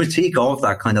a critique of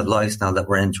that kind of lifestyle that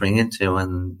we're entering into,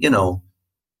 and the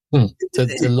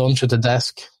lunch at the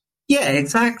desk. Yeah,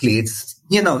 exactly. It's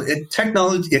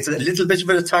technology. It's a little bit of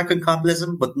an attack on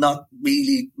capitalism, but not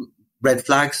really red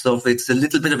flag stuff. It's a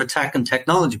little bit of attack on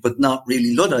technology, but not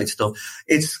really Luddite stuff.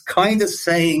 It's kind of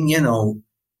saying,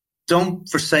 don't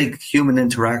forsake human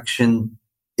interaction.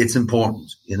 It's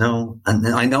important, And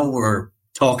I know we're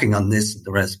talking on this and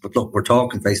the rest, but look, we're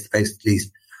talking face to face at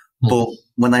least. But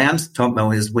when I am talking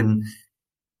about is when,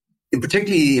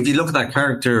 particularly if you look at that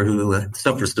character who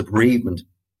suffers the bereavement,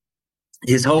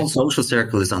 his whole social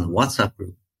circle is on a WhatsApp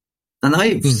group. And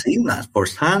I've seen that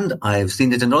firsthand. I've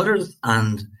seen it in others,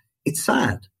 and it's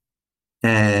sad.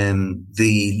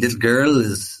 The little girl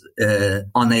is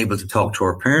unable to talk to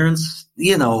her parents.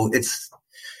 It's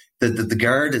the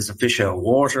guard is a fish out of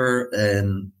water.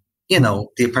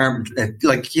 The apartment,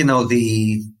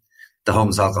 the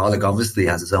homeless alcoholic obviously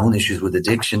has its own issues with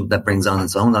addiction that brings on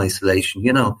its own isolation,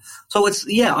 So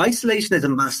isolation is a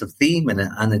massive theme in it,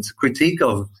 and it's a critique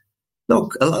of,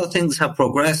 look, a lot of things have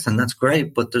progressed and that's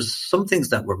great, but there's some things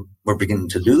that we're beginning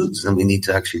to lose, and we need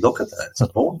to actually look at that. It's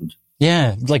important.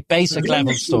 Yeah, like basic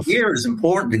level stuff. Here is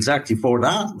important exactly for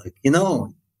that.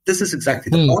 This is exactly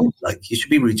the point. Like, you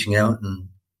should be reaching out and,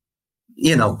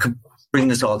 bring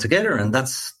this all together, and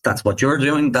that's what you're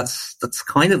doing. That's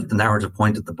kind of the narrative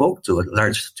point of the book to a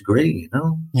large degree,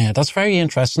 Yeah, that's very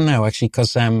interesting now, actually,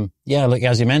 because like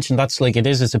as you mentioned, that's like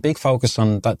it's a big focus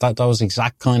on that those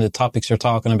exact kind of topics you're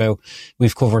talking about.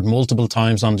 We've covered multiple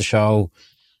times on the show,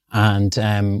 and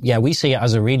we see it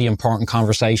as a really important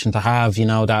conversation to have,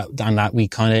 that we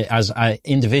kind of, as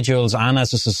individuals and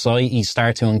as a society,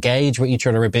 start to engage with each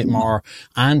other a bit more,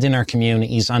 and in our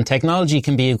communities. And technology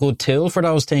can be a good tool for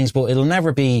those things, but it'll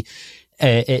never be,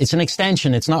 it's an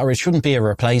extension. It shouldn't be a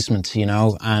replacement,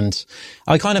 and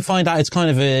I kind of find that it's kind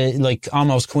of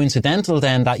almost coincidental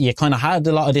then that you kind of had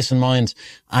a lot of this in mind,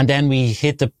 and then we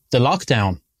hit the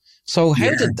lockdown. So how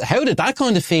did that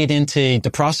kind of feed into the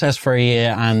process for you?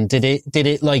 And did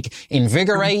it like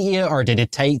invigorate you, or did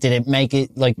it make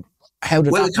it like, how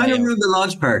did it kind of ruined the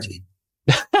launch party.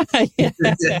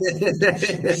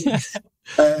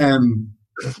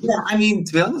 I mean,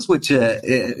 to be honest with you,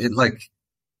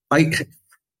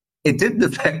 it didn't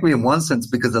affect me in one sense,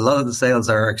 because a lot of the sales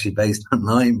are actually based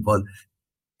online, but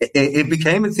it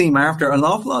became a theme after an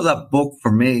awful lot of that book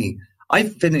for me. I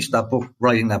finished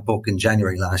writing that book in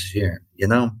January last year,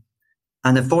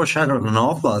 and it foreshadowed an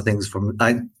awful lot of things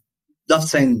I'm not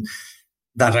saying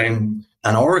that I'm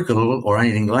an oracle or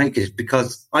anything like it,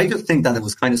 because I just think that it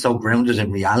was kind of so grounded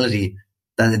in reality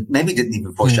that it maybe didn't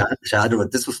even foreshadow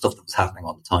it. This was stuff that was happening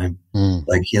all the time.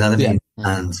 Like, you know what I mean?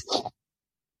 And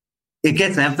it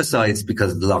gets emphasized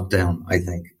because of the lockdown, I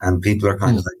think. And people are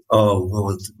kind of like, oh,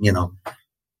 well,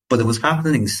 but it was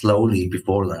happening slowly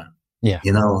before that. Yeah.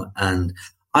 And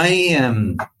I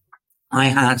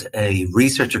had a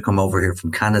researcher come over here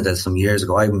from Canada some years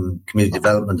ago. I'm a community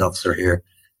development officer here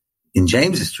in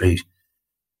James Street.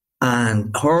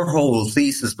 And her whole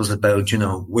thesis was about,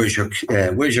 where's your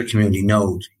community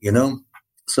node,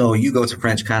 So you go to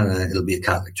French Canada, it'll be a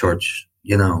Catholic church,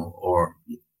 or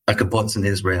a kibbutz in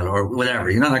Israel or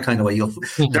whatever, that kind of way.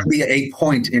 There'll be a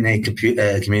point in a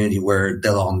community where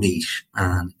they'll all meet,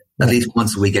 and at least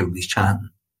once a week everybody's chatting.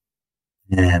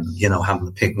 Having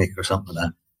a picnic or something like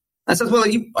that. I said, well,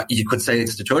 you could say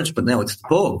it's the church, but now it's the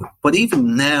pub. But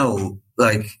even now,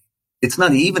 it's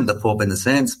not even the pub in a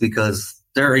sense, because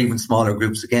there are even smaller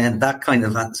groups again. That kind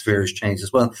of atmosphere has changed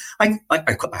as well. I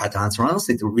had to answer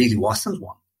honestly, there really wasn't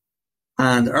one.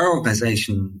 And our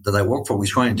organization that I work for, we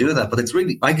try and do that, but it's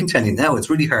really, I can tell you now, it's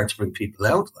really hard to bring people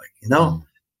out,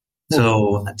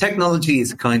 So technology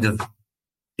is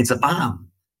it's a balm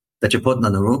that you're putting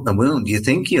on the wound. You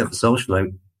think you have a social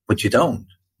life, but you don't.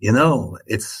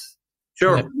 It's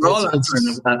sure. We're all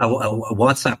answering a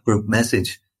WhatsApp group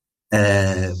message,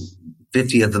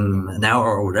 50 of them an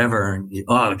hour or whatever, and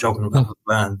I'm joking about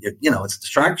it. It's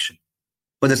distraction,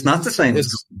 but it's not the same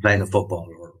as playing a football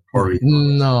or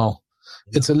no.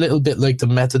 It's a little bit like the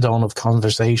methadone of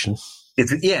conversation.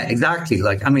 Exactly.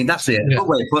 That's it. Good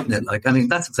way of putting it.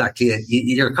 That's exactly it.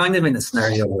 You're kind of in a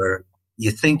scenario where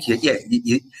you think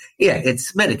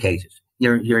it's medicated.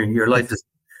 Your life is,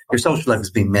 your social life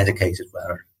is being medicated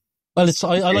rather. Well,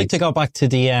 I like to go back to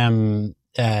the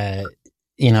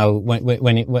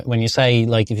when you say,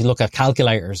 like, if you look at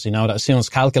calculators, that as soon as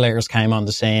calculators came on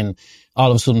the scene, all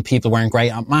of a sudden people weren't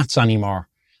great at maths anymore.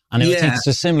 And I think it's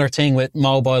a similar thing with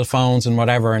mobile phones and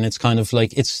whatever. And it's kind of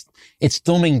like, it's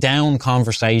dumbing down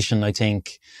conversation, I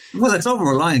think. Well, it's over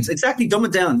reliance. Exactly. Dumb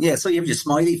it down. Yeah. So you have your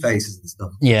smiley faces and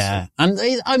stuff. Yeah. And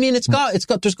I mean,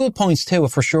 there's good points to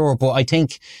it for sure. But I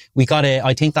think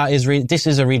this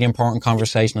is a really important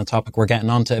conversation, a topic we're getting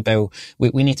onto about,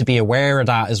 we need to be aware of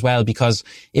that as well, because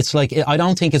it's like, I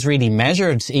don't think it's really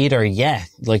measured either yet.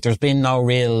 Like there's been no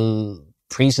real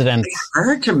precedent.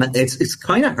 It's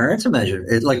kind of hard to measure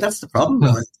it. Like that's the problem.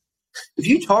 Right? If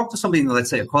you talk to somebody, let's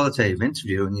say a qualitative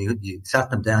interview, and you sat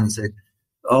them down and said,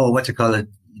 "Oh, what you call it?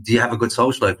 Do you have a good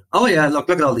social life?" "Oh yeah, look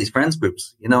at all these friends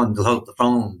groups, and they'll hold the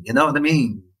phone." You know what I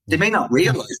mean? They may not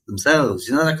realize themselves,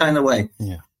 that kind of way.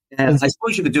 Yeah. And I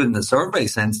suppose you could do it in the survey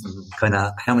sense, and kind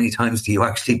of how many times do you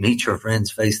actually meet your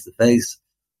friends face to face?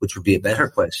 Which would be a better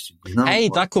question. Hey,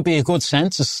 that could be a good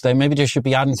census. Maybe there should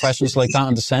be adding questions like that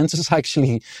on the census,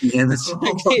 actually.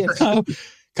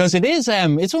 Because it is,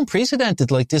 it's unprecedented,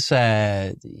 like this,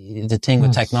 the thing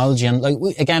with technology. And like,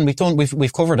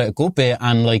 we've covered it a good bit,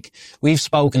 and like, we've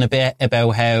spoken a bit about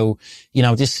how,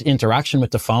 this interaction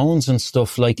with the phones and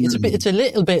stuff, like, it's a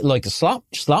little bit like a slot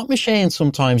machine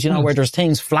sometimes, where there's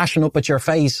things flashing up at your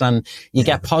face and you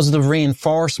get positive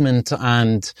reinforcement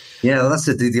and. Yeah, well, that's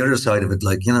the other side of it,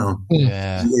 like,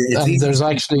 Yeah. And there's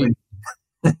actually,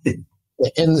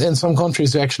 in some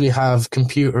countries, they actually have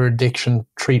computer addiction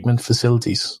treatment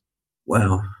facilities.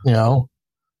 Wow.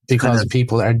 Because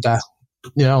people are that,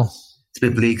 It's a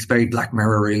bit bleak. It's very Black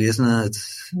Mirror, really, isn't it?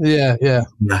 Yeah.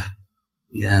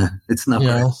 Yeah. It's not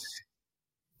great.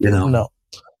 No.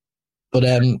 But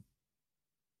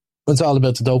it's all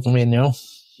about the dopamine,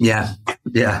 Yeah,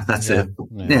 that's it.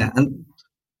 Yeah. And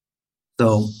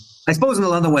so I suppose in a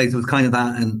lot of ways it was kind of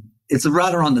that, and it's a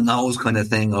rather on the nose kind of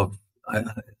thing of, I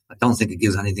don't think it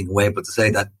gives anything away, but to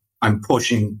say that I'm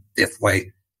pushing this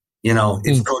way,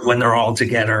 it's good when they're all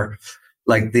together.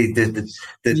 Like the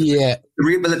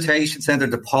rehabilitation center,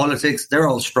 the politics, they're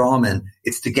all strawmen.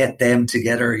 It's to get them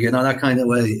together, that kind of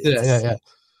way. Yeah.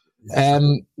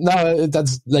 No,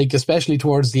 that's like, especially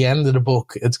towards the end of the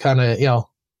book, it's kind of,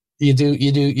 you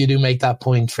do make that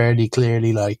point fairly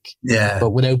clearly, like,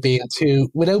 but without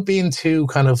being too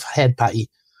kind of head patty.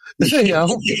 Yeah.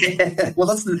 Well,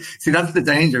 that's the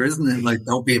danger, isn't it? Like,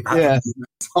 don't be a bad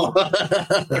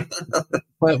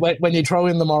when you throw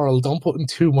in the moral, don't put in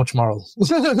too much moral.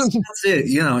 That's it.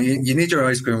 You need your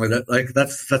ice cream with it. Like,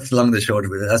 that's long the short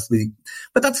of it. It has to be.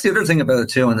 But that's the other thing about it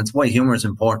too, and it's why humor is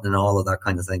important and all of that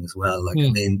kind of thing as well. Like, I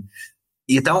mean,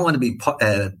 you don't want to be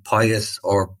pious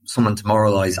or someone to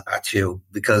moralize at you,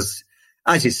 because,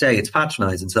 as you say, it's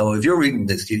patronizing. So if you're reading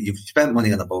this, you've spent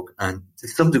money on a book, and to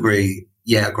some degree,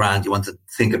 grand, you want to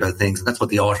think about things, and that's what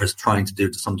the author is trying to do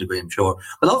to some degree, I'm sure.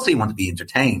 But also you want to be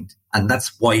entertained, and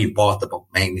that's why you bought the book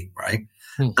mainly, right?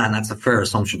 And that's a fair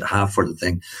assumption to have for the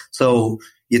thing. So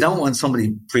you don't want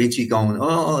somebody preachy going,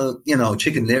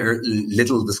 chicken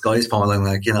little, the sky's falling,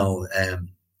 like,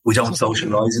 we don't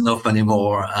socialize enough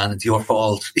anymore and it's your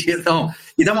fault. You don't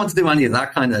want to do any of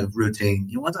that kind of routine.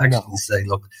 You want to actually say,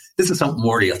 look, this is something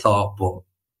worthy of thought, but,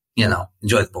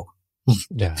 enjoy the book.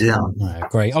 Yeah. Right,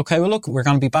 great. Okay, well, look, we're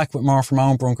going to be back with more from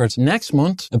Owen Brunkard next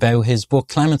month about his book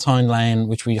Clementine Lane,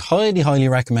 which we highly, highly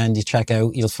recommend you check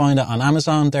out. You'll find it on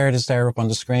Amazon. There it is, there up on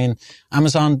the screen.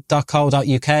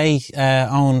 Amazon.co.uk.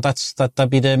 Owen, that'd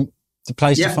be the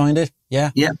place to find it.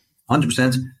 Yeah. Yeah,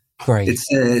 100%. Great.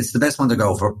 It's the best one to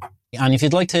go for. And if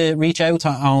you'd like to reach out to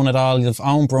Owen at all, you'll have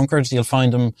Owen Brunkard. You'll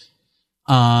find him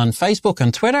on Facebook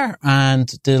and Twitter,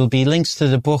 and there'll be links to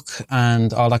the book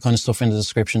and all that kind of stuff in the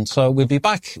description. So we'll be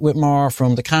back with more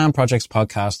from the Calm Projects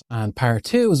podcast, and part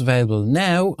 2 is available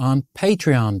now on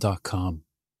patreon.com.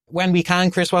 When we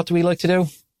can, Chris, what do we like to do?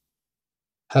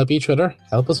 Help each other,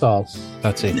 help us all.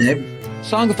 That's it. Yep.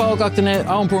 Slán go fóill gach duine.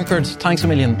 Owen Brunkard, thanks a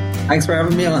million. Thanks for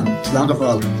having me on. Slán go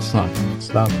fóill. Slán.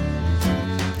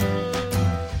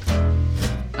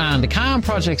 And the Calm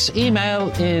Projects email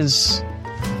is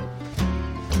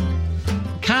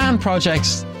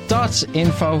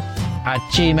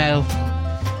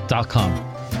calmprojects.info@gmail.com.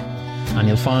 And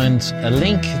you'll find a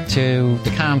link to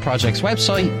the Calm Projects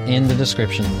website in the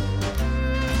description.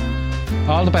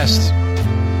 All the best.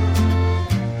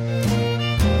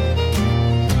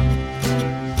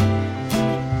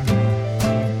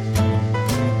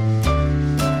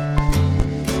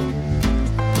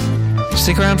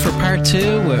 Stick around for part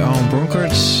 2 with Owen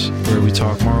Brunkard, where we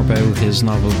talk more about his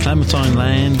novel Clementine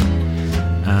Lane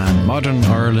and modern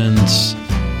Ireland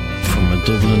from a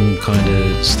Dublin kind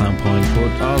of standpoint,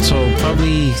 but also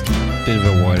probably a bit of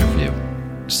a wider view.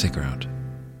 Stick around.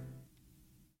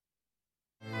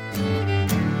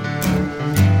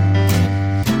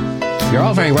 You're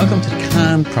all very welcome to the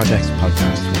Can Projects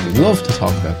podcast, where we love to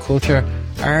talk about culture,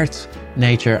 art,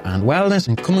 nature and wellness.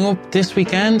 And coming up this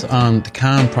weekend on the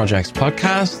Can Projects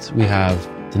podcast, we have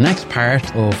the next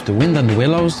part of The Wind and the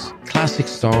Willows, classic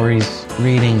stories,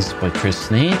 readings by Chris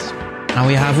Sneed. And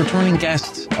we have returning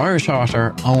guest, Irish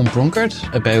author Owen Brunkard,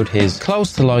 about his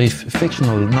close-to-life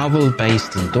fictional novel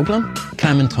based in Dublin,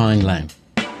 Clementine Lane.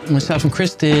 Myself and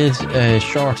Chris did a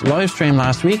short live stream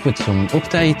last week with some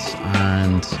updates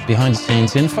and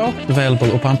behind-the-scenes info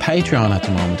available up on Patreon at the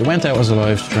moment. It went out as a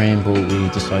live stream, but we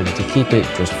decided to keep it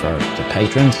just for the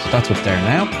patrons. That's up there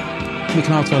now. We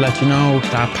can also let you know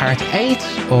that part 8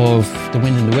 of The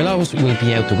Wind and the Willows will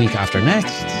be out the week after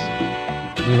next.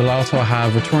 We will also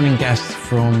have returning guests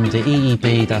from the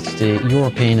EEB, that's the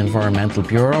European Environmental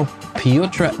Bureau,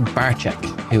 Piotr Barczek,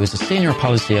 who is a senior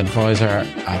policy advisor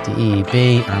at the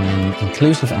EEB and an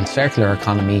inclusive and circular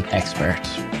economy expert.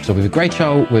 So we have a great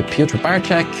show with Piotr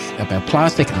Barczek about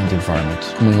plastic and the environment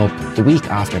coming up the week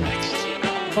after next.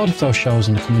 Both of those shows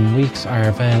in the coming weeks are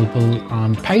available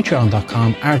on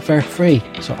patreon.com advert free.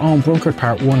 So Owen Brunkard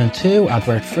part 1 and 2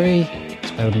 advert free. It's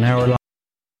about an hour long.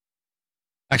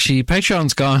 Actually,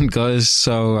 Patreon's gone, guys,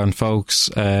 and folks,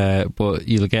 but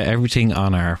you'll get everything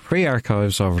on our free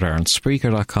archives over there on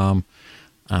Spreaker.com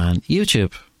and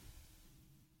YouTube.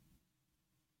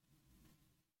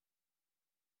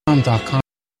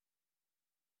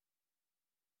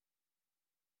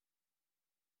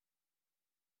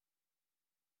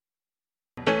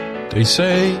 They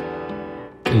say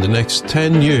in the next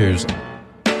 10 years,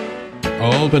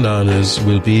 all bananas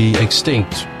will be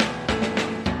extinct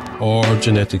or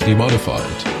genetically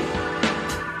modified.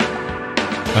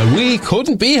 And we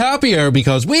couldn't be happier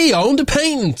because we own the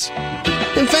patent.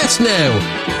 Invest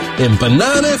now in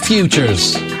Banana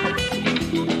Futures.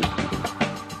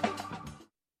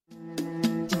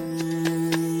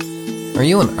 Are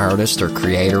you an artist or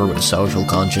creator with a social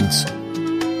conscience?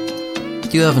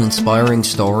 Do you have an inspiring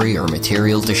story or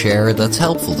material to share that's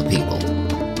helpful to people?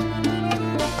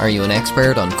 Are you an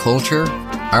expert on culture,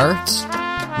 arts,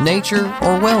 nature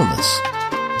or wellness?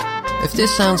 If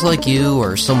this sounds like you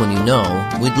or someone you know,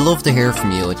 we'd love to hear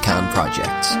from you at Can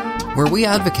Projects, where we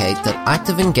advocate that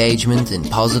active engagement in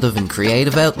positive and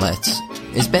creative outlets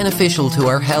is beneficial to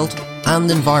our health and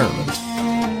environment.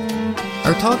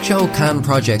 Our talk show Can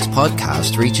Projects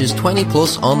podcast reaches 20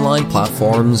 plus online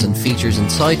platforms and features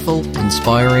insightful,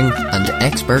 inspiring and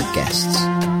expert guests.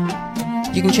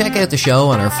 You can check out the show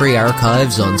on our free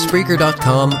archives on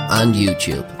Spreaker.com and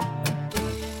YouTube.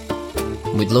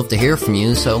 We'd love to hear from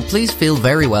you, so please feel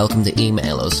very welcome to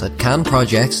email us at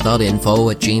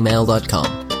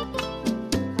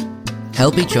canprojects.info@gmail.com.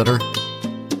 Help each other,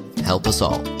 help us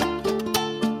all.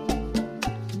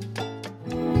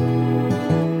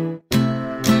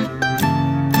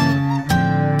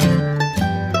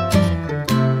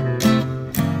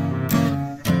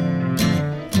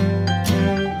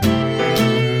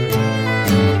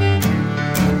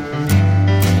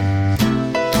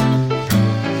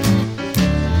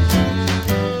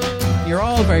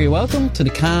 Welcome to the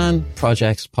Can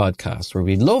Projects podcast, where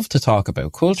we love to talk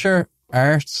about culture,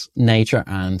 arts, nature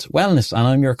and wellness. And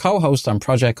I'm your co-host and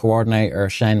project coordinator,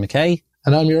 Shane McKay.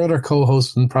 And I'm your other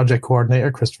co-host and project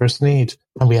coordinator, Christopher Sneed.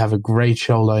 And we have a great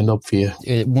show lined up for you.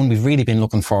 One we've really been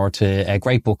looking forward to, a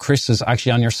great book. Chris is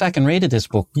actually on your second read of this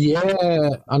book.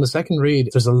 Yeah, on the second read,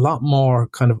 there's a lot more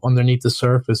kind of underneath the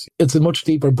surface. It's a much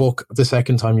deeper book the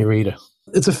second time you read it.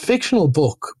 It's a fictional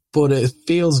book, but it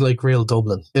feels like real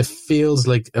Dublin. It feels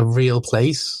like a real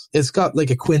place. It's got like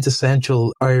a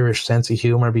quintessential Irish sense of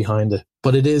humour behind it,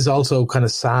 but it is also kind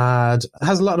of sad. It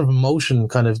has a lot of emotion,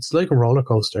 it's like a roller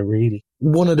coaster, really.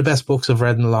 One of the best books I've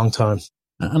read in a long time.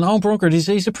 And Owen Brunkard,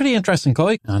 he's a pretty interesting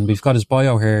guy. And we've got his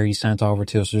bio here he sent over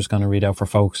to us. We're just going to read out for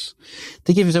folks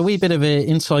to give us a wee bit of an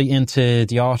insight into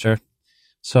the author.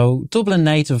 So Dublin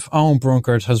native Owen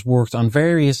Brunkard has worked on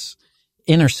various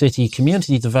inner city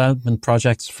community development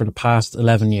projects for the past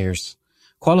 11 years.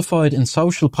 Qualified in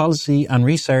social policy and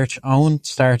research, Owen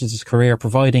started his career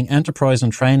providing enterprise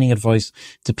and training advice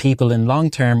to people in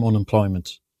long-term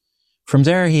unemployment. From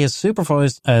there, he has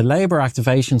supervised a labour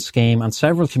activation scheme and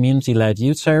several community-led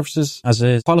youth services. As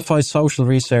a qualified social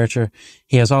researcher,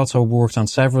 he has also worked on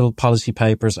several policy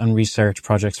papers and research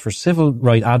projects for civil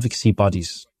rights advocacy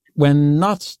bodies. When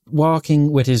not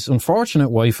walking with his unfortunate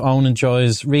wife, Owen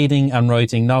enjoys reading and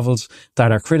writing novels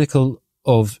that are critical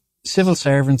of civil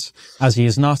servants, as he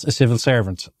is not a civil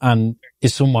servant and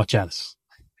is somewhat jealous.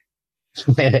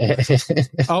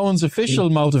 Owen's official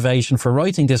motivation for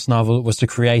writing this novel was to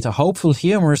create a hopeful,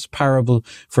 humorous parable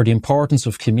for the importance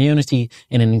of community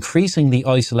in an increasingly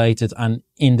isolated and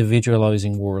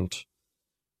individualizing world.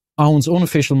 Owen's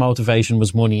unofficial motivation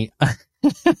was money.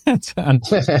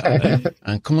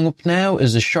 and coming up now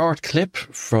is a short clip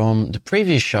from the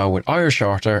previous show with Irish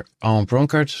author Owen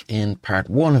Brunkard in part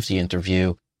 1 of the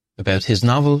interview about his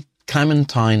novel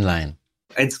Clementine Lane.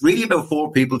 It's really about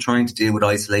 4 people trying to deal with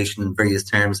isolation in various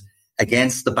terms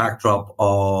against the backdrop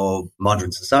of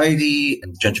modern society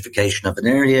and gentrification of an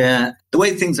area. The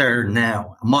way things are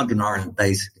now, modern Ireland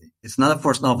basically. It's not a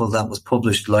first novel that was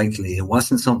published lightly. It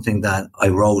wasn't something that I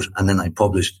wrote and then I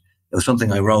published. It was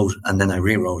something I wrote and then I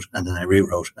rewrote and then I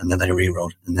rewrote and then I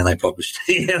rewrote and then I published.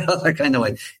 That kind of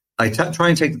way. I try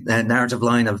and take the narrative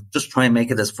line of just try and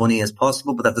make it as funny as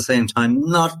possible, but at the same time,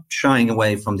 not shying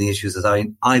away from the issues as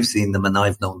I've seen them and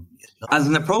I've known them. As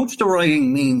an approach to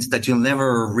writing means that you'll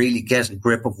never really get a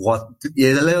grip of what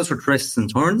it allows for twists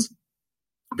and turns,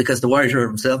 because the writer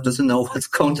himself doesn't know what's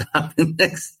going to happen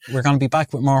next. We're going to be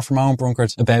back with more from Owen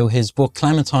Brunkard about his book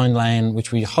Clementine Lane,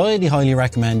 which we highly, highly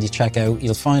recommend you check out.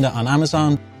 You'll find it on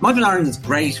Amazon. Modern Ireland is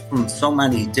great from so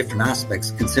many different aspects,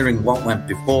 considering what went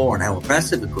before and how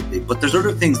oppressive it could be. But there's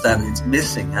other things that it's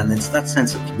missing, and it's that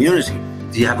sense of community.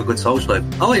 Do you have a good social life?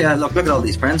 Oh yeah, look at all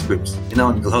these friends groups, and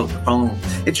you'll hold the phone.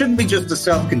 It shouldn't be just a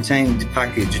self-contained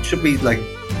package. It should be like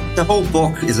the whole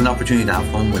book is an opportunity to have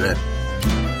fun with it.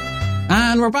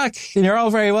 And we're back, and you're all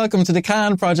very welcome to the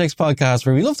Can Projects podcast,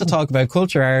 where we love to talk about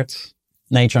culture, art,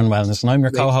 nature and wellness. And I'm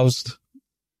your co-host,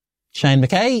 Shane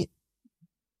McKay.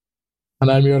 And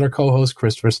I'm your other co-host,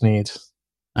 Christopher Sneed.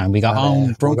 And we got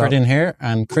Owen Brunkard in here,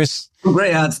 and Chris.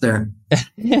 Great ads there.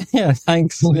 Yeah,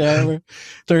 thanks. Yeah,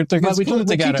 they're well, we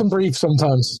keep them brief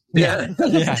sometimes. Yeah,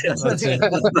 that's it.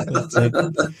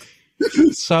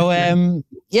 So,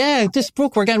 this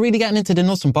book, we're really getting into the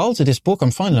nuts and bolts of this book.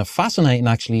 I'm finding it fascinating,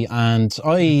 actually. And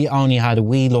I only had a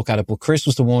wee look at it, but Chris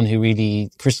was the one who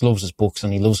Chris loves his books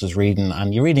and he loves his reading.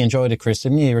 And you really enjoyed it, Chris,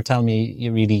 didn't you? You were telling me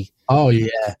you really... Oh,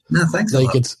 yeah. No, thanks.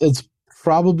 Like, it's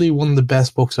probably one of the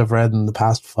best books I've read in the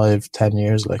past 5-10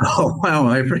 years. Like, oh, wow.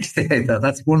 I appreciate that.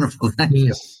 That's wonderful. Thank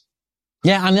you.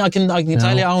 Yeah, and I can tell you,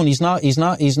 Owen, he's not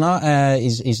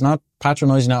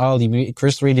patronising at all.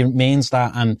 Chris really means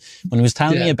that. And when he was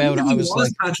telling me about it, I was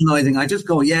like, patronising. I just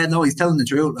go, yeah, no, he's telling the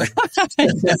truth.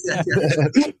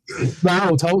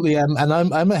 No, totally. And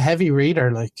I'm a heavy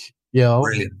reader, like,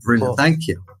 Brilliant. But, thank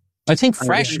you. I think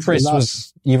fresh,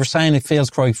 Chris, you were saying it feels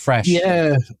quite fresh.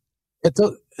 Yeah, I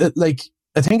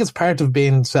think it's part of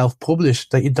being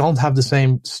self-published that you don't have the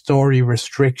same story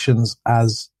restrictions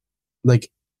as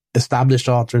like established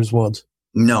authors would.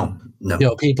 No.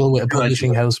 People with a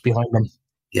publishing house behind them.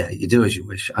 Yeah, you do as you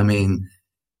wish. I mean,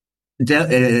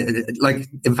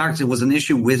 in fact, it was an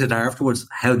issue with it afterwards.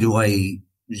 How do I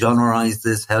genreize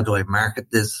this? How do I market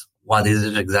this? What is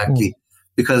it exactly?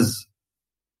 Because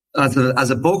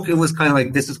as a book, it was kind of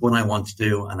like, this is what I want to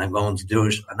do, and I'm going to do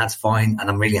it, and that's fine, and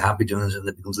I'm really happy doing it, and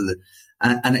it becomes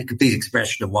and a complete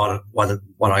expression of what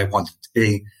I want it to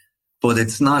be. But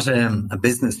it's not a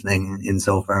business thing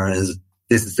insofar as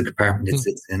this is the compartment it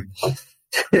sits in.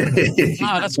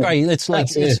 That's great. It's like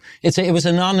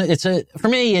for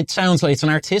me, it sounds like it's an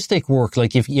artistic work.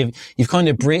 Like you've kind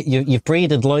of you've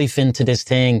breathed life into this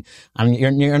thing, and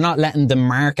you're not letting the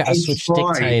market as such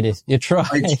dictate it. You try.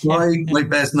 I try my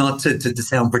best not to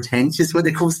sound pretentious when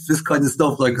it comes to this kind of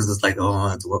stuff, like, because it's like,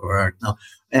 oh, it's a work of art. No,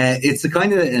 it's a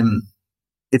kind of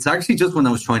it's actually just when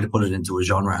I was trying to put it into a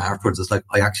genre afterwards, it's like,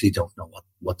 I actually don't know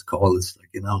what to call this,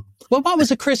 Well, what was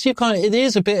it, Chris? It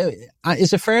is a bit,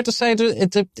 is it fair to say that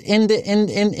it's in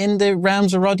the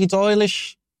realms of Roddy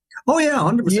Doyle-ish? Oh yeah,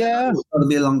 100%. Yeah. It's got to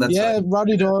be along that side. Yeah,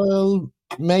 Roddy Doyle,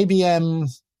 maybe a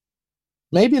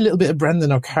little bit of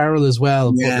Brendan O'Carroll as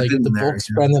well. Yeah, but like the books,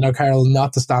 Brendan O'Carroll,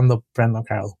 not the stand-up Brendan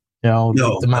O'Carroll.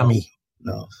 The Mammy.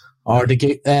 No. Or the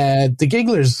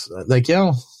Gigglers,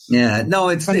 Yeah, no,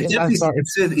 it's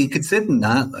definitely, you could sit in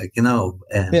that,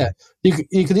 yeah,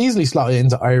 you could easily slot it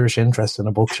into Irish interest in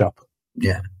a bookshop.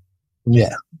 Yeah.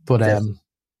 Yeah, but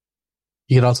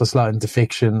you could also slot into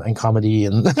fiction and comedy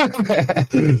and...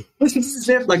 It's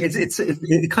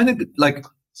kind of like,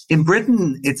 in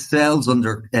Britain, it sells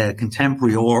under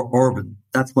contemporary or urban.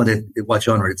 That's what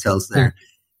genre it sells there.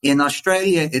 In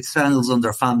Australia, it sells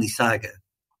under family saga.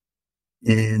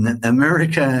 In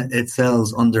America, it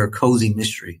sells under cozy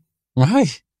mystery.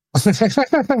 Right.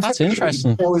 That's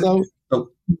interesting.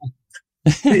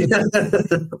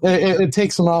 It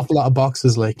ticks an awful lot of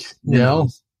boxes, it's a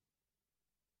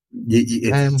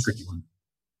tricky one.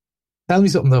 Tell me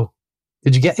something, though.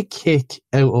 Did you get a kick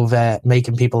out of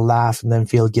making people laugh and then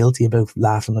feel guilty about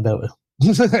laughing about it?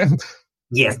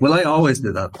 Yes, well, I always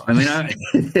do that. I mean, I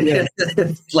do that.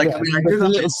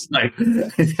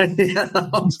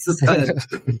 It's just kind of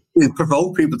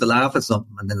provoke people to laugh at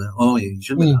something, and then you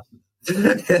shouldn't be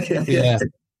laughing. Yeah.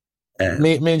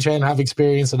 Me and Shane have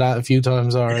experienced that a few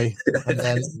times already. And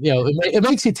then, it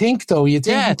makes you think, though. You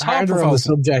think harder on the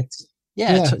subject.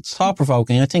 Yeah, it's thought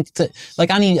provoking. I think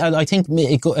I think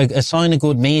a sign of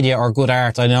good media or good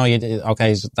art. I know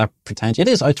is that pretentious? It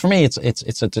is. For me,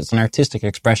 it's an artistic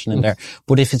expression in there.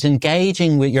 But if it's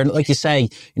engaging with like you say,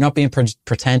 you're not being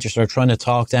pretentious or trying to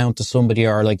talk down to somebody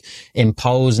or like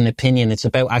impose an opinion. It's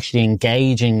about actually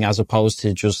engaging as opposed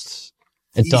to just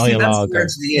a dialogue.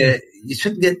 You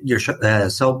shouldn't get your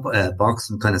soapbox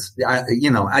and kind of,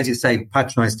 as you say,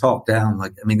 patronize, talk down.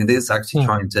 Like, I mean, it is actually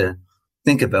trying to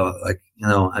think about, like,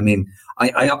 I mean,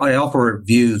 I offer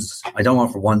views. I don't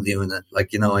offer one view in it.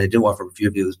 Like, I do offer a few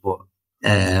views, but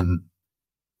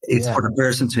it's for the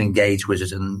person to engage with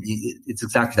it. And it's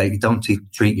exactly like you don't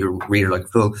treat your reader like a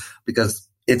fool, because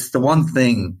it's the one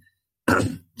thing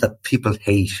that people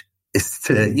hate is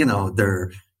to,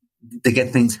 they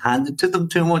get things handed to them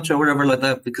too much or whatever like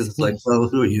that, because it's like, well,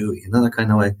 who are you? That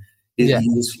kind of way.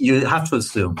 You have to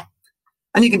assume.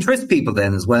 And you can trust people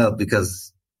then as well,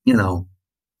 because,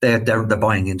 they're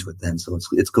buying into it then. So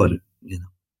it's good,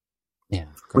 Yeah.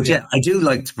 But I do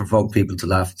like to provoke people to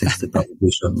laugh at things that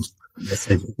probably shouldn't.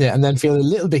 Yeah, and then feel a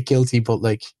little bit guilty, but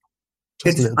like,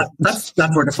 that's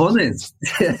where the fun is.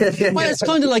 Well, it's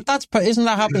kind of like isn't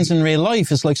that happens in real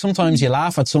life? It's like sometimes you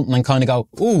laugh at something and kind of go,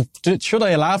 "Oh, should I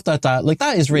have laughed at that?" Like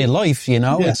that is real life,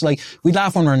 Yeah. It's like we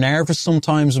laugh when we're nervous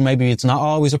sometimes, and maybe it's not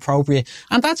always appropriate,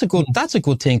 and that's a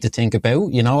good thing to think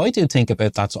about. I do think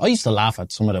about that. So I used to laugh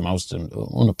at some of the most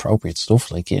inappropriate stuff,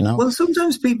 like Well,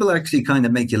 sometimes people actually kind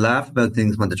of make you laugh about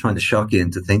things when they're trying to shock you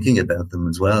into thinking about them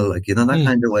as well, like that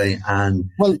kind of way,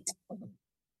 and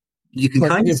you can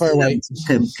kind of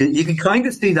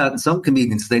see that in some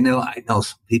comedians. They know, I know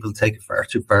some people take it far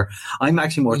too far. I'm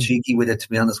actually more cheeky with it, to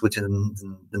be honest with you,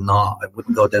 than not. I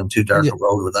wouldn't go down too dark a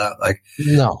road with that. Like,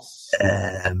 no.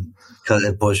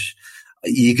 But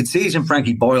you could see it in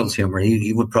Frankie Boyle's humor.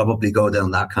 He would probably go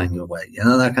down that kind of way,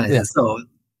 that kind of thing. So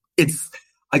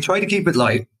I try to keep it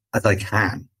light as I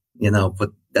can,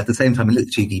 but at the same time, a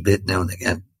little cheeky bit now and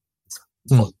again.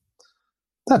 It's fun.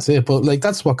 That's it, but like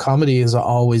that's what comedy has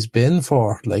always been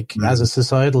for. Like as a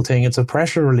societal thing, it's a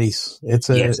pressure release. It's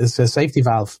a safety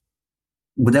valve,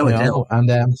 without a doubt, and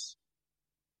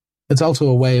it's also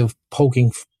a way of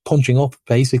punching up,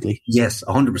 basically. Yes,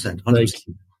 100%.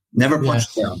 Never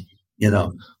punch down.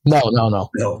 No.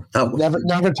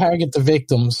 Never target the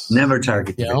victims. Never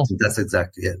target the victims. That's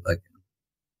exactly it. Like.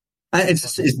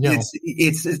 That's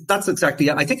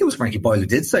exactly. I think it was Frankie Boyle who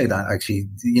did say that. Actually,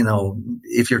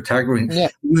 if you're targeting,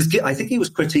 I think he was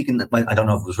critiquing. I don't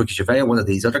know if it was Ricky Gervais or one of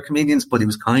these other comedians, but he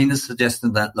was kind of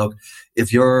suggesting that, look,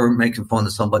 if you're making fun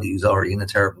of somebody who's already in a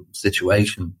terrible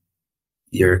situation,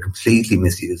 you're completely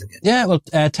misusing it. Yeah, well,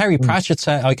 Terry Pratchett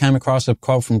said, I came across a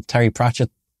quote from Terry Pratchett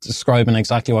describing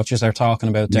exactly what you're talking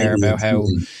about there, about how,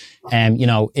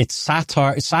 it's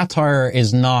satire. Satire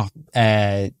is not,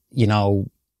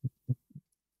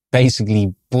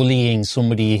 basically bullying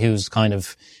somebody who's kind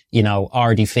of,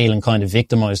 already feeling kind of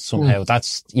victimized somehow.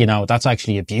 That's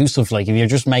actually abusive. Like if you're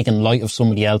just making light of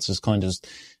somebody else's kind of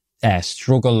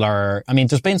struggle, or, I mean,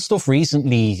 there's been stuff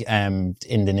recently,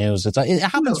 in the news. It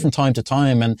happens from time to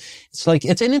time, and it's like,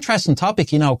 it's an interesting topic,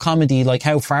 comedy, like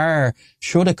how far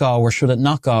should it go or should it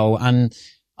not go? And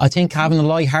I think having a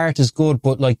light heart is good,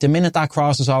 but like the minute that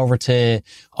crosses over to,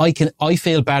 I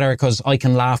feel better because I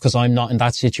can laugh because I'm not in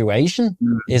that situation,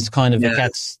 is kind of, it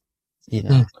gets,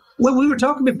 Well, we were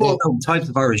talking before about types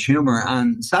of Irish humour,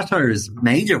 and satire is a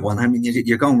major one. I mean,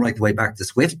 you're going right the way back to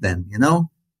Swift then,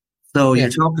 So you're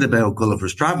talking about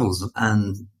Gulliver's Travels,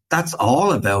 and that's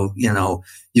all about,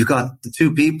 you've got the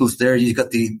two peoples there, you've got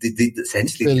the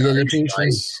essentially the Irish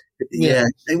guys. Yeah.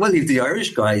 Well, you've the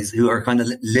Irish guys who are kind of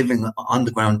living on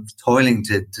the ground, toiling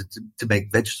to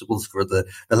make vegetables for the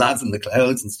lads in the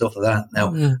clouds and stuff like that.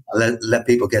 Now, I'll let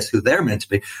people guess who they're meant to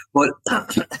be. But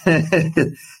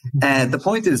the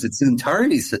point is, it's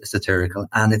entirely satirical,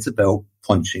 and it's about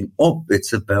punching up.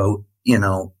 It's about,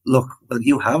 look, well,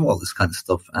 you have all this kind of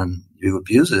stuff and you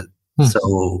abuse it.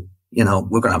 So, we're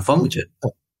going to have fun with it.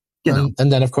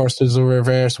 And then, of course, there's a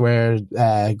reverse where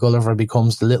Gulliver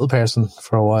becomes the little person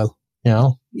for a while,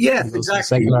 Yeah, exactly.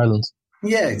 Second Ireland.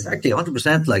 Yeah, exactly.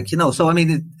 100%. Like, so, I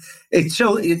mean,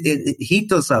 he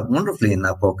does that wonderfully in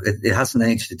that book. It hasn't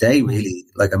aged today, really.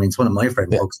 Like, I mean, it's one of my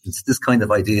favorite books. It's this kind of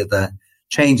idea that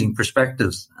changing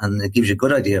perspectives, and it gives you a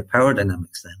good idea of power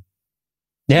dynamics then.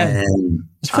 Yeah.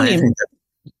 It's funny.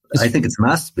 I think it's a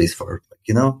masterpiece for it.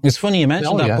 you know. It's funny you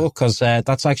mentioned that book, because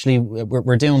that's actually,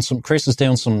 we're doing Chris is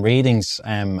doing some readings,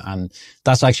 and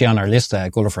that's actually on our list,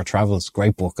 Gulliver Travels.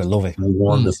 Great book. I love it.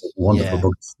 Wonderful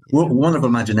book. Wonderful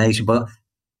imagination. But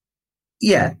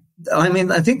yeah, I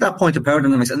mean, I think that point of power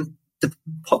dynamics, and the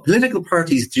political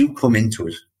parties do come into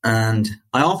it. And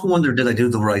I often wonder, did I do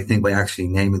the right thing by actually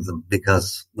naming them?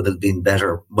 Because would it have been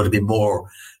better? Would it have been more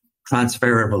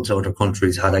transferable to other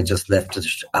countries had I just left it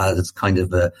as kind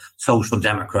of a social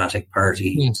democratic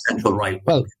party, central right?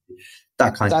 Well,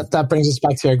 that brings us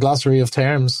back to your glossary of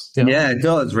terms. You know? Yeah, it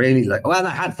does really. Like, well, I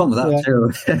had fun with that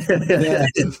too.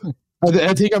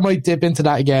 I think I might dip into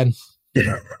that again.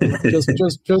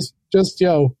 just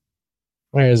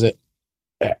where is it?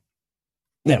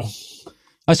 No.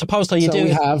 I suppose that you do. We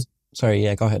have. Sorry,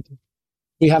 yeah, go ahead.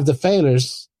 We have the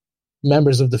Failers,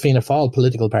 members of the Fianna Fáil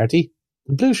political party.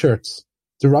 The Blue Shirts,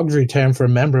 derogatory term for a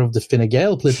member of the Fine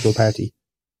Gael political party.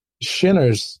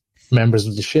 Shinners, members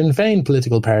of the Sinn Féin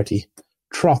political party.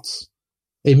 Trots,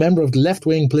 a member of the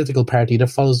left-wing political party that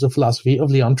follows the philosophy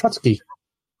of Leon Trotsky.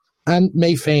 And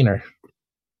May Feiner.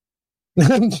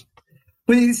 Well,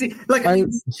 you see, like, I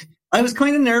was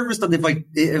kind of nervous that if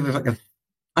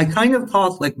I kind of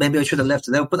thought like maybe I should have left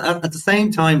it out, but at the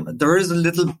same time, there is a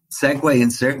little segue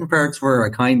in certain parts where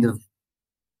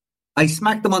I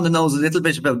smacked them on the nose a little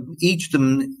bit about each of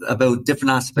them, about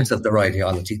different aspects of their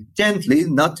ideology. Gently,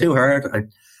 not too hard.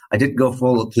 I didn't go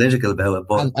full political about it,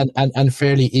 but and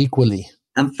fairly equally.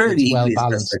 And fairly equally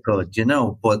as best I could, you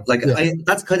know. But like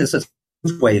that's kind of such a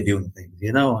way of viewing things,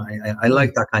 you know. I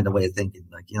like that kind of way of thinking,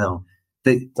 like, you know,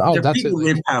 they're people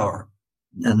in power,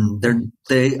 and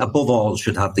they above all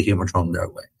should have the humor thrown their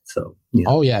way. So, you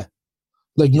know. Oh yeah,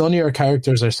 like none of your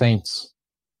characters are saints.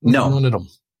 No, none of them.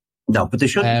 No, but they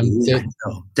shouldn't be.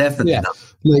 No, definitely not.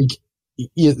 Like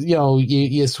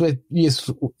you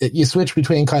switch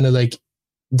between kind of like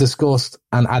disgust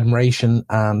and admiration,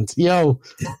 and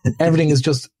everything is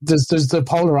just there's the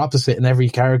polar opposite in every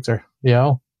character.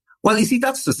 Well, you see,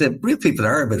 that's just it. Real people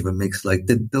are a bit of a mix. Like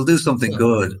they'll do something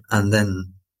good, and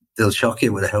then they'll shock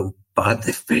you with how bad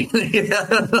they've been.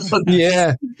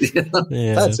 Yeah,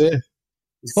 that's it.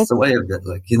 It's the way of it,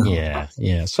 like, you know.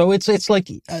 Yeah. So it's like,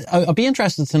 I'd be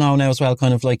interested to know now as well,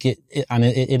 kind of like it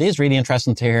is really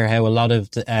interesting to hear how a lot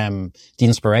of the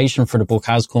inspiration for the book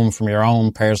has come from your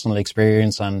own personal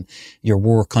experience and your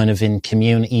work kind of in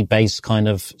community-based kind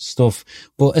of stuff.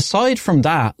 But aside from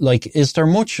that, like, is there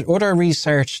much other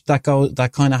research that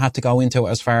kind of had to go into it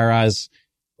as far as,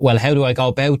 well, how do I go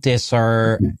about this?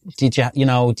 Or did you,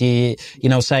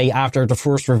 say after the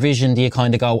first revision, do you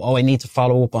kind of go, oh, I need to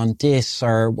follow up on this?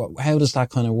 Or how does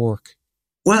that kind of work?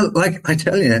 Well, like I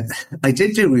tell you, I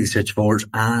did do research for it.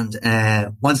 And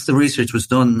once the research was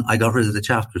done, I got rid of the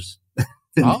chapters.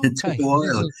 It took a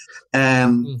while.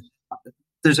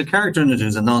 There's a character in it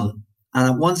who's a nun.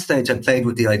 And at one stage, I played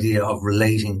with the idea of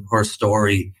relating her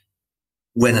story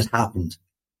when it happened.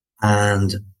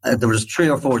 And there was 3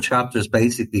 or 4 chapters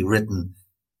basically written,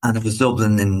 and it was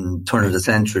Dublin in turn of the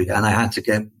century. And I had to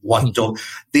get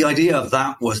the idea of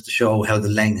that was to show how the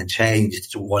Lane had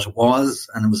changed to what it was,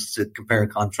 and it was to compare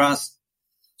and contrast.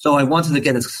 So I wanted to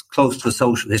get as close to a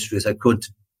social history as I could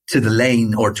to the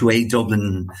Lane, or to a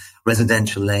Dublin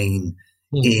residential lane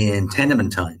in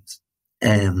tenement times.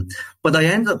 But I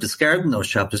ended up discarding those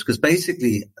chapters because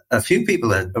basically a few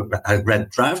people had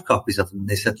read draft copies of them.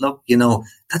 They said, look,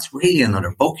 that's really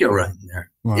another book you're writing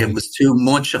there. Right. It was too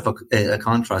much of a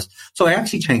contrast. So I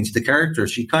actually changed the character.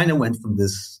 She kind of went from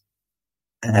this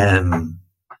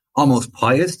almost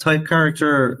pious type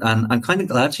character, and I'm kind of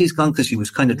glad she's gone because she was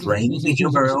kind of draining the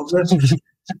humor over it. So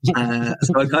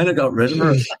I kind of got rid of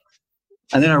her.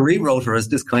 And then I rewrote her as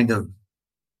this kind of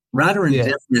rather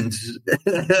indifferent,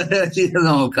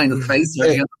 kind of face.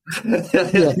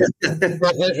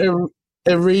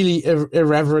 A really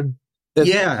irreverent.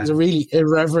 It's a really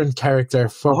irreverent character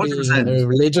for 100%. Being a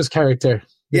religious character.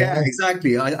 Yeah,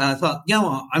 exactly. I thought,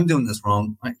 I'm doing this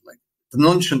wrong. Like, the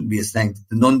nun shouldn't be a saint.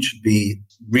 The nun should be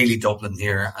really Dublin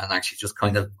here and actually just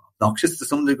kind of obnoxious to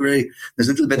some degree. There's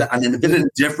a little bit and then a bit of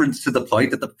indifference to the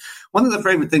plight. One of the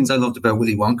favorite things I loved about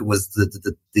Willy Wonka was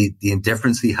the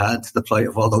indifference he had to the plight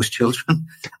of all those children.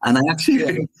 And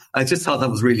I just thought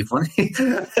that was really funny.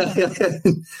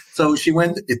 So she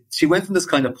went from this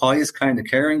kind of pious, kind of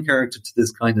caring character to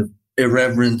this kind of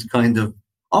irreverent, kind of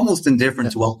almost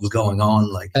indifferent to what was going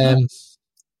on. Like,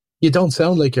 you don't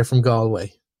sound like you're from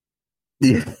Galway.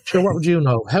 Yeah. Sure, what would you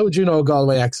know? How would you know a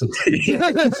Galway accent? There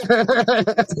was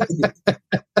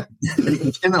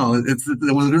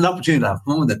an opportunity to have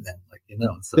fun with it then,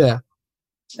 So, yeah.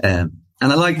 And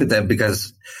I liked it then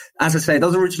because, as I say,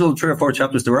 those original 3 or 4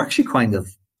 chapters, they were actually kind of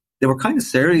they were kind of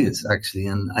serious actually,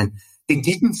 and they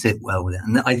didn't sit well with it.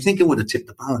 And I think it would have tipped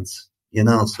the balance,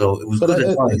 so it was good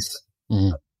advice.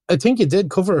 I think you did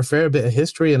cover a fair bit of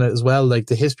history in it as well, like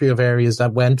the history of areas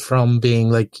that went from being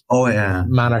like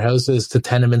manor houses to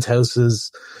tenement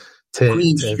houses to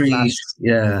Queen Street.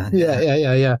 Yeah.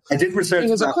 I did research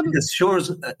that because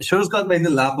Shore's got my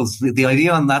little apples. The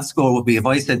idea on that score would be if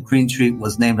I said Queen Street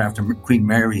was named after Queen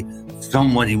Mary,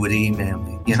 somebody would email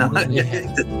me,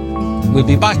 We'll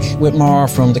be back with more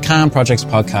from the Can Projects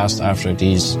podcast after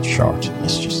these short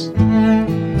messages.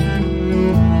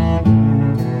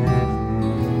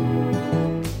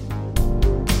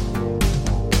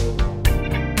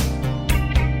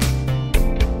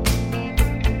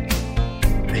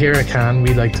 Here at Can,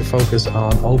 we like to focus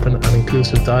on open and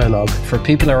inclusive dialogue. For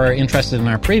people who are interested in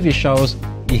our previous shows,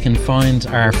 you can find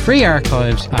our free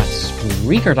archives at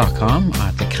Spreaker.com,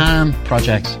 at the Can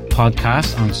Projects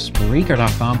podcast on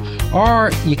Spreaker.com, or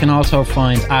you can also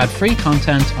find ad-free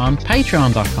content on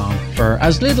Patreon.com. For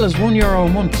as little as €1 a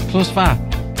month plus VAT,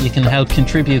 you can help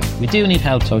contribute. We do need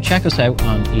help, so check us out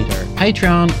on either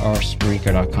Patreon or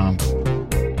Spreaker.com.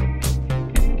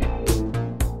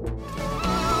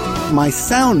 My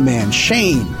sound man,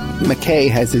 Shane McKay,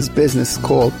 has his business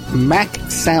called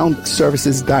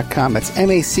MacSoundServices.com. That's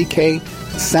MACK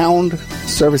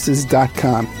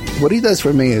Soundservices.com. What he does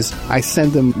for me is I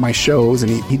send him my shows,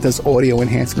 and he does audio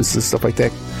enhancements and stuff like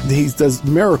that. He does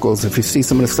miracles if you see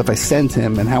some of the stuff I send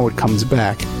him and how it comes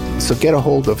back. So get a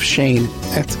hold of Shane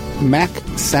at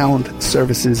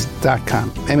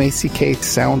MacSoundServices.com. MACK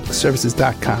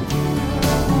Soundservices.com.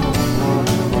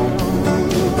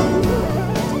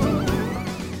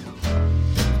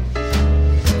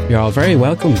 You're all very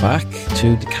welcome back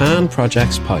to the Can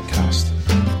Projects podcast.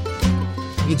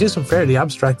 You do some fairly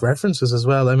abstract references as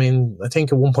well. I mean, I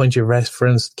think at one point you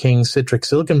referenced King Citric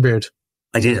Silkenbeard.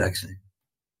 I did, actually.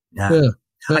 Yeah.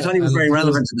 I thought he was very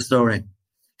relevant to the story.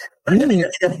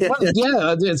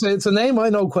 It's a name I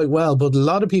know quite well, but a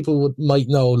lot of people might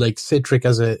know like Citric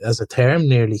as a term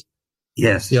nearly.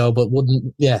 Yes. But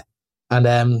wouldn't, And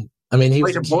I mean, he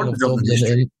was the king of Dublin.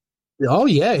 Oh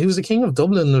yeah, he was the king of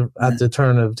Dublin at the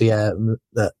turn of the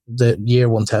year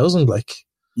 1000. Like,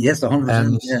 yes,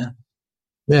 100%.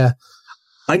 Yeah.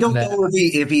 I don't know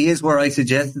if he is where I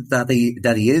suggested that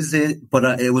he is,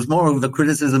 but it was more of the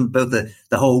criticism about the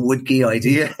whole Woodkey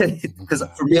idea. Because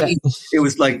for me, it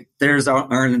was like, there's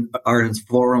Ireland's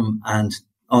forum, and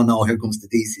oh no, here comes the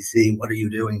DCC. What are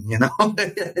you doing?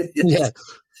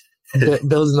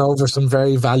 Building over some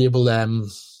very valuable,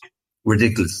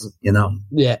 ridiculous.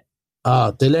 Yeah.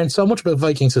 They learned so much about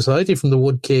Viking society from the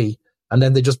Woodkey, and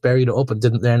then they just buried it up and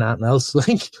didn't learn anything else.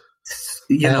 Like,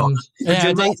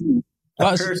 a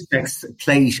perspex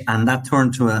plate, and that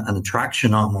turned to an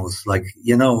attraction almost, like,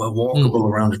 a walkable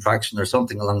around attraction or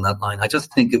something along that line. I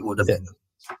just think it would have been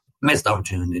a missed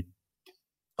opportunity.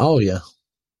 Oh, yeah.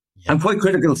 I'm quite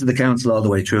critical to the council all the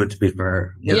way through, to be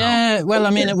fair. Well,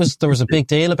 I mean, there was a big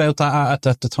deal about that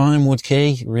at the time.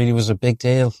 Woodkey really was a big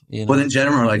deal. But in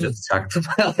general, I just attacked them.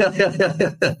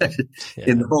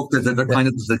 In the hope that they're kind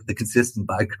of the consistent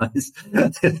bad guys.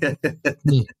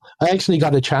 I actually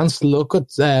got a chance to look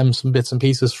at some bits and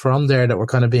pieces from there that were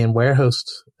kind of being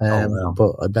warehoused.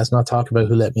 But I best not talk about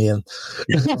who let me in.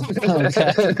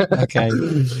 Okay.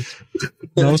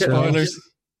 No spoilers.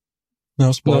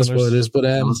 No spoilers, but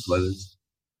no spoilers.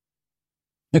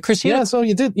 Now, Chris, so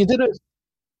you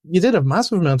did a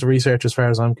massive amount of research as far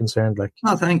as I'm concerned. Like,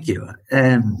 oh, thank you.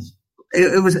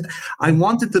 It was. I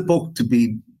wanted the book to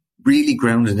be really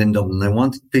grounded in Dublin. I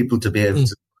wanted people to be able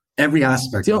to every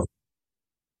aspect.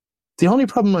 The only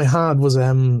problem I had was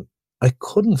I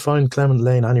couldn't find Clement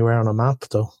Lane anywhere on a map,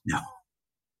 though. No,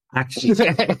 actually,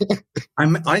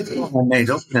 I thought I made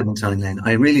up Clementine Lane.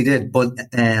 I really did, but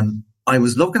I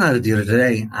was looking at it the other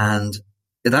day, and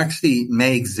it actually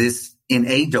may exist in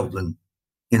a Dublin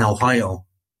in Ohio,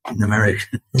 in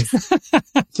America.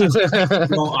 So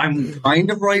I'm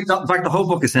kind of right. In fact, the whole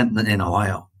book is set in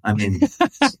Ohio. I mean,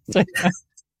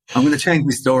 I'm going to change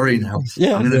my story now.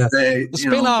 Yeah, I'm going to say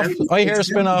spin-off. I hear a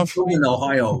spin-off in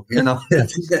Ohio.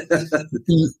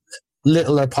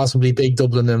 Little or possibly big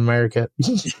Dublin in America.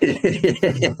 So,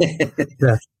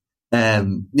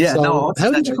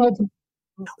 how did you come up?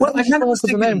 Well, I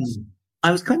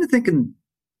was kind of thinking,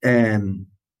 when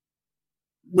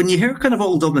you hear kind of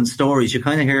old Dublin stories, you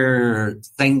kind of hear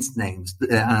saints' names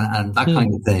and that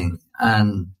kind of thing.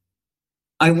 And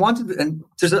I wanted, and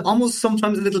there's almost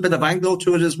sometimes a little bit of Anglo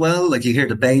to it as well. Like you hear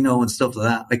the Beano and stuff like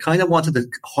that. I kind of wanted to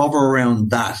hover around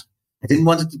that. I didn't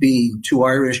want it to be too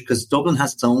Irish, because Dublin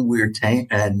has its own weird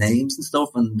names and stuff,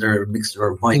 and they're a mixture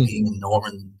of Viking and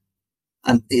Norman.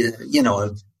 And,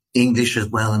 English as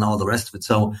well and all the rest of it.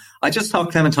 So I just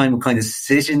thought Clementine would kind of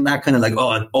sit in that kind of like,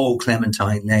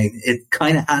 Clementine Lane. It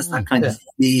kind of has that kind of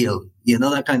feel, you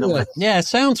know, that kind of like. Yeah, it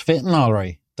sounds fitting all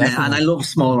right. Definitely. And I love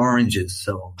small oranges,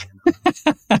 so.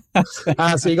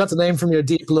 So you got the name from your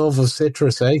deep love of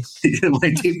citrus, eh?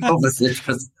 My deep love of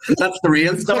citrus. That's the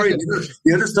real story.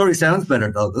 The other story sounds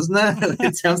better, though, doesn't it?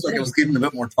 It sounds like I was giving a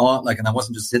bit more thought, like, and I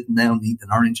wasn't just sitting down and eating an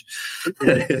orange.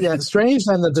 Yeah, it's strange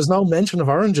then that there's no mention of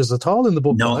oranges at all in the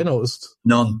book. No, I noticed.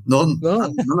 None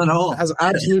at all. It has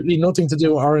absolutely nothing to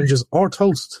do with oranges or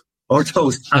toast. Or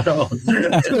toast at all.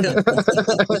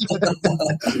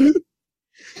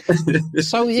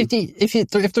 So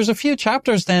if there's a few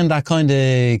chapters then that kind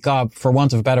of got, for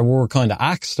want of a better word, kind of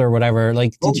axed or whatever,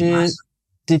 like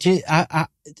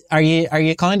are you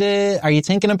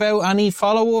thinking about any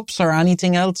follow-ups or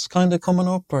anything else kind of coming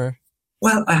up? Or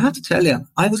well, I have to tell you,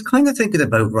 I was kind of thinking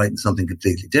about writing something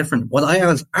completely different. What I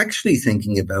was actually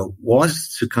thinking about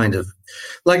was to kind of,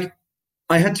 like,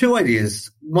 I had two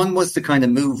ideas. One was to kind of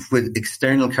move with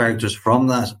external characters from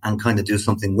that and kind of do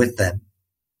something with them.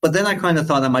 But then I kind of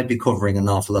thought I might be covering an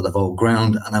awful lot of old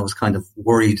ground, and I was kind of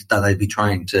worried that I'd be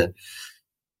trying to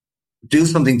do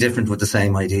something different with the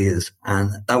same ideas,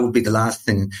 and that would be the last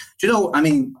thing. Do you know, I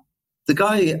mean, the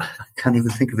guy, I can't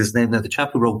even think of his name now, the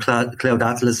chap who wrote Cloud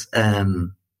Atlas,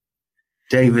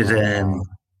 David,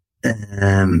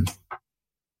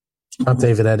 not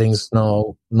David Eddings,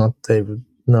 no, not David,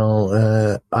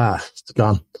 no, it's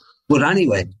gone. But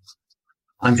anyway,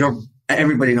 I'm sure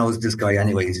everybody knows this guy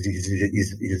anyway.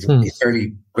 He's a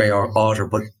fairly great author.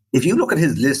 But if you look at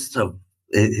his list of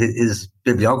his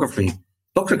bibliography,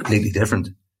 books are completely different.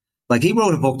 Like, he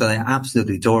wrote a book that I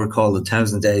absolutely adore called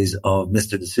 1,000 Days of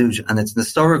Mr. Dessouche, and it's an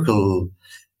historical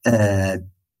kind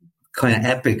of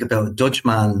epic about a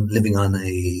Dutchman living on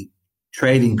a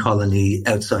trading colony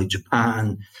outside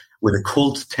Japan with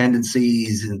occult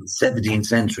tendencies in the 17th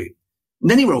century. And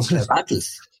then he wrote Cloud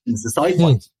Atlas. It's a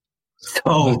sci-fi.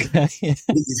 So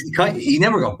he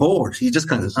never got bored. He just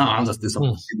kind of, I'll just do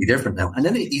something completely different now. And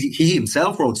then he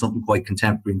himself wrote something quite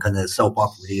contemporary and kind of soap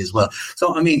opera-y as well.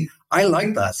 So, I mean, I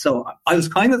like that. So I was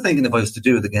kind of thinking if I was to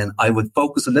do it again, I would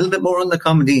focus a little bit more on the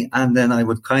comedy, and then I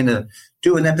would kind of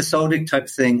do an episodic type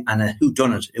thing and a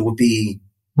whodunit. It would be,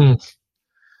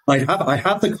 I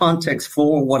have the context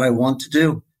for what I want to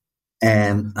do.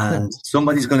 And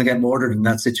somebody's going to get murdered in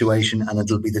that situation, and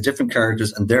it'll be the different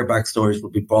characters and their backstories will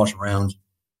be brought around,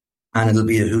 and it'll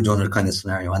be a whodunit kind of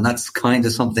scenario. And that's kind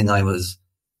of something I was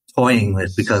toying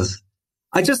with, because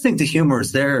I just think the humor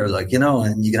is there, like, you know,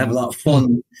 and you can have a lot of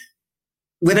fun.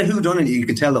 With a whodunit, you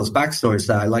can tell those backstories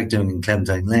that I like doing in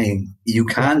Clementine Lane. You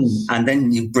can, and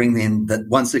then you bring in that,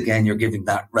 once again, you're giving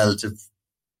that relative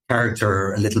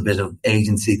character a little bit of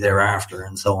agency thereafter,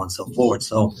 and so on and so forth.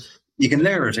 So you can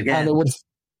layer it again.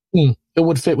 And it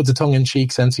would fit with the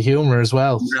tongue-in-cheek sense of humour as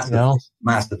well. Massively, you know?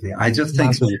 Massively. I just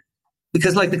think,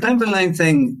 because like the Clementine Lane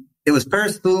thing, it was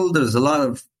personal. There was a lot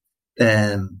of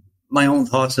my own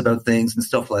thoughts about things and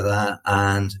stuff like that.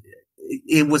 And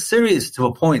it was serious to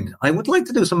a point. I would like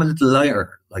to do something a little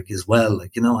lighter, like, as well,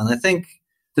 like, you know, and I think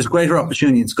there's greater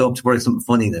opportunity and scope to write something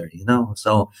funny there, you know.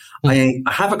 So I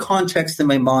have a context in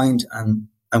my mind, and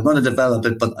I'm going to develop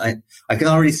it, but I can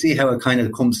already see how it kind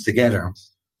of comes together.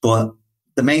 But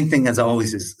the main thing, as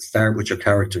always, is start with your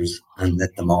characters and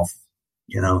let them off.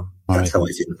 You know, that's how I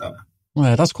feel about it.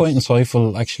 Well, that's quite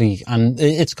insightful, actually. And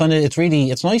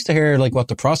it's nice to hear, like, what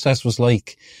the process was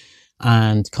like,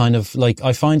 and kind of, like,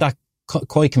 I find that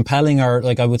quite compelling, or,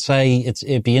 like, I would say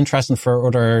it'd be interesting for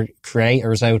other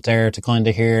creators out there to kind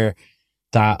of hear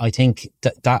that. I think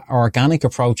that organic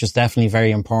approach is definitely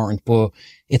very important, but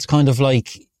it's kind of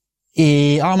like,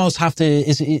 you almost have to,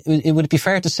 it would be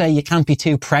fair to say you can't be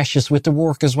too precious with the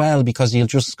work as well, because you'll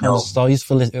just kind of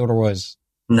stifle it otherwise.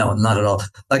 No, not at all.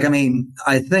 Like, I mean,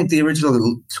 I think the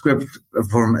original script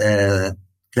from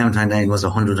Clementine Lane was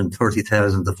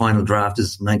 130,000. The final draft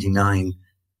is 99.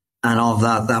 And all of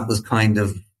that was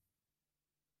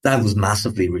that was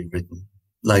massively rewritten.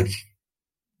 Like,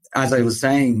 as I was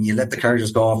saying, you let the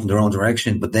characters go off in their own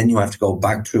direction, but then you have to go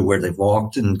back to where they've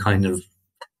walked and kind of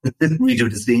redo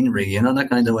the scenery, you know,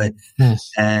 that kind of way. Yes.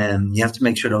 You have to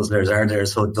make sure those layers are there,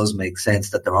 so it does make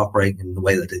sense that they're operating in the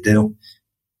way that they do.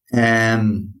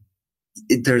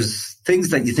 There's things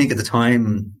that you think at the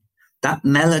time, that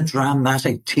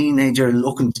melodramatic teenager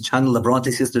looking to channel the Bronte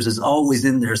sisters is always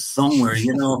in there somewhere,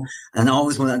 you know, and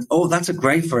always that's a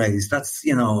great phrase. That's,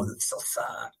 you know, it's so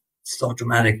sad, so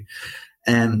dramatic.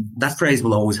 That phrase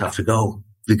will always have to go,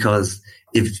 because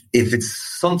if it's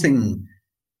something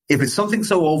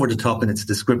so over the top in its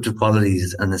descriptive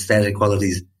qualities and aesthetic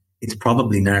qualities, it's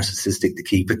probably narcissistic to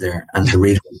keep it there, and the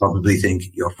reader will probably think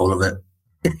you're full of it.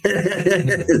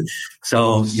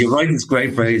 So you write this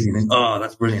great phrase, you think, oh,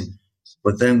 that's brilliant.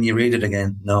 But then you read it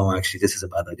again, no, actually, this is a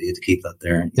bad idea to keep that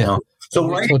there. You know? So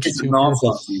writing is an awful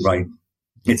lot to write.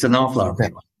 It's an awful lot,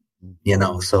 you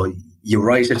know. So you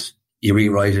write it, you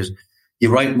rewrite it,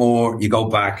 you write more, you go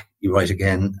back, you write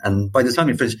again, and by the time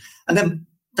you finish, and then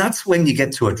that's when you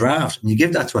get to a draft and you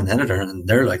give that to an editor, and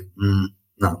they're like,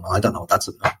 no, I don't know what that's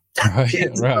about. Right.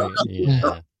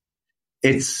 Yeah.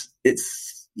 It's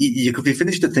you could be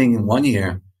finished a thing in 1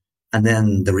 year, and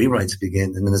then the rewrites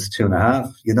begin, and then it's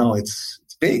 2.5. You know, it's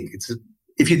big.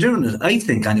 If you're doing it, I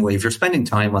think anyway, if you're spending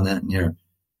time on it and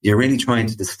you're really trying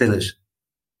to distill it,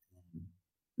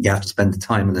 you have to spend the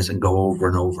time on it and go over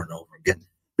and over and over again.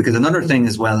 Because another thing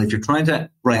as well, if you're trying to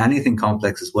write anything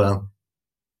complex as well,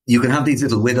 you can have these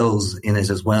little widows in it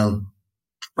as well.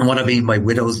 And what I mean by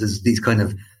widows is these kind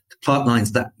of plot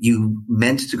lines that you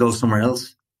meant to go somewhere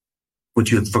else,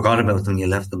 but you forgot about them, you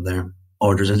left them there.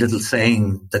 Or there's a little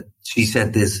saying that she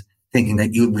said this, thinking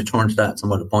that you'd return to that at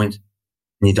some other point,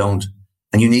 and you don't.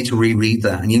 And you need to reread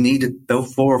that, and you need about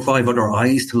 4 or 5 other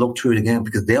eyes to look through it again,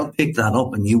 because they'll pick that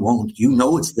up and you won't. You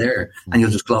know it's there, and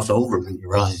you'll just gloss over it with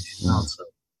your eyes. You know? So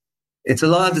it's a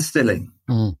lot of distilling.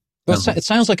 But it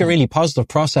sounds like a really positive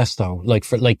process, though.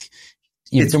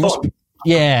 It's fun.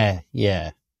 Yeah.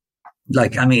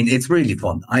 Like, I mean, it's really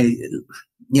fun. I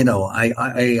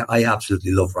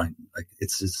absolutely love writing. Like,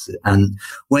 and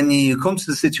when you come to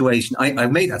the situation, I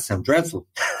made that sound dreadful,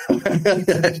 but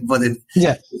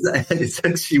it's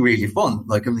actually really fun.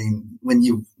 Like, I mean, when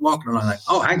you walk around like,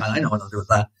 oh, hang on, I know what I'll do with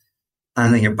that.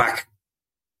 And then you're back,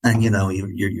 and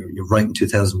you're writing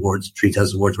 2,000 words,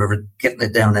 3,000 words, whatever, getting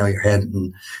it down out of your head,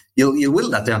 and you'll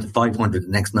whittle that down to 500 the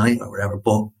next night or whatever.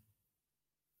 But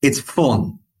it's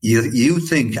fun. You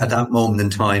think at that moment in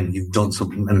time you've done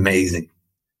something amazing.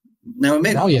 Now it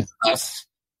may not be us,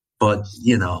 but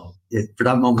for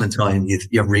that moment in time,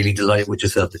 you're really delighted with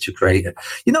yourself that you created.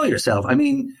 You know yourself. I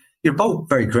mean, you're both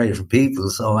very creative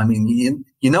people, so I mean, you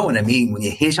know what I mean when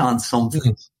you hit on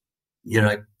something. You're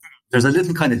like, there's a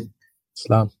little kind of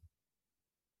slam.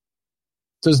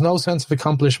 There's no sense of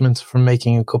accomplishment from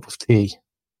making a cup of tea.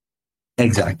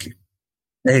 Exactly.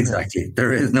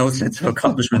 There is no sense of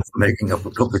accomplishment for making up a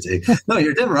cup of tea. No,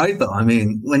 you're dead right, though. I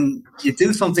mean, when you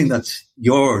do something that's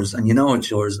yours and you know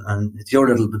it's yours and it's your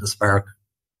little bit of spark,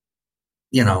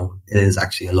 it is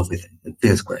actually a lovely thing. It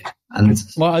feels great. And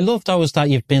well, I love, though, is that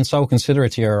you've been so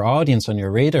considerate to your audience and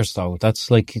your readers, though.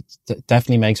 That's like,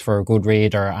 definitely makes for a good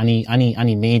read, or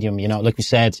any medium, like we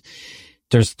said.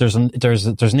 There's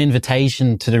an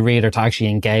invitation to the reader to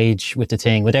actually engage with the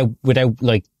thing without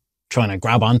like trying to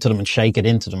grab onto them and shake it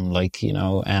into them, it's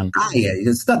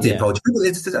not the approach.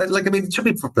 It's like, I mean, it should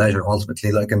be for pleasure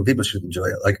ultimately, like, and people should enjoy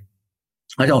it. Like,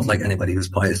 I don't like anybody who's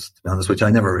pious, to be honest, which I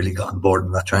never really got on board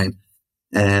in that train.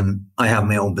 I have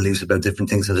my own beliefs about different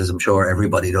things, as I'm sure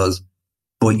everybody does,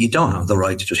 but you don't have the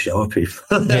right to just show at people.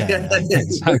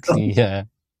 Exactly. Yeah.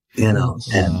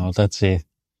 That's it.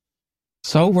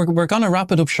 So we're going to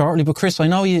wrap it up shortly, but Chris, I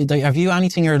know have you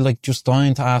anything you're like just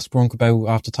dying to ask Brunk about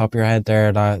off the top of your head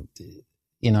there that,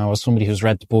 as somebody who's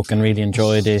read the book and really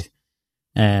enjoyed it?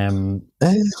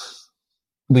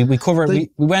 We covered,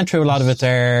 we went through a lot of it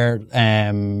there,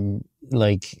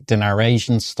 like the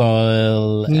narration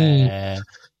style.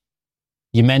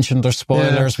 You mentioned there's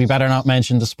spoilers. We better not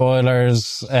mention the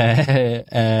spoilers. No,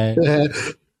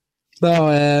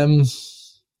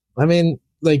 I mean,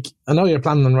 like, I know you're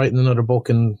planning on writing another book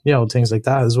and, things like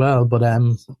that as well, but, I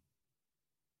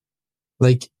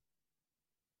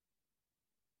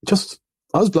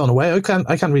was blown away. I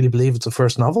can't really believe it's a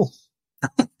first novel.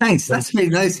 Thanks. That's really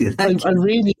nice of you. I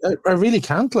really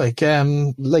can't. Like,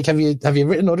 have you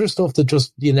written other stuff that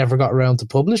just you never got around to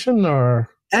publishing, or?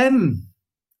 I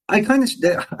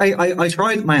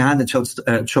tried my hand at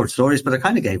short stories, but I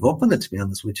kind of gave up on it, to be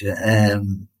honest with you.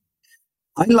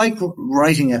 I like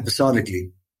writing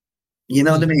episodically. You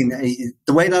know what I mean?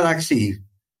 The way that actually,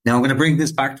 now I'm going to bring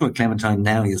this back to a Clementine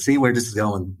now. You'll see where this is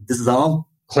going. This is all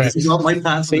my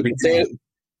plans.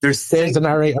 There's the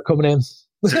narrator coming in.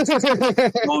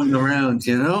 Going around,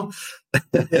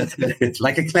 It's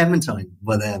like a Clementine.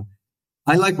 But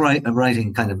I like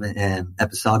writing kind of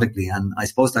episodically, and I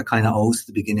suppose that kind of owes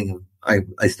the beginning of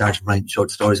I started writing short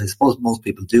stories. I suppose most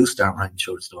people do start writing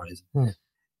short stories.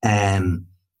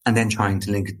 And then trying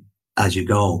to link it as you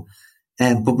go.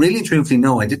 But really, truthfully,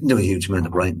 no, I didn't do a huge amount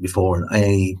of writing before.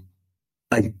 I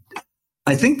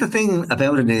think the thing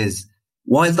about it is,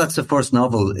 while that's a first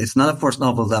novel, it's not a first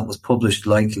novel that was published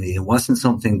lightly. It wasn't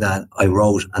something that I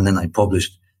wrote and then I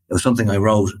published. It was something I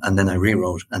wrote, and then I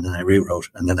rewrote, and then I rewrote,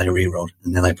 and then I rewrote,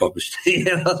 and then I published.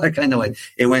 That kind of way.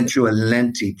 It went through a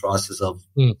lengthy process of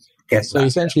getting. So you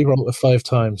essentially wrote it 5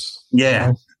 times.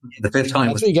 Yeah, the 5th time.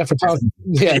 That's what you get for talking.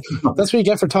 Yeah, that's what you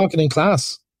get for talking in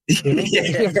class. You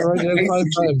have to write it 5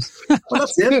 times. Well,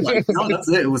 that's it. That's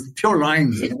it. It was pure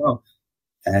lines,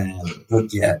 But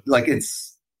yeah,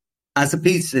 it's as a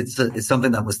piece, it's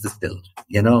something that was distilled.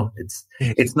 It's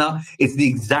the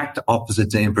exact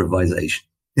opposite to improvisation.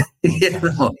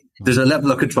 There's a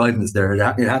level of contriveness there.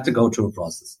 It had to go through a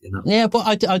process, Yeah, but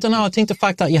I don't know. I think the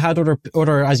fact that you had other,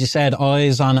 as you said,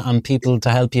 eyes on people to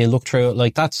help you look through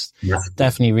it, that's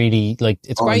definitely really,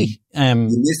 it's great.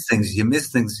 You miss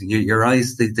things. Your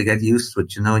eyes, they get used to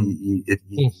it,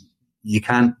 you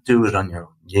can't do it on your own.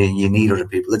 You need other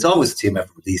people. It's always a team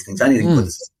effort with these things. Anything good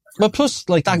is. Well, plus,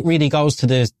 that really goes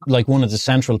to one of the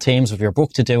central themes of your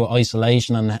book to do with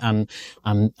isolation and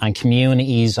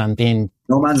communities and being.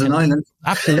 No man's an island.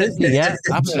 Absolutely, yeah,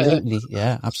 absolutely,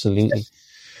 yeah, absolutely.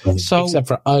 So, except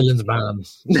for Island Man.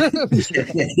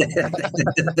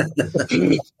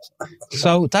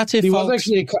 So that's it. He was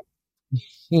actually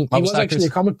a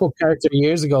comic book character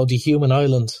years ago, the Human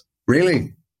Island.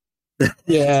 Really?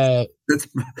 Yeah. That's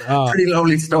a pretty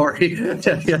lonely story.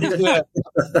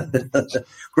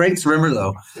 Great swimmer,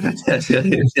 though.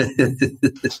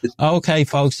 Okay,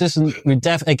 folks, listen,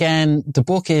 again, the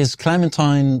book is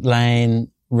Clementine Lane,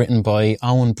 written by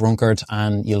Owen Brunkard,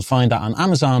 and you'll find that on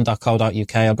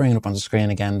amazon.co.uk. I'll bring it up on the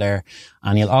screen again there.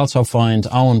 And you'll also find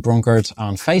Owen Brunkard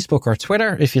on Facebook or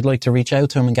Twitter if you'd like to reach out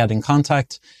to him and get in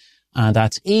contact. And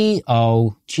that's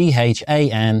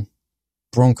EOGHAN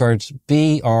Brunkard,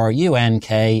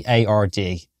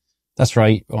 BRUNKARD. That's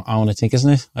right, Owen, I think, isn't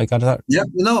it? I got that? Yeah,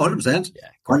 no, 100%. Yeah,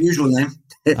 unusual name.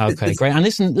 Okay, great. And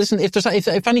listen,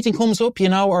 if anything comes up,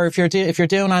 or if you're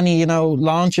doing any,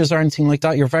 launches or anything like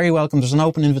that, you're very welcome. There's an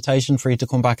open invitation for you to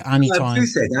come back anytime. I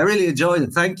appreciate it. I really enjoyed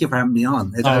it. Thank you for having me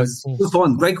on. It was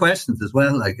fun. Great questions as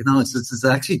well. It's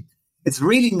actually, it's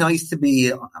really nice to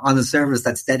be on a service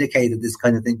that's dedicated to this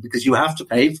kind of thing, because you have to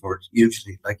pay for it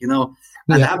usually,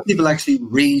 and have people actually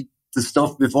read the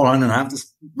stuff beforehand and have to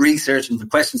research, and the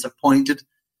questions are pointed,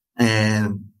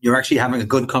 and you're actually having a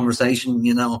good conversation.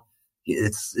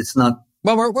 It's not.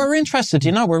 Well, we're interested,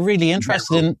 we're really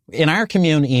interested in our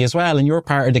community as well, and you're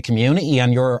part of the community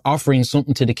and you're offering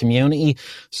something to the community.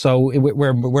 So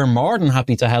we're more than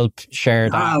happy to help share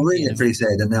that. I really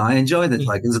appreciate it. Now, I enjoyed it. It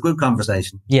was a good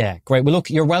conversation. Yeah, great. Well, look,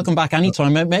 you're welcome back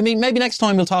anytime. Maybe next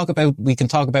time we can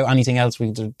talk about anything else.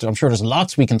 I'm sure there's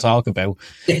lots we can talk about.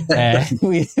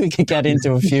 We could get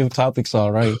into a few topics.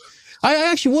 All right.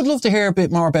 I actually would love to hear a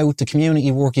bit more about the community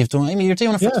work you've done. I mean, you're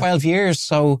doing it for 12 years,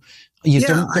 so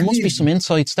there must be some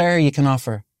insights there you can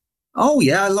offer. Oh,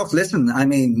 yeah. Look, listen, I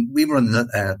mean, we run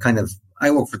I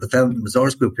work for the Fountain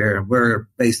Resource Group here, and we're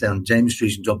based down James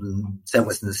Street in Dublin,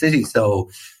 southwest of the city.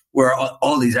 So we're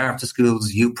all these after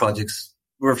schools, youth projects.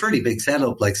 We're a fairly big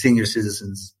setup, like senior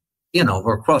citizens.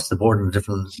 We're across the board in a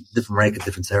different rate of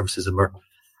different services, and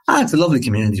it's a lovely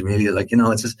community, really.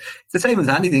 It's the same as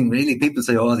anything, really. People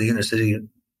say, the inner city,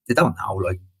 they don't know,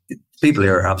 people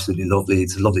here are absolutely lovely.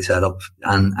 It's a lovely setup.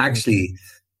 And actually,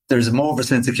 there's more of a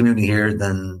sense of community here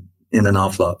than in an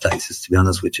awful lot of places, to be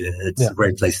honest with you. It's a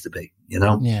great place to be,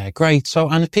 Yeah, great. So,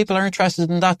 and if people are interested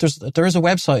in that, there is a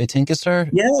website, I think, is there?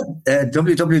 Yeah,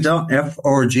 www.frg.ie,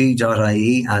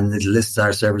 and it lists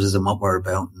our services and what we're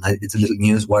about. And it's a little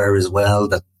newswire as well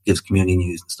that gives community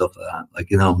news and stuff like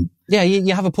that. Yeah,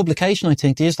 you have a publication, I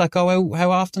think. Does that go out?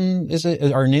 How often is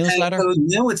it? Or a newsletter?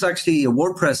 No, it's actually a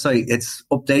WordPress site. It's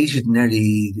updated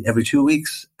nearly every 2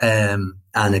 weeks. And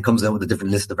it comes out with a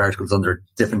different list of articles under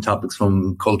different topics,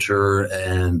 from culture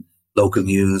and local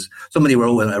news. Somebody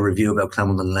wrote a review about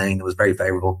Clementine Lane. It was very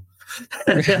favourable.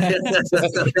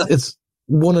 It's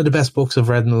one of the best books I've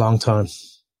read in a long time.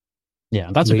 Yeah,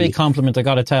 that's a big compliment. I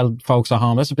got to tell folks at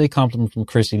home, that's a big compliment from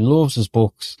Chris. He loves his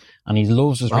books and he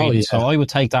loves his reading. So I would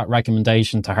take that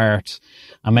recommendation to heart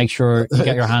and make sure you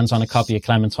get your hands on a copy of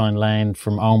Clementine Lane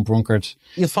from Owen Brunkard.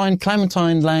 You'll find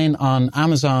Clementine Lane on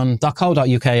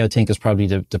amazon.co.uk, I think, is probably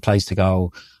the place to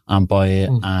go and buy it.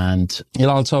 And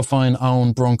you'll also find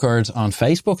Owen Brunkard on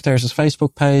Facebook. There's his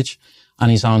Facebook page. And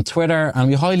he's on Twitter, and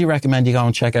we highly recommend you go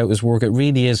and check out his work. It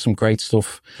really is some great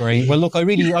stuff. Great. Well, look, I'd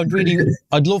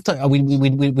love to,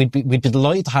 we'd be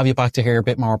delighted to have you back to hear a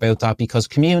bit more about that, because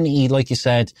community, like you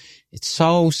said, it's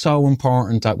so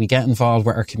important that we get involved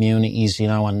with our communities,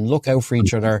 and look out for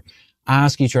each other,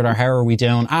 ask each other, how are we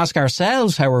doing? Ask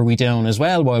ourselves, how are we doing as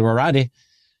well while we're at it,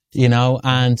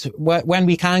 and when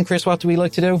we can, Chris, what do we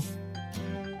like to do?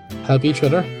 Help each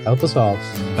other, help us all.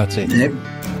 That's it. Yep.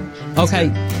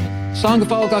 Okay. Slán go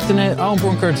fáil gachtainna an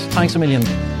bunkert. Thanks a million.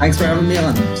 Thanks for having me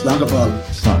on. Slán go fáil.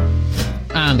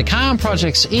 And the Can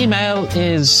Project's email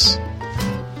is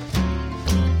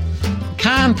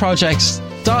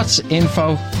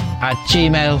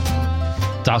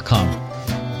canprojects.info@gmail.com.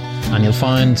 And you'll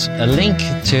find a link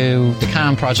to the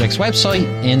Can Project's website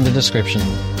in the description.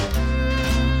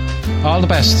 All the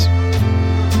best.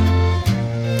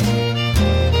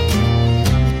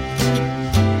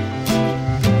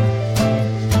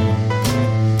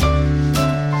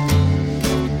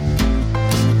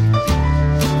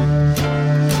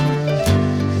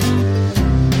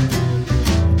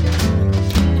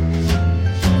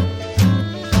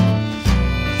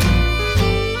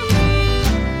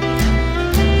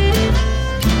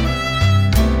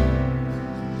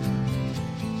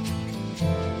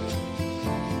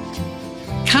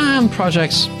 Can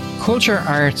Projects Culture,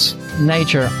 Arts,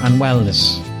 Nature and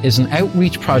Wellness is an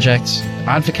outreach project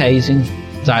advocating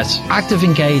that active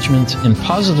engagement in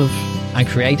positive and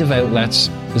creative outlets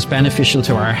is beneficial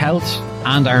to our health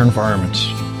and our environment.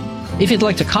 If you'd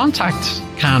like to contact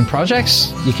Can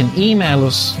Projects, you can email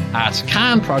us at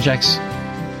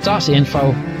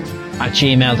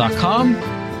canprojects.info@gmail.com,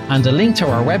 and the link to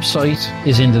our website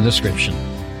is in the description.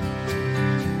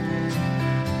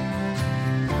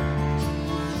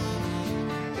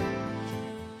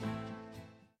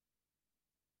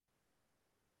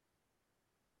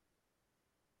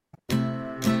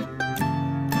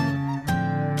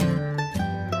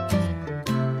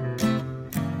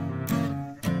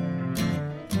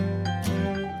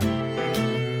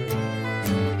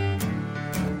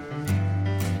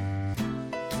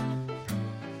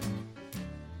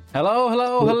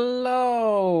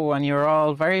 Hello, and you're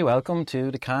all very welcome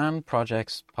to the Can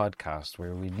Projects podcast,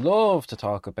 where we love to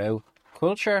talk about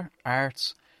culture,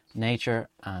 arts, nature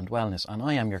and wellness. And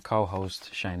I am your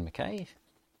co-host, Shane McKay.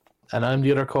 And I'm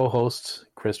the other co-host,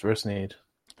 Christopher Sneed.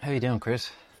 How you doing,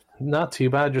 Chris? Not too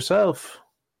bad yourself.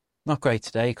 Not great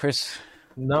today, Chris.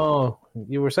 No,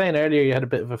 you were saying earlier you had a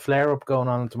bit of a flare-up going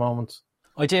on at the moment.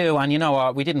 I do, and you know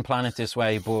what, we didn't plan it this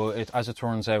way, but as it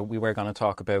turns out, we were going to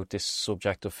talk about this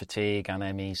subject of fatigue and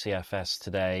ME/CFS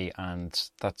today, and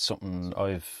that's something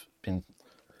I've been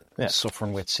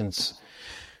suffering with since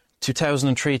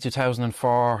 2003,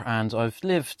 2004, and I've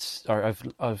learned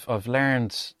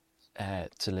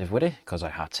to live with it because I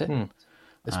had to.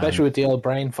 Especially with the old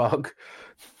brain fog.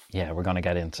 Yeah, we're going to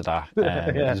get into that.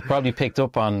 You've probably picked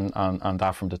up on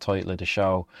that from the title of the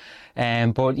show.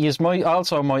 But you might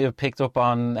have picked up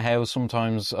on how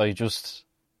sometimes I just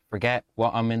forget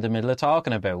what I'm in the middle of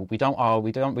talking about. We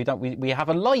have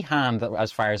a light hand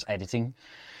as far as editing.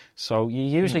 So you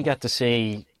usually get to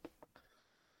see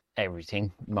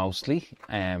everything, mostly.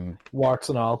 Warts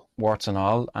and all.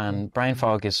 And brain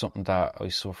fog is something that I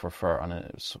suffer from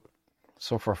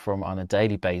on a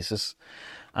daily basis.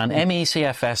 And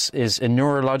ME/CFS is a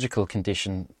neurological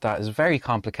condition that is very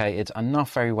complicated and not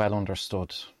very well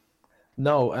understood.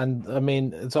 No, and I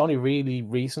mean, it's only really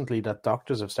recently that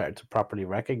doctors have started to properly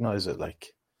recognise it.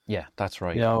 Yeah, that's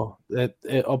right. You know,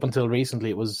 up until recently,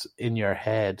 it was in your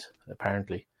head,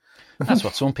 apparently. That's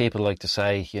what some people like to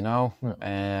say, you know,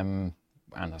 and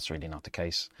that's really not the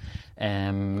case.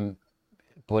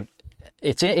 But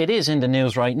it is in the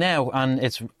news right now, and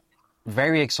it's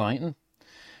very exciting.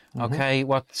 Okay,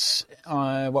 what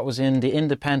was in the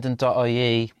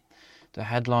independent.ie, the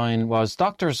headline was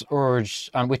doctors urged,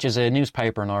 which is a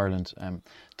newspaper in Ireland,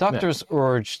 doctors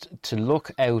urged to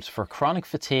look out for chronic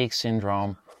fatigue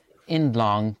syndrome in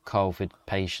long COVID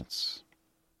patients.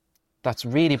 That's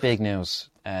really big news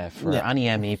for any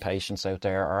ME patients out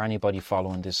there or anybody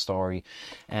following this story,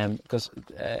 because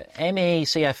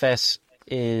ME/CFS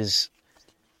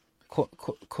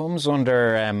comes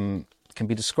under... can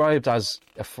be described as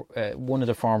one of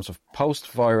the forms of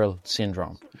post-viral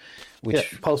syndrome.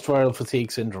 Post-viral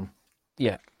fatigue syndrome.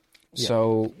 Yeah.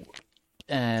 So,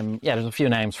 there's a few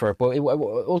names for it, but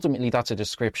ultimately that's a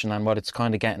description, and what it's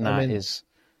kind of getting at is...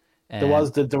 there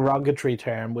was the derogatory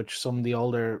term, which some of the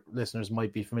older listeners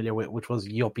might be familiar with, which was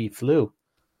yuppie flu,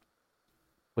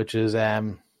 which is,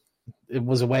 it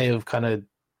was a way of kind of,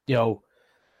 you know,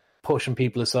 pushing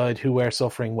people aside who were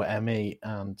suffering with ME,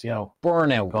 and, you know...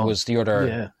 Burnout was the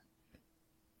other...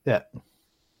 Yeah.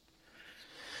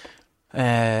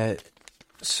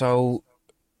 So,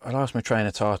 I lost my train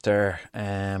of thought there.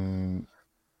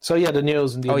 So, the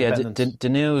news in the Independent. The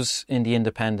news in the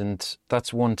Independent,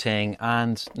 that's one thing.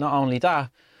 And not only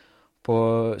that,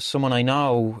 but someone I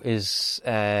know is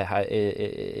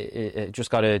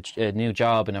just got a new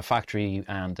job in a factory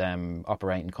and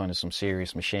operating kind of some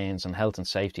serious machines, and health and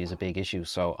safety is a big issue.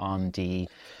 So on the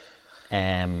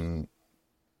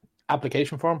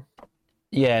application form,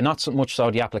 Yeah, not so much so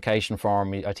the application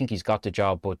form. I think he's got the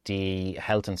job, but the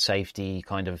health and safety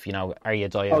kind of, are you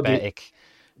diabetic?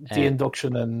 The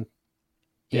induction and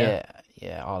yeah,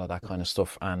 all of that kind of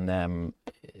stuff. And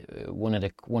one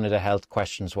of the health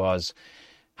questions was,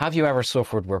 have you ever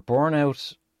suffered with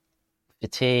burnout,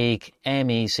 fatigue,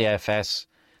 ME, CFS,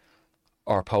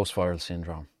 or post-viral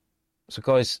syndrome? So,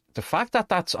 guys, the fact that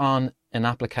that's on an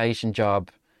application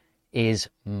job is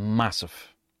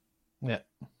massive. Yeah.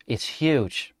 It's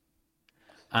huge.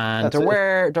 And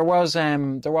there was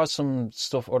some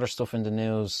other stuff in the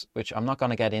news, which I'm not going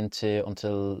to get into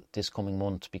until this coming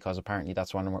month, because apparently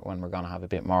that's when we're going to have a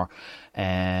bit more.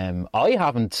 I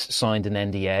haven't signed an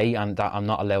NDA, and that I'm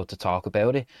not allowed to talk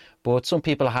about it, but some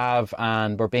people have,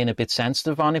 and we're being a bit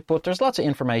sensitive on it. But there's lots of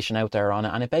information out there on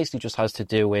it, and it basically just has to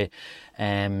do with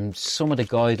some of the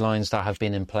guidelines that have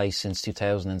been in place since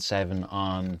 2007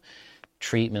 on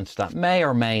treatment that may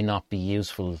or may not be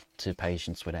useful to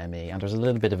patients with ME, and there's a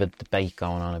little bit of a debate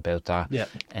going on about that. Yeah.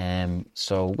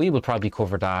 So we will probably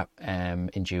cover that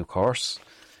in due course.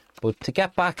 But to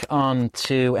get back on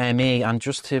to ME, and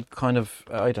just to kind of,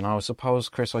 I don't know, I suppose,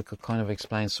 Chris, I could kind of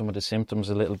explain some of the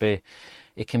symptoms a little bit.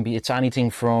 It's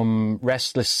anything from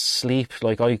restless sleep,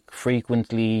 like I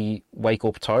frequently wake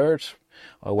up tired,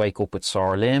 I wake up with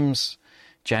sore limbs,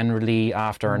 generally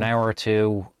after an hour or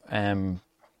two,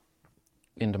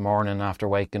 in the morning after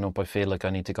waking up, I feel like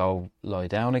I need to go lie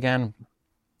down again.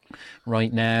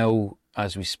 Right now,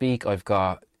 as we speak, I've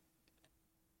got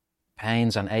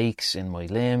pains and aches in my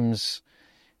limbs,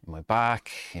 in my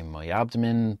back, in my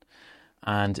abdomen,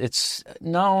 and it's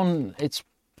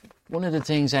one of the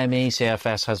things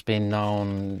ME/CFS has been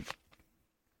known,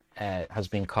 has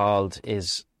been called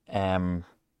is, and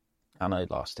I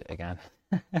lost it again.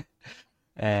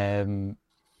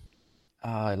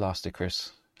 I lost it,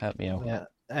 Chris. Help me out. Yeah.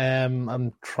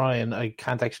 I'm trying. I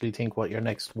can't actually think what your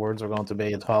next words are going to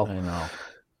be at all. I know.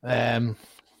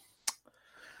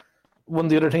 One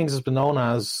of the other things it's been known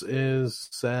as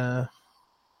is I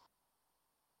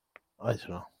don't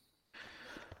know.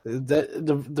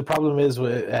 The problem is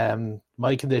with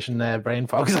my condition, brain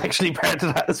fog, is actually part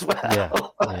of that as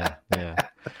well. Yeah.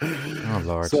 Oh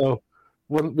Lord. So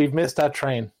we've missed that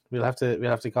train. We'll have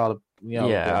to call it.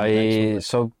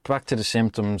 So back to the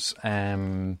symptoms.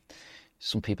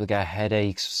 Some people get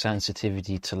headaches,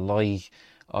 sensitivity to light.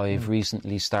 I've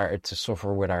recently started to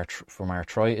suffer from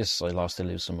arthritis. I lost the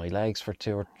use of my legs for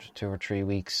two or 3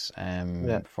 weeks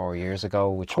 4 years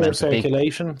ago, which poor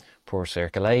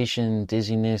circulation,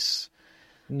 dizziness,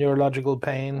 neurological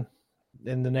pain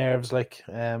in the nerves.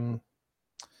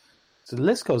 So the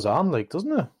list goes on,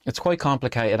 doesn't it? It's quite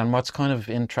complicated, and what's kind of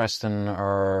interesting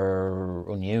or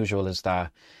unusual is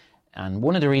that, and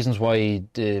one of the reasons why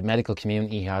the medical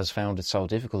community has found it so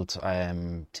difficult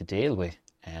to deal with,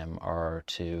 or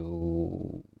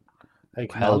to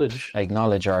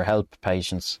acknowledge or help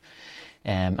patients.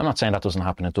 I'm not saying that doesn't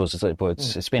happen; it does, but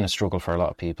it's been a struggle for a lot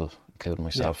of people, including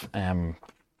myself. Yeah.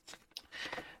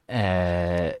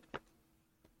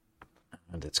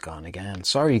 And it's gone again.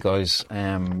 Sorry, guys.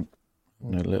 A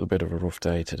little bit of a rough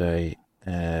day today.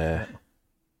 It's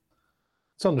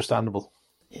understandable.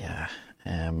 Yeah.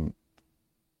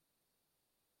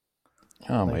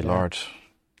 Oh my Lord.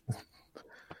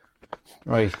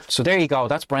 Right. So there you go.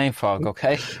 That's brain fog.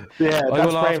 Okay. Yeah,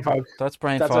 brain fog. That's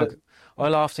brain fog.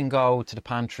 I'll often go to the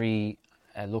pantry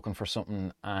looking for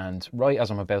something, and right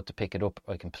as I'm about to pick it up,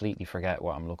 I completely forget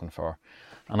what I'm looking for.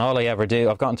 And all I ever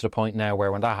do, I've gotten to the point now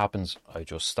where when that happens, I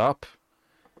just stop.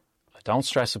 I don't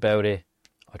stress about it.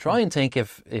 I try and think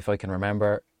if I can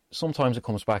remember. Sometimes it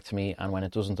comes back to me, and when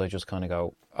it doesn't, I just kind of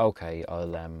go, okay, I'll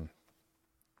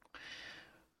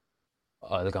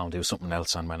go and do something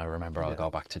else, and when I remember, I'll go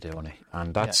back to doing it.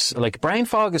 And that's brain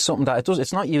fog is something that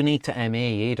it's not unique to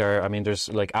ME either. I mean, there's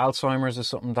Alzheimer's is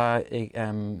something that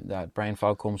that brain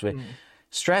fog comes with.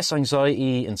 Stress,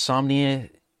 anxiety, insomnia,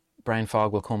 brain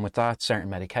fog will come with that. Certain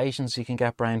medications you can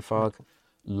get brain fog.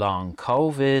 Long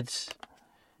COVID,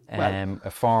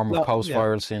 a form of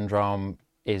post-viral syndrome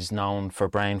is known for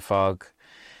brain fog.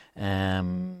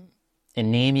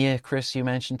 Anemia, Chris, you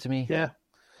mentioned to me. Yeah.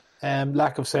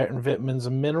 Lack of certain vitamins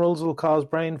and minerals will cause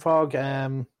brain fog.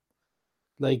 In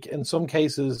some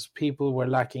cases, people were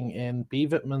lacking in B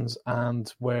vitamins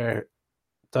and were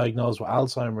diagnosed with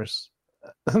Alzheimer's.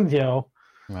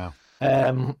 Wow.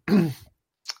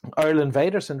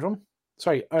 Erlenmeyer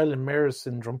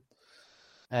syndrome,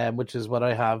 which is what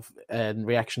I have in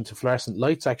reaction to fluorescent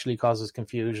lights, actually causes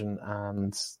confusion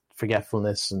and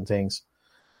forgetfulness and things.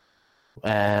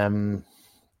 There's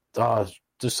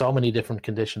so many different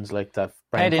conditions like that.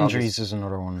 Head injuries is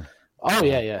another one. Oh,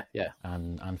 yeah.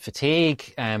 And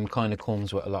fatigue kind of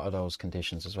comes with a lot of those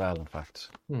conditions as well, in fact.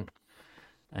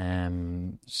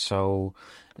 So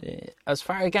as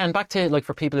far, again, back to, like,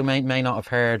 for people who may not have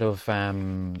heard of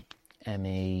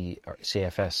ME or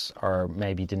CFS, or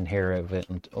maybe didn't hear of it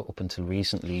up until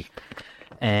recently,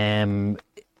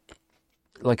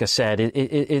 like I said,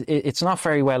 it's not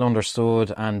very well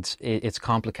understood, and it's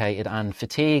complicated, and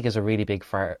fatigue is a really big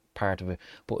part of it,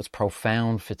 but it's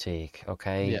profound fatigue,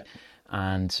 okay? Yeah.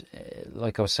 And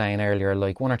like I was saying earlier,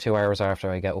 like 1 or 2 hours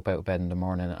after I get up out of bed in the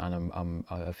morning, and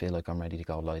I feel like I'm ready to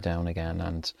go lie down again,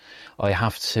 and I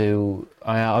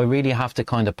really have to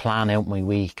kind of plan out my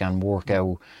week and work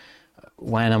out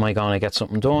when am I going to get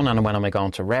something done and when am I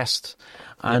going to rest.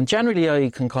 And generally I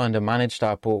can kind of manage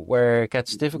that, but where it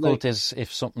gets difficult is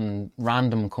if something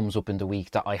random comes up in the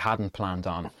week that I hadn't planned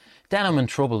on. Then I'm in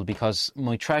trouble, because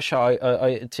my threshold,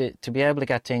 to be able to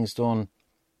get things done,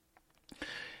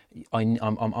 I'm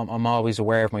always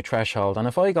aware of my threshold, and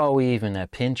if I go even a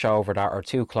pinch over that or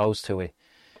too close to it,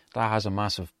 that has a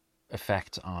massive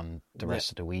effect on the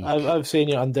rest of the week. I've seen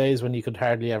you on days when you could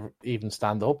hardly ever even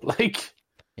stand up, like.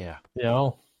 Yeah.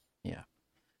 Yeah.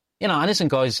 And listen,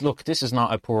 guys, look, this is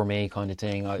not a poor me kind of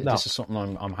thing. This is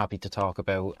something I'm happy to talk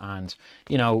about, and,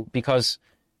 because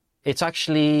it's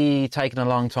actually taken a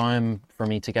long time for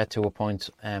me to get to a point.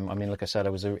 Like I said, I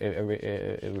was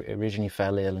originally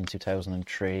fell ill in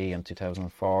 2003 and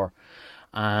 2004,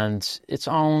 and it's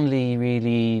only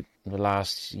really the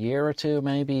last year or two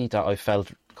maybe that I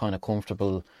felt kind of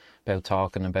comfortable about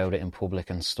talking about it in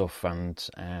public and stuff,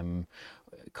 and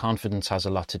confidence has a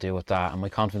lot to do with that, and my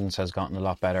confidence has gotten a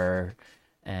lot better,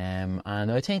 and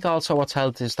I think also what's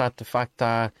helped is that the fact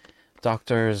that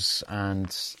doctors and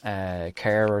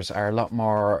carers are a lot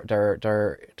more,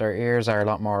 their ears are a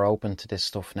lot more open to this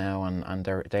stuff now, and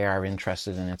they are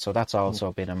interested in it, so that's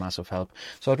also been a massive help.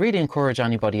 So I'd really encourage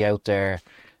anybody out there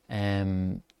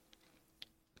to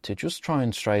just try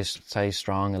and stay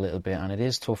strong a little bit, and it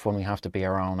is tough when we have to be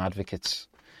our own advocates,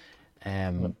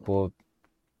 but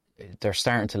they're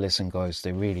starting to listen, guys.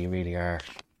 They really, really are.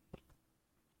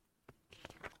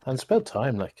 And it's about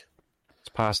time, like. It's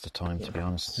past the time, to be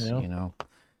honest, So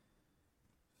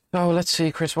let's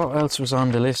see, Chris, what else was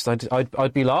on the list?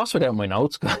 I'd be lost without my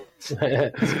notes, guys.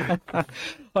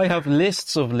 I have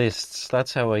lists of lists.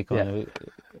 That's how I kind of...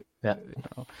 Yeah.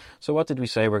 So what did we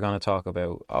say we're going to talk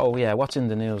about? Oh, yeah, what's in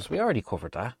the news? We already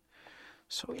covered that.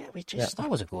 So, that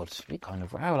was a good...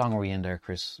 How long are we in there,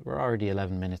 Chris? We're already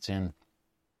 11 minutes in.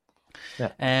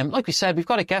 Yeah. Like we said, we've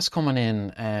got a guest coming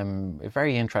in, a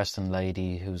very interesting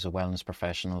lady who's a wellness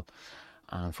professional,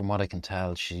 and from what I can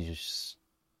tell, she's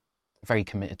very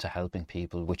committed to helping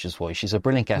people, which is why she's a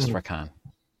brilliant guest for Can.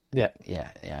 Yeah.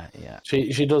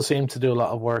 She does seem to do a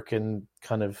lot of work in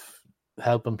kind of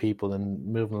helping people and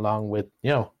moving along with,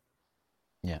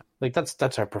 like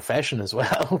that's her profession as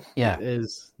well. Yeah,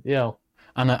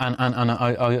 and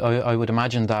I would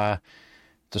imagine that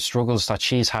the struggles that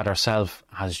she's had herself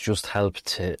has just helped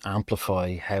to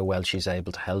amplify how well she's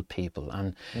able to help people.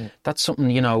 And that's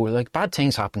something, like bad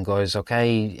things happen, guys,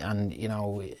 okay? And,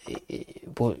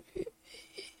 but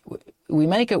we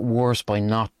make it worse by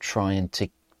not trying to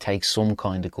take some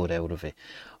kind of good out of it.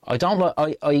 I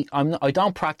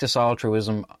don't practice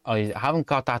altruism. I haven't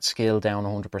got that skill down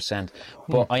 100%,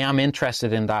 but I am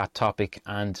interested in that topic,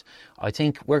 and I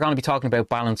think we're going to be talking about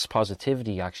balanced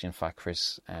positivity. Actually, in fact,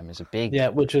 Chris, is a big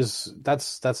which is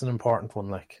that's an important one,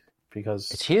 like, because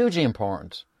it's hugely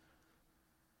important.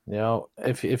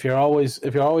 If you're always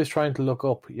trying to look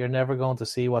up, you're never going to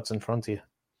see what's in front of you.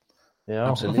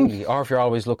 Absolutely. Or if you're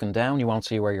always looking down, you won't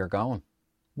see where you're going.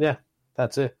 Yeah,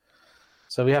 that's it.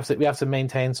 So we have to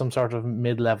maintain some sort of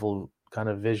mid-level kind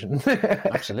of vision.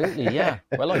 Absolutely, yeah.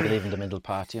 Well, I believe in the middle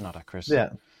path. You know that, Chris.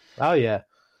 Yeah. Oh, yeah.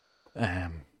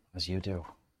 As you do,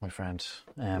 my friend.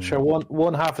 Sure,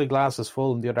 one half of the glass is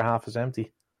full and the other half is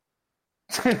empty.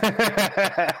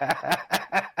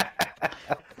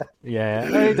 Yeah,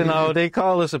 I don't know. They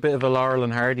call us a bit of a Laurel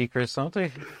and Hardy, Chris, don't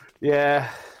they? Yeah.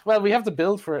 Well, we have to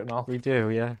build for it and all. We do,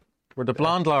 yeah. We're the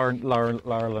blonde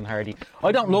Laurel and Hardy.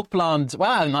 I don't look blonde. Well,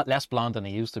 I'm not less blonde than I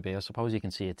used to be. I suppose you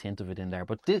can see a tint of it in there.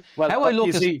 But how I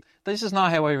look this is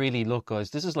not how I really look,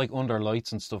 guys. This is like under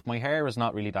lights and stuff. My hair is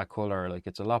not really that colour. Like,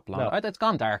 it's a lot blonde. No. It's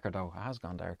gone darker, though. It has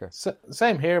gone darker.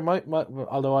 Same here. My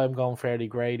although I'm going fairly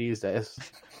grey these days.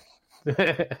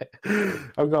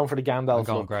 I'm going for the Gandalf. I'm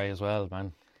going grey as well,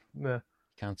 man. Yeah.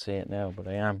 Can't see it now, but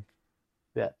I am.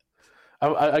 Yeah.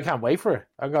 I can't wait for it.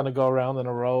 I'm going to go around in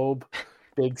a robe,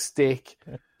 big stick,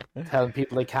 telling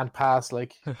people they can't pass.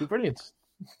 Like, it'd be brilliant.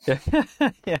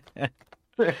 Yeah.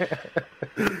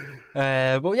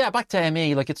 But yeah, back to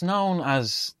ME. Like, it's known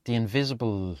as the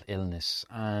invisible illness,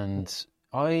 and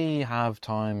I have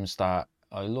times that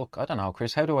I don't know,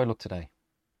 Chris, how do I look today?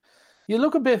 You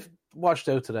look a bit washed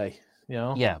out today, you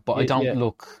know? Yeah, but I don't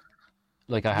look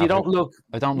like I have. You don't look...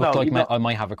 I don't look like I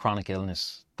might have a chronic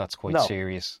illness that's quite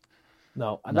serious.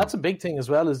 No, and that's a big thing as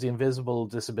well, is the invisible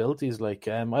disabilities. Like,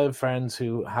 I have friends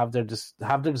who have their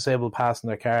disabled pass in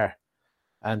their car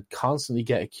and constantly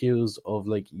get accused of,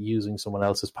 like, using someone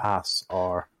else's pass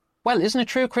or... Well, isn't it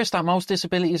true, Chris, that most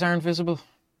disabilities are invisible?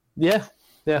 Yeah.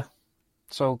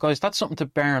 So, guys, that's something to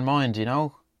bear in mind, you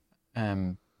know?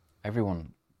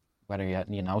 Everyone, whether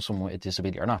you know someone with a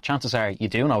disability or not, chances are you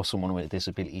do know someone with a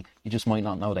disability. You just might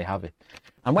not know they have it.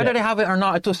 And whether they have it or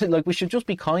not, it doesn't, like, we should just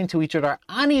be kind to each other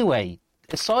anyway,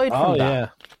 aside from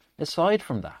that. Aside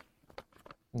from that.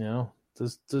 You know,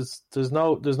 there's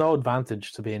no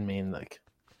advantage to being mean, like.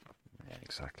 Yeah,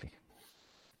 exactly.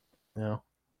 You know?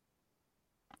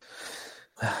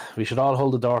 We should all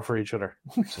hold the door for each other.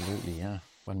 Absolutely, yeah,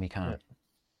 when we can.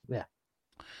 Yeah.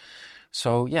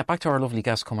 So, yeah, back to our lovely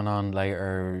guest coming on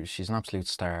later. She's an absolute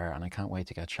star, and I can't wait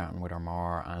to get chatting with her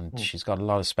more. And she's got a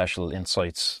lot of special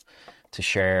insights to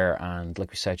share. And like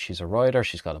we said, she's a writer.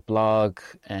 She's got a blog.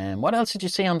 What else did you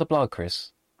see on the blog,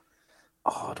 Chris?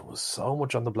 Oh, there was so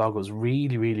much on the blog. It was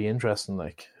really, really interesting.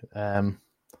 Like,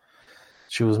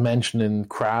 she was mentioning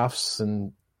crafts,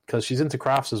 and because she's into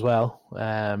crafts as well.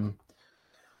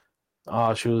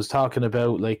 She was talking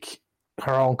about, like,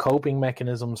 her own coping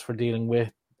mechanisms for dealing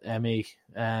with ME.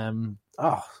 It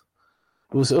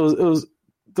was.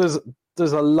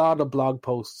 There's a lot of blog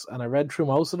posts, and I read through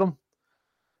most of them.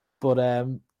 But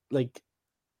like,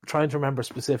 trying to remember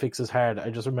specifics is hard. I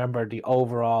just remember the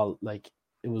overall, like,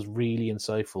 it was really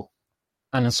insightful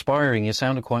and inspiring. You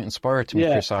sounded quite inspired to me,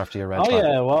 Chris, after you read.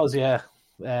 Yeah, it was. Yeah.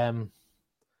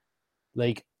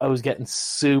 Like, I was getting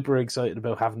super excited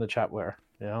about having the chat with her.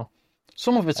 You know.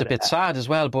 Some of it's a bit sad as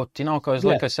well, but, you know, guys,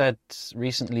 like I said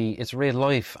recently, it's real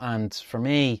life. And for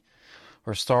me,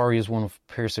 her story is one of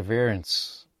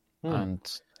perseverance and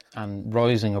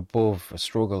rising above a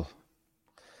struggle.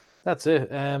 That's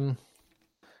it.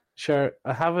 Sure,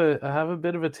 I have a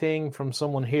bit of a thing from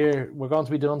someone here. We're going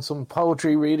to be doing some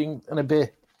poetry reading in a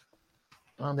bit.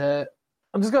 And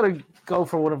I'm just going to go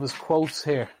for one of his quotes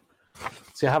here.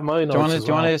 So you have my notes. Do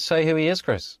you want to say who he is,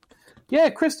 Chris? Yeah,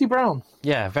 Christy Brown.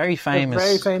 Yeah, very famous.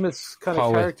 Very famous kind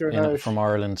of character from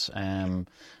Ireland. A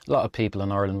lot of people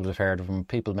in Ireland would have heard of him.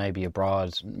 People maybe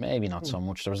abroad, maybe not so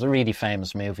much. There was a really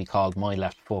famous movie called My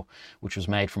Left Foot, which was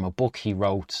made from a book he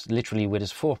wrote literally with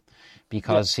his foot,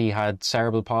 because he had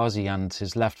cerebral palsy and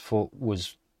his left foot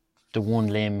was the one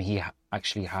limb he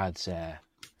actually had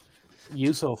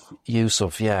use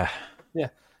of. Yeah.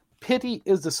 Pity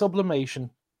is the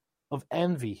sublimation of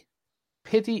envy.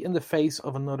 Pity in the face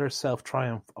of another's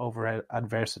self-triumph over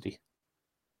adversity.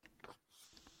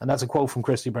 And that's a quote from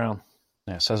Christy Brown.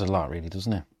 Yeah, it says a lot, really,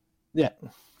 doesn't it? Yeah.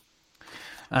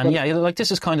 And like,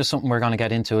 this is kind of something we're going to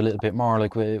get into a little bit more.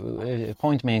 Like, a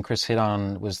point me and Chris hit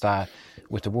on was that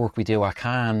with the work we do at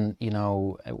Can, you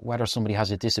know, whether somebody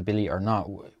has a disability or not,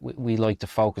 we like to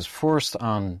focus first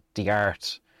on the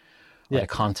art, or the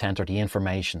content, or the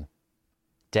information,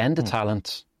 then the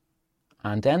talent,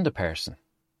 and then the person.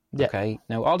 Yeah. Okay.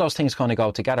 Now, all those things kind of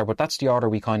go together, but that's the order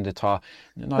we kind of thought.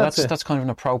 No, that's kind of an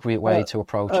appropriate way to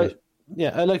approach it.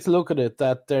 Yeah, I like to look at it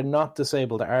that they're not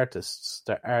disabled artists;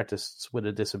 they're artists with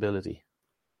a disability.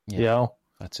 Yeah, you know,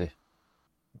 that's it.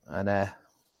 And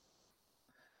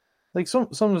like some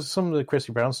of the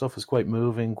Christy Brown stuff is quite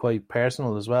moving, quite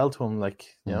personal as well to him.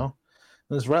 Like, you know,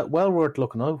 and it's well worth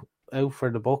looking out for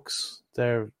the books.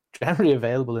 They're generally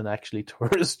available in actually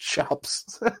tourist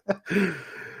shops.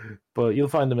 But you'll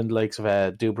find them in the likes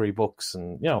of Dewberry Books,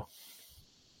 and you know.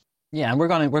 Yeah, and we're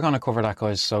gonna cover that,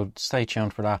 guys. So stay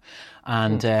tuned for that.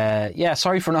 And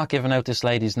sorry for not giving out this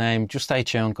lady's name. Just stay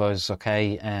tuned, guys.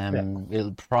 Okay.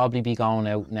 It'll probably be going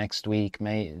out next week,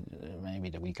 maybe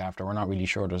the week after. We're not really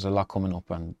sure. There's a lot coming up,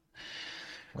 and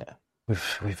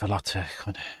we've a lot to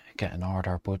kind of get in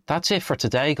order. But that's it for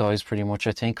today, guys. Pretty much,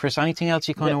 I think. Chris, anything else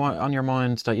you kind of want on your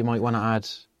mind that you might want to add?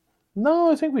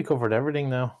 No, I think we covered everything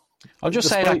now. I'll just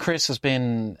say that Chris has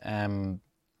been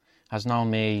has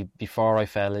known me before I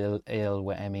fell ill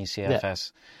with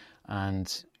ME/CFS,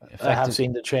 and I have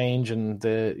seen the change and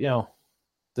the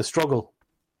struggle.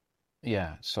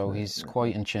 Yeah, so he's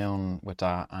quite in tune with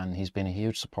that, and he's been a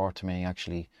huge support to me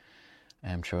actually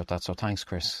throughout that. So thanks,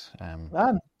 Chris. And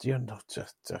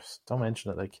just don't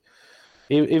mention it. Like,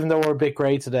 even though we're a bit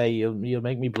grey today, you'll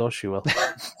make me blush. You will.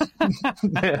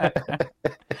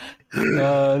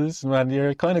 Listen, man,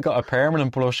 you're kind of got a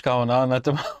permanent blush going on at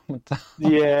the moment.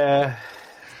 Yeah,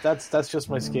 that's just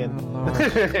my skin.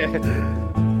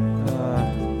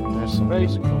 There's some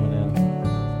music coming in.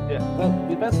 Yeah, well,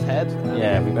 we best head.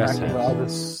 Yeah, we best head. We've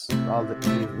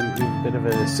a bit of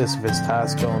a Sisyphus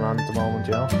task going on at the moment,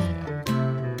 you know.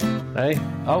 Hey,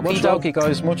 okie dokie,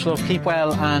 guys. Much love. Keep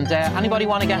well. And anybody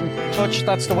want to get in touch?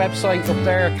 That's the website up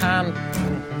there.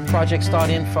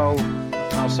 canprojects.info.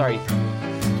 Oh, sorry.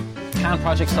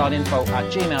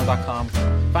 canprojects.info@gmail.com.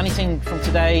 If anything from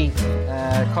today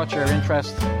caught your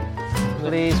interest,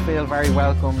 please feel very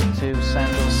welcome to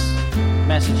send us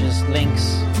messages,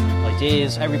 links,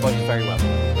 ideas. Everybody's very welcome.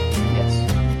 Yes.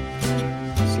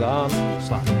 Slán.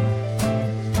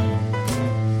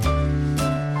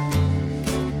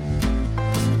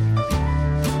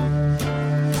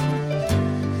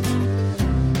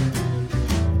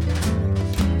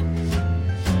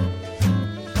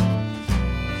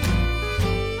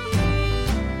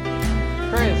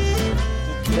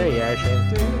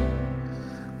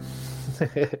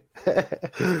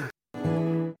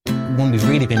 One we've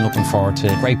really been looking forward to.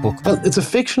 Great book. Well, it's a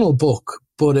fictional book,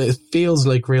 but it feels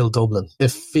like real Dublin.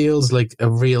 It feels like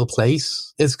a real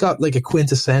place. It's got like a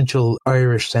quintessential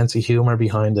Irish sense of humour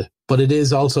behind it, but it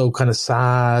is also kind of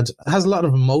sad. It has a lot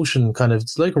of emotion, kind of.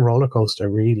 It's like a roller coaster,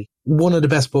 really. One of the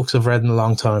best books I've read in a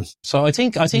long time. So I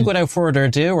think without further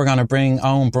ado, we're going to bring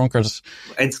Owen Brunkard.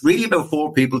 It's really about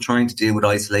 4 people trying to deal with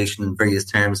isolation in various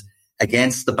terms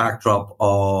against the backdrop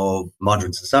of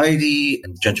modern society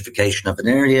and gentrification of an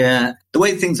area. The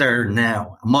way things are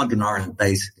now, modern Ireland,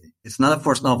 basically. It's not a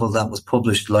first novel that was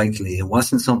published lightly. It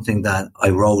wasn't something that I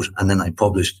wrote and then I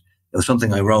published. It was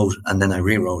something I wrote and then I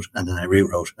rewrote and then I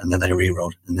rewrote and then I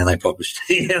rewrote and then I published.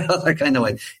 That kind of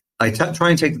way. I try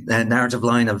and take the narrative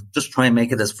line of just try and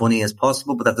make it as funny as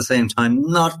possible, but at the same time,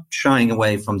 not shying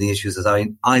away from the issues as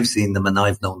I've seen them and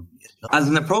I've known them. As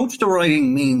an approach to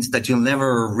writing means that you'll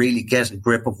never really get a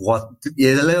grip of what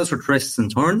it allows for twists and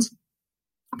turns,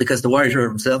 because the writer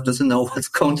himself doesn't know what's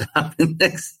going to happen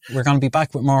next. We're going to be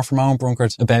back with more from Owen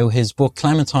Brunkard about his book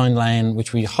Clementine Lane,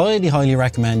 which we highly, highly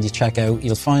recommend you check out.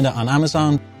 You'll find it on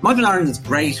Amazon. Modern Ireland is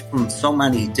great from so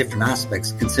many different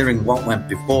aspects, considering what went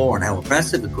before and how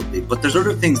oppressive it could be. But there's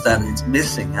other things that it's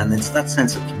missing, and it's that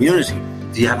sense of community.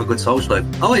 Do you have a good social life?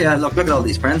 Oh yeah, look at all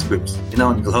these friends groups, and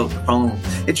you'll hold the phone.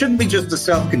 It shouldn't be just a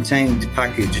self-contained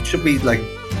package. It should be like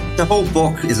the whole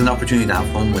book is an opportunity to have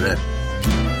fun with it.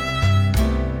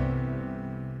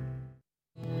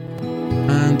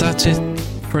 And that's it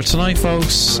for tonight,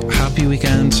 folks. Happy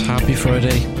weekend, happy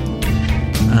Friday,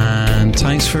 and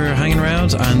thanks for hanging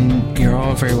around, and you're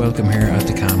all very welcome here at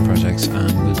the Can Project,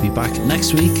 and we'll be back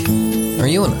next week. Are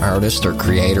you an artist or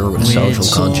creator with a social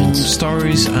conscience?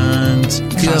 Stories and do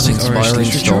you have an inspiring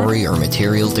story or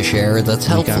material to share that's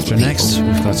helpful to people? Next,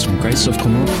 we've got some great stuff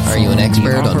coming up. Are you an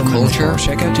expert on culture, arts,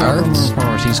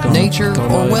 nature,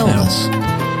 or wellness?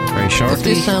 Very shortly. If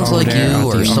this sounds like you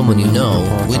or someone you know,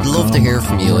 we'd love to hear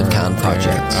from you at Can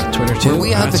Projects, where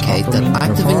we advocate that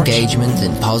active engagement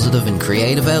in positive and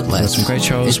creative outlets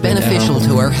is beneficial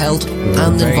to our health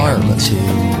and environment.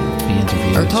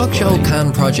 Our talk show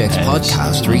Can Projects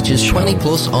podcast reaches 20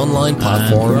 plus online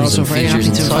platforms and features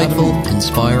insightful,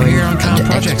 inspiring and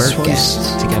expert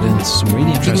guests. You can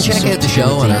check out the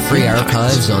show on our free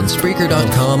archives on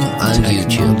Spreaker.com and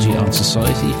YouTube.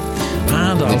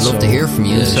 We'd love to hear from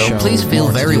you, so please feel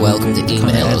very welcome to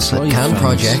email us at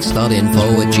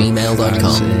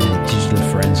canprojects.info@gmail.com. Digital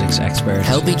forensics expert.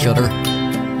 Help each other.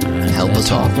 Help us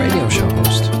all. Radio show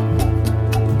host.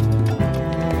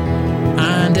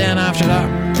 And then after that,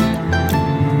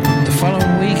 the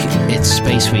following week, it's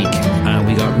Space Week, and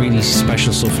we got really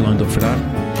special stuff lined up for that.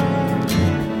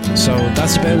 So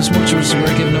that's about as much as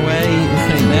we're giving away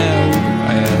right now.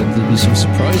 There'll be some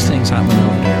surprise things happening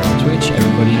over there on Twitch.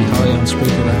 Everybody, hi on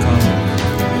Spreaker.com,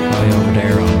 hi over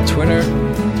there on Twitter,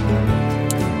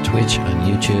 Twitch and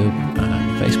YouTube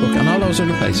and Facebook and all those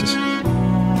other places.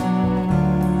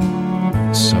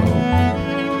 So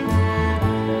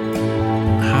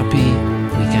happy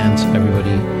weekend,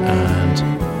 everybody, and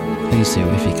please do,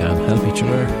 if you can, help each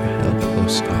other, help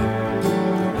us all.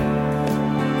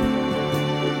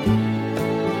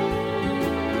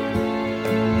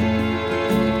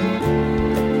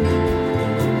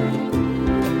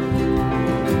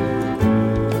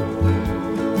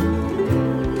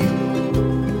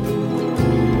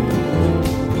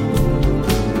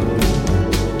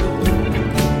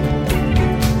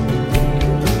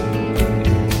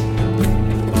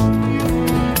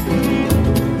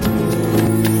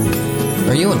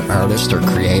 Artist or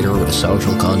creator with a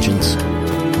social conscience?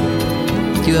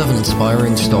 Do you have an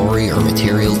inspiring story or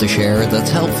material to share that's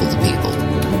helpful to people?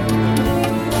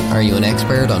 Are you an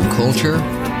expert on culture,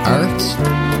 arts,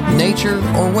 nature,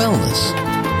 or wellness?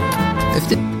 If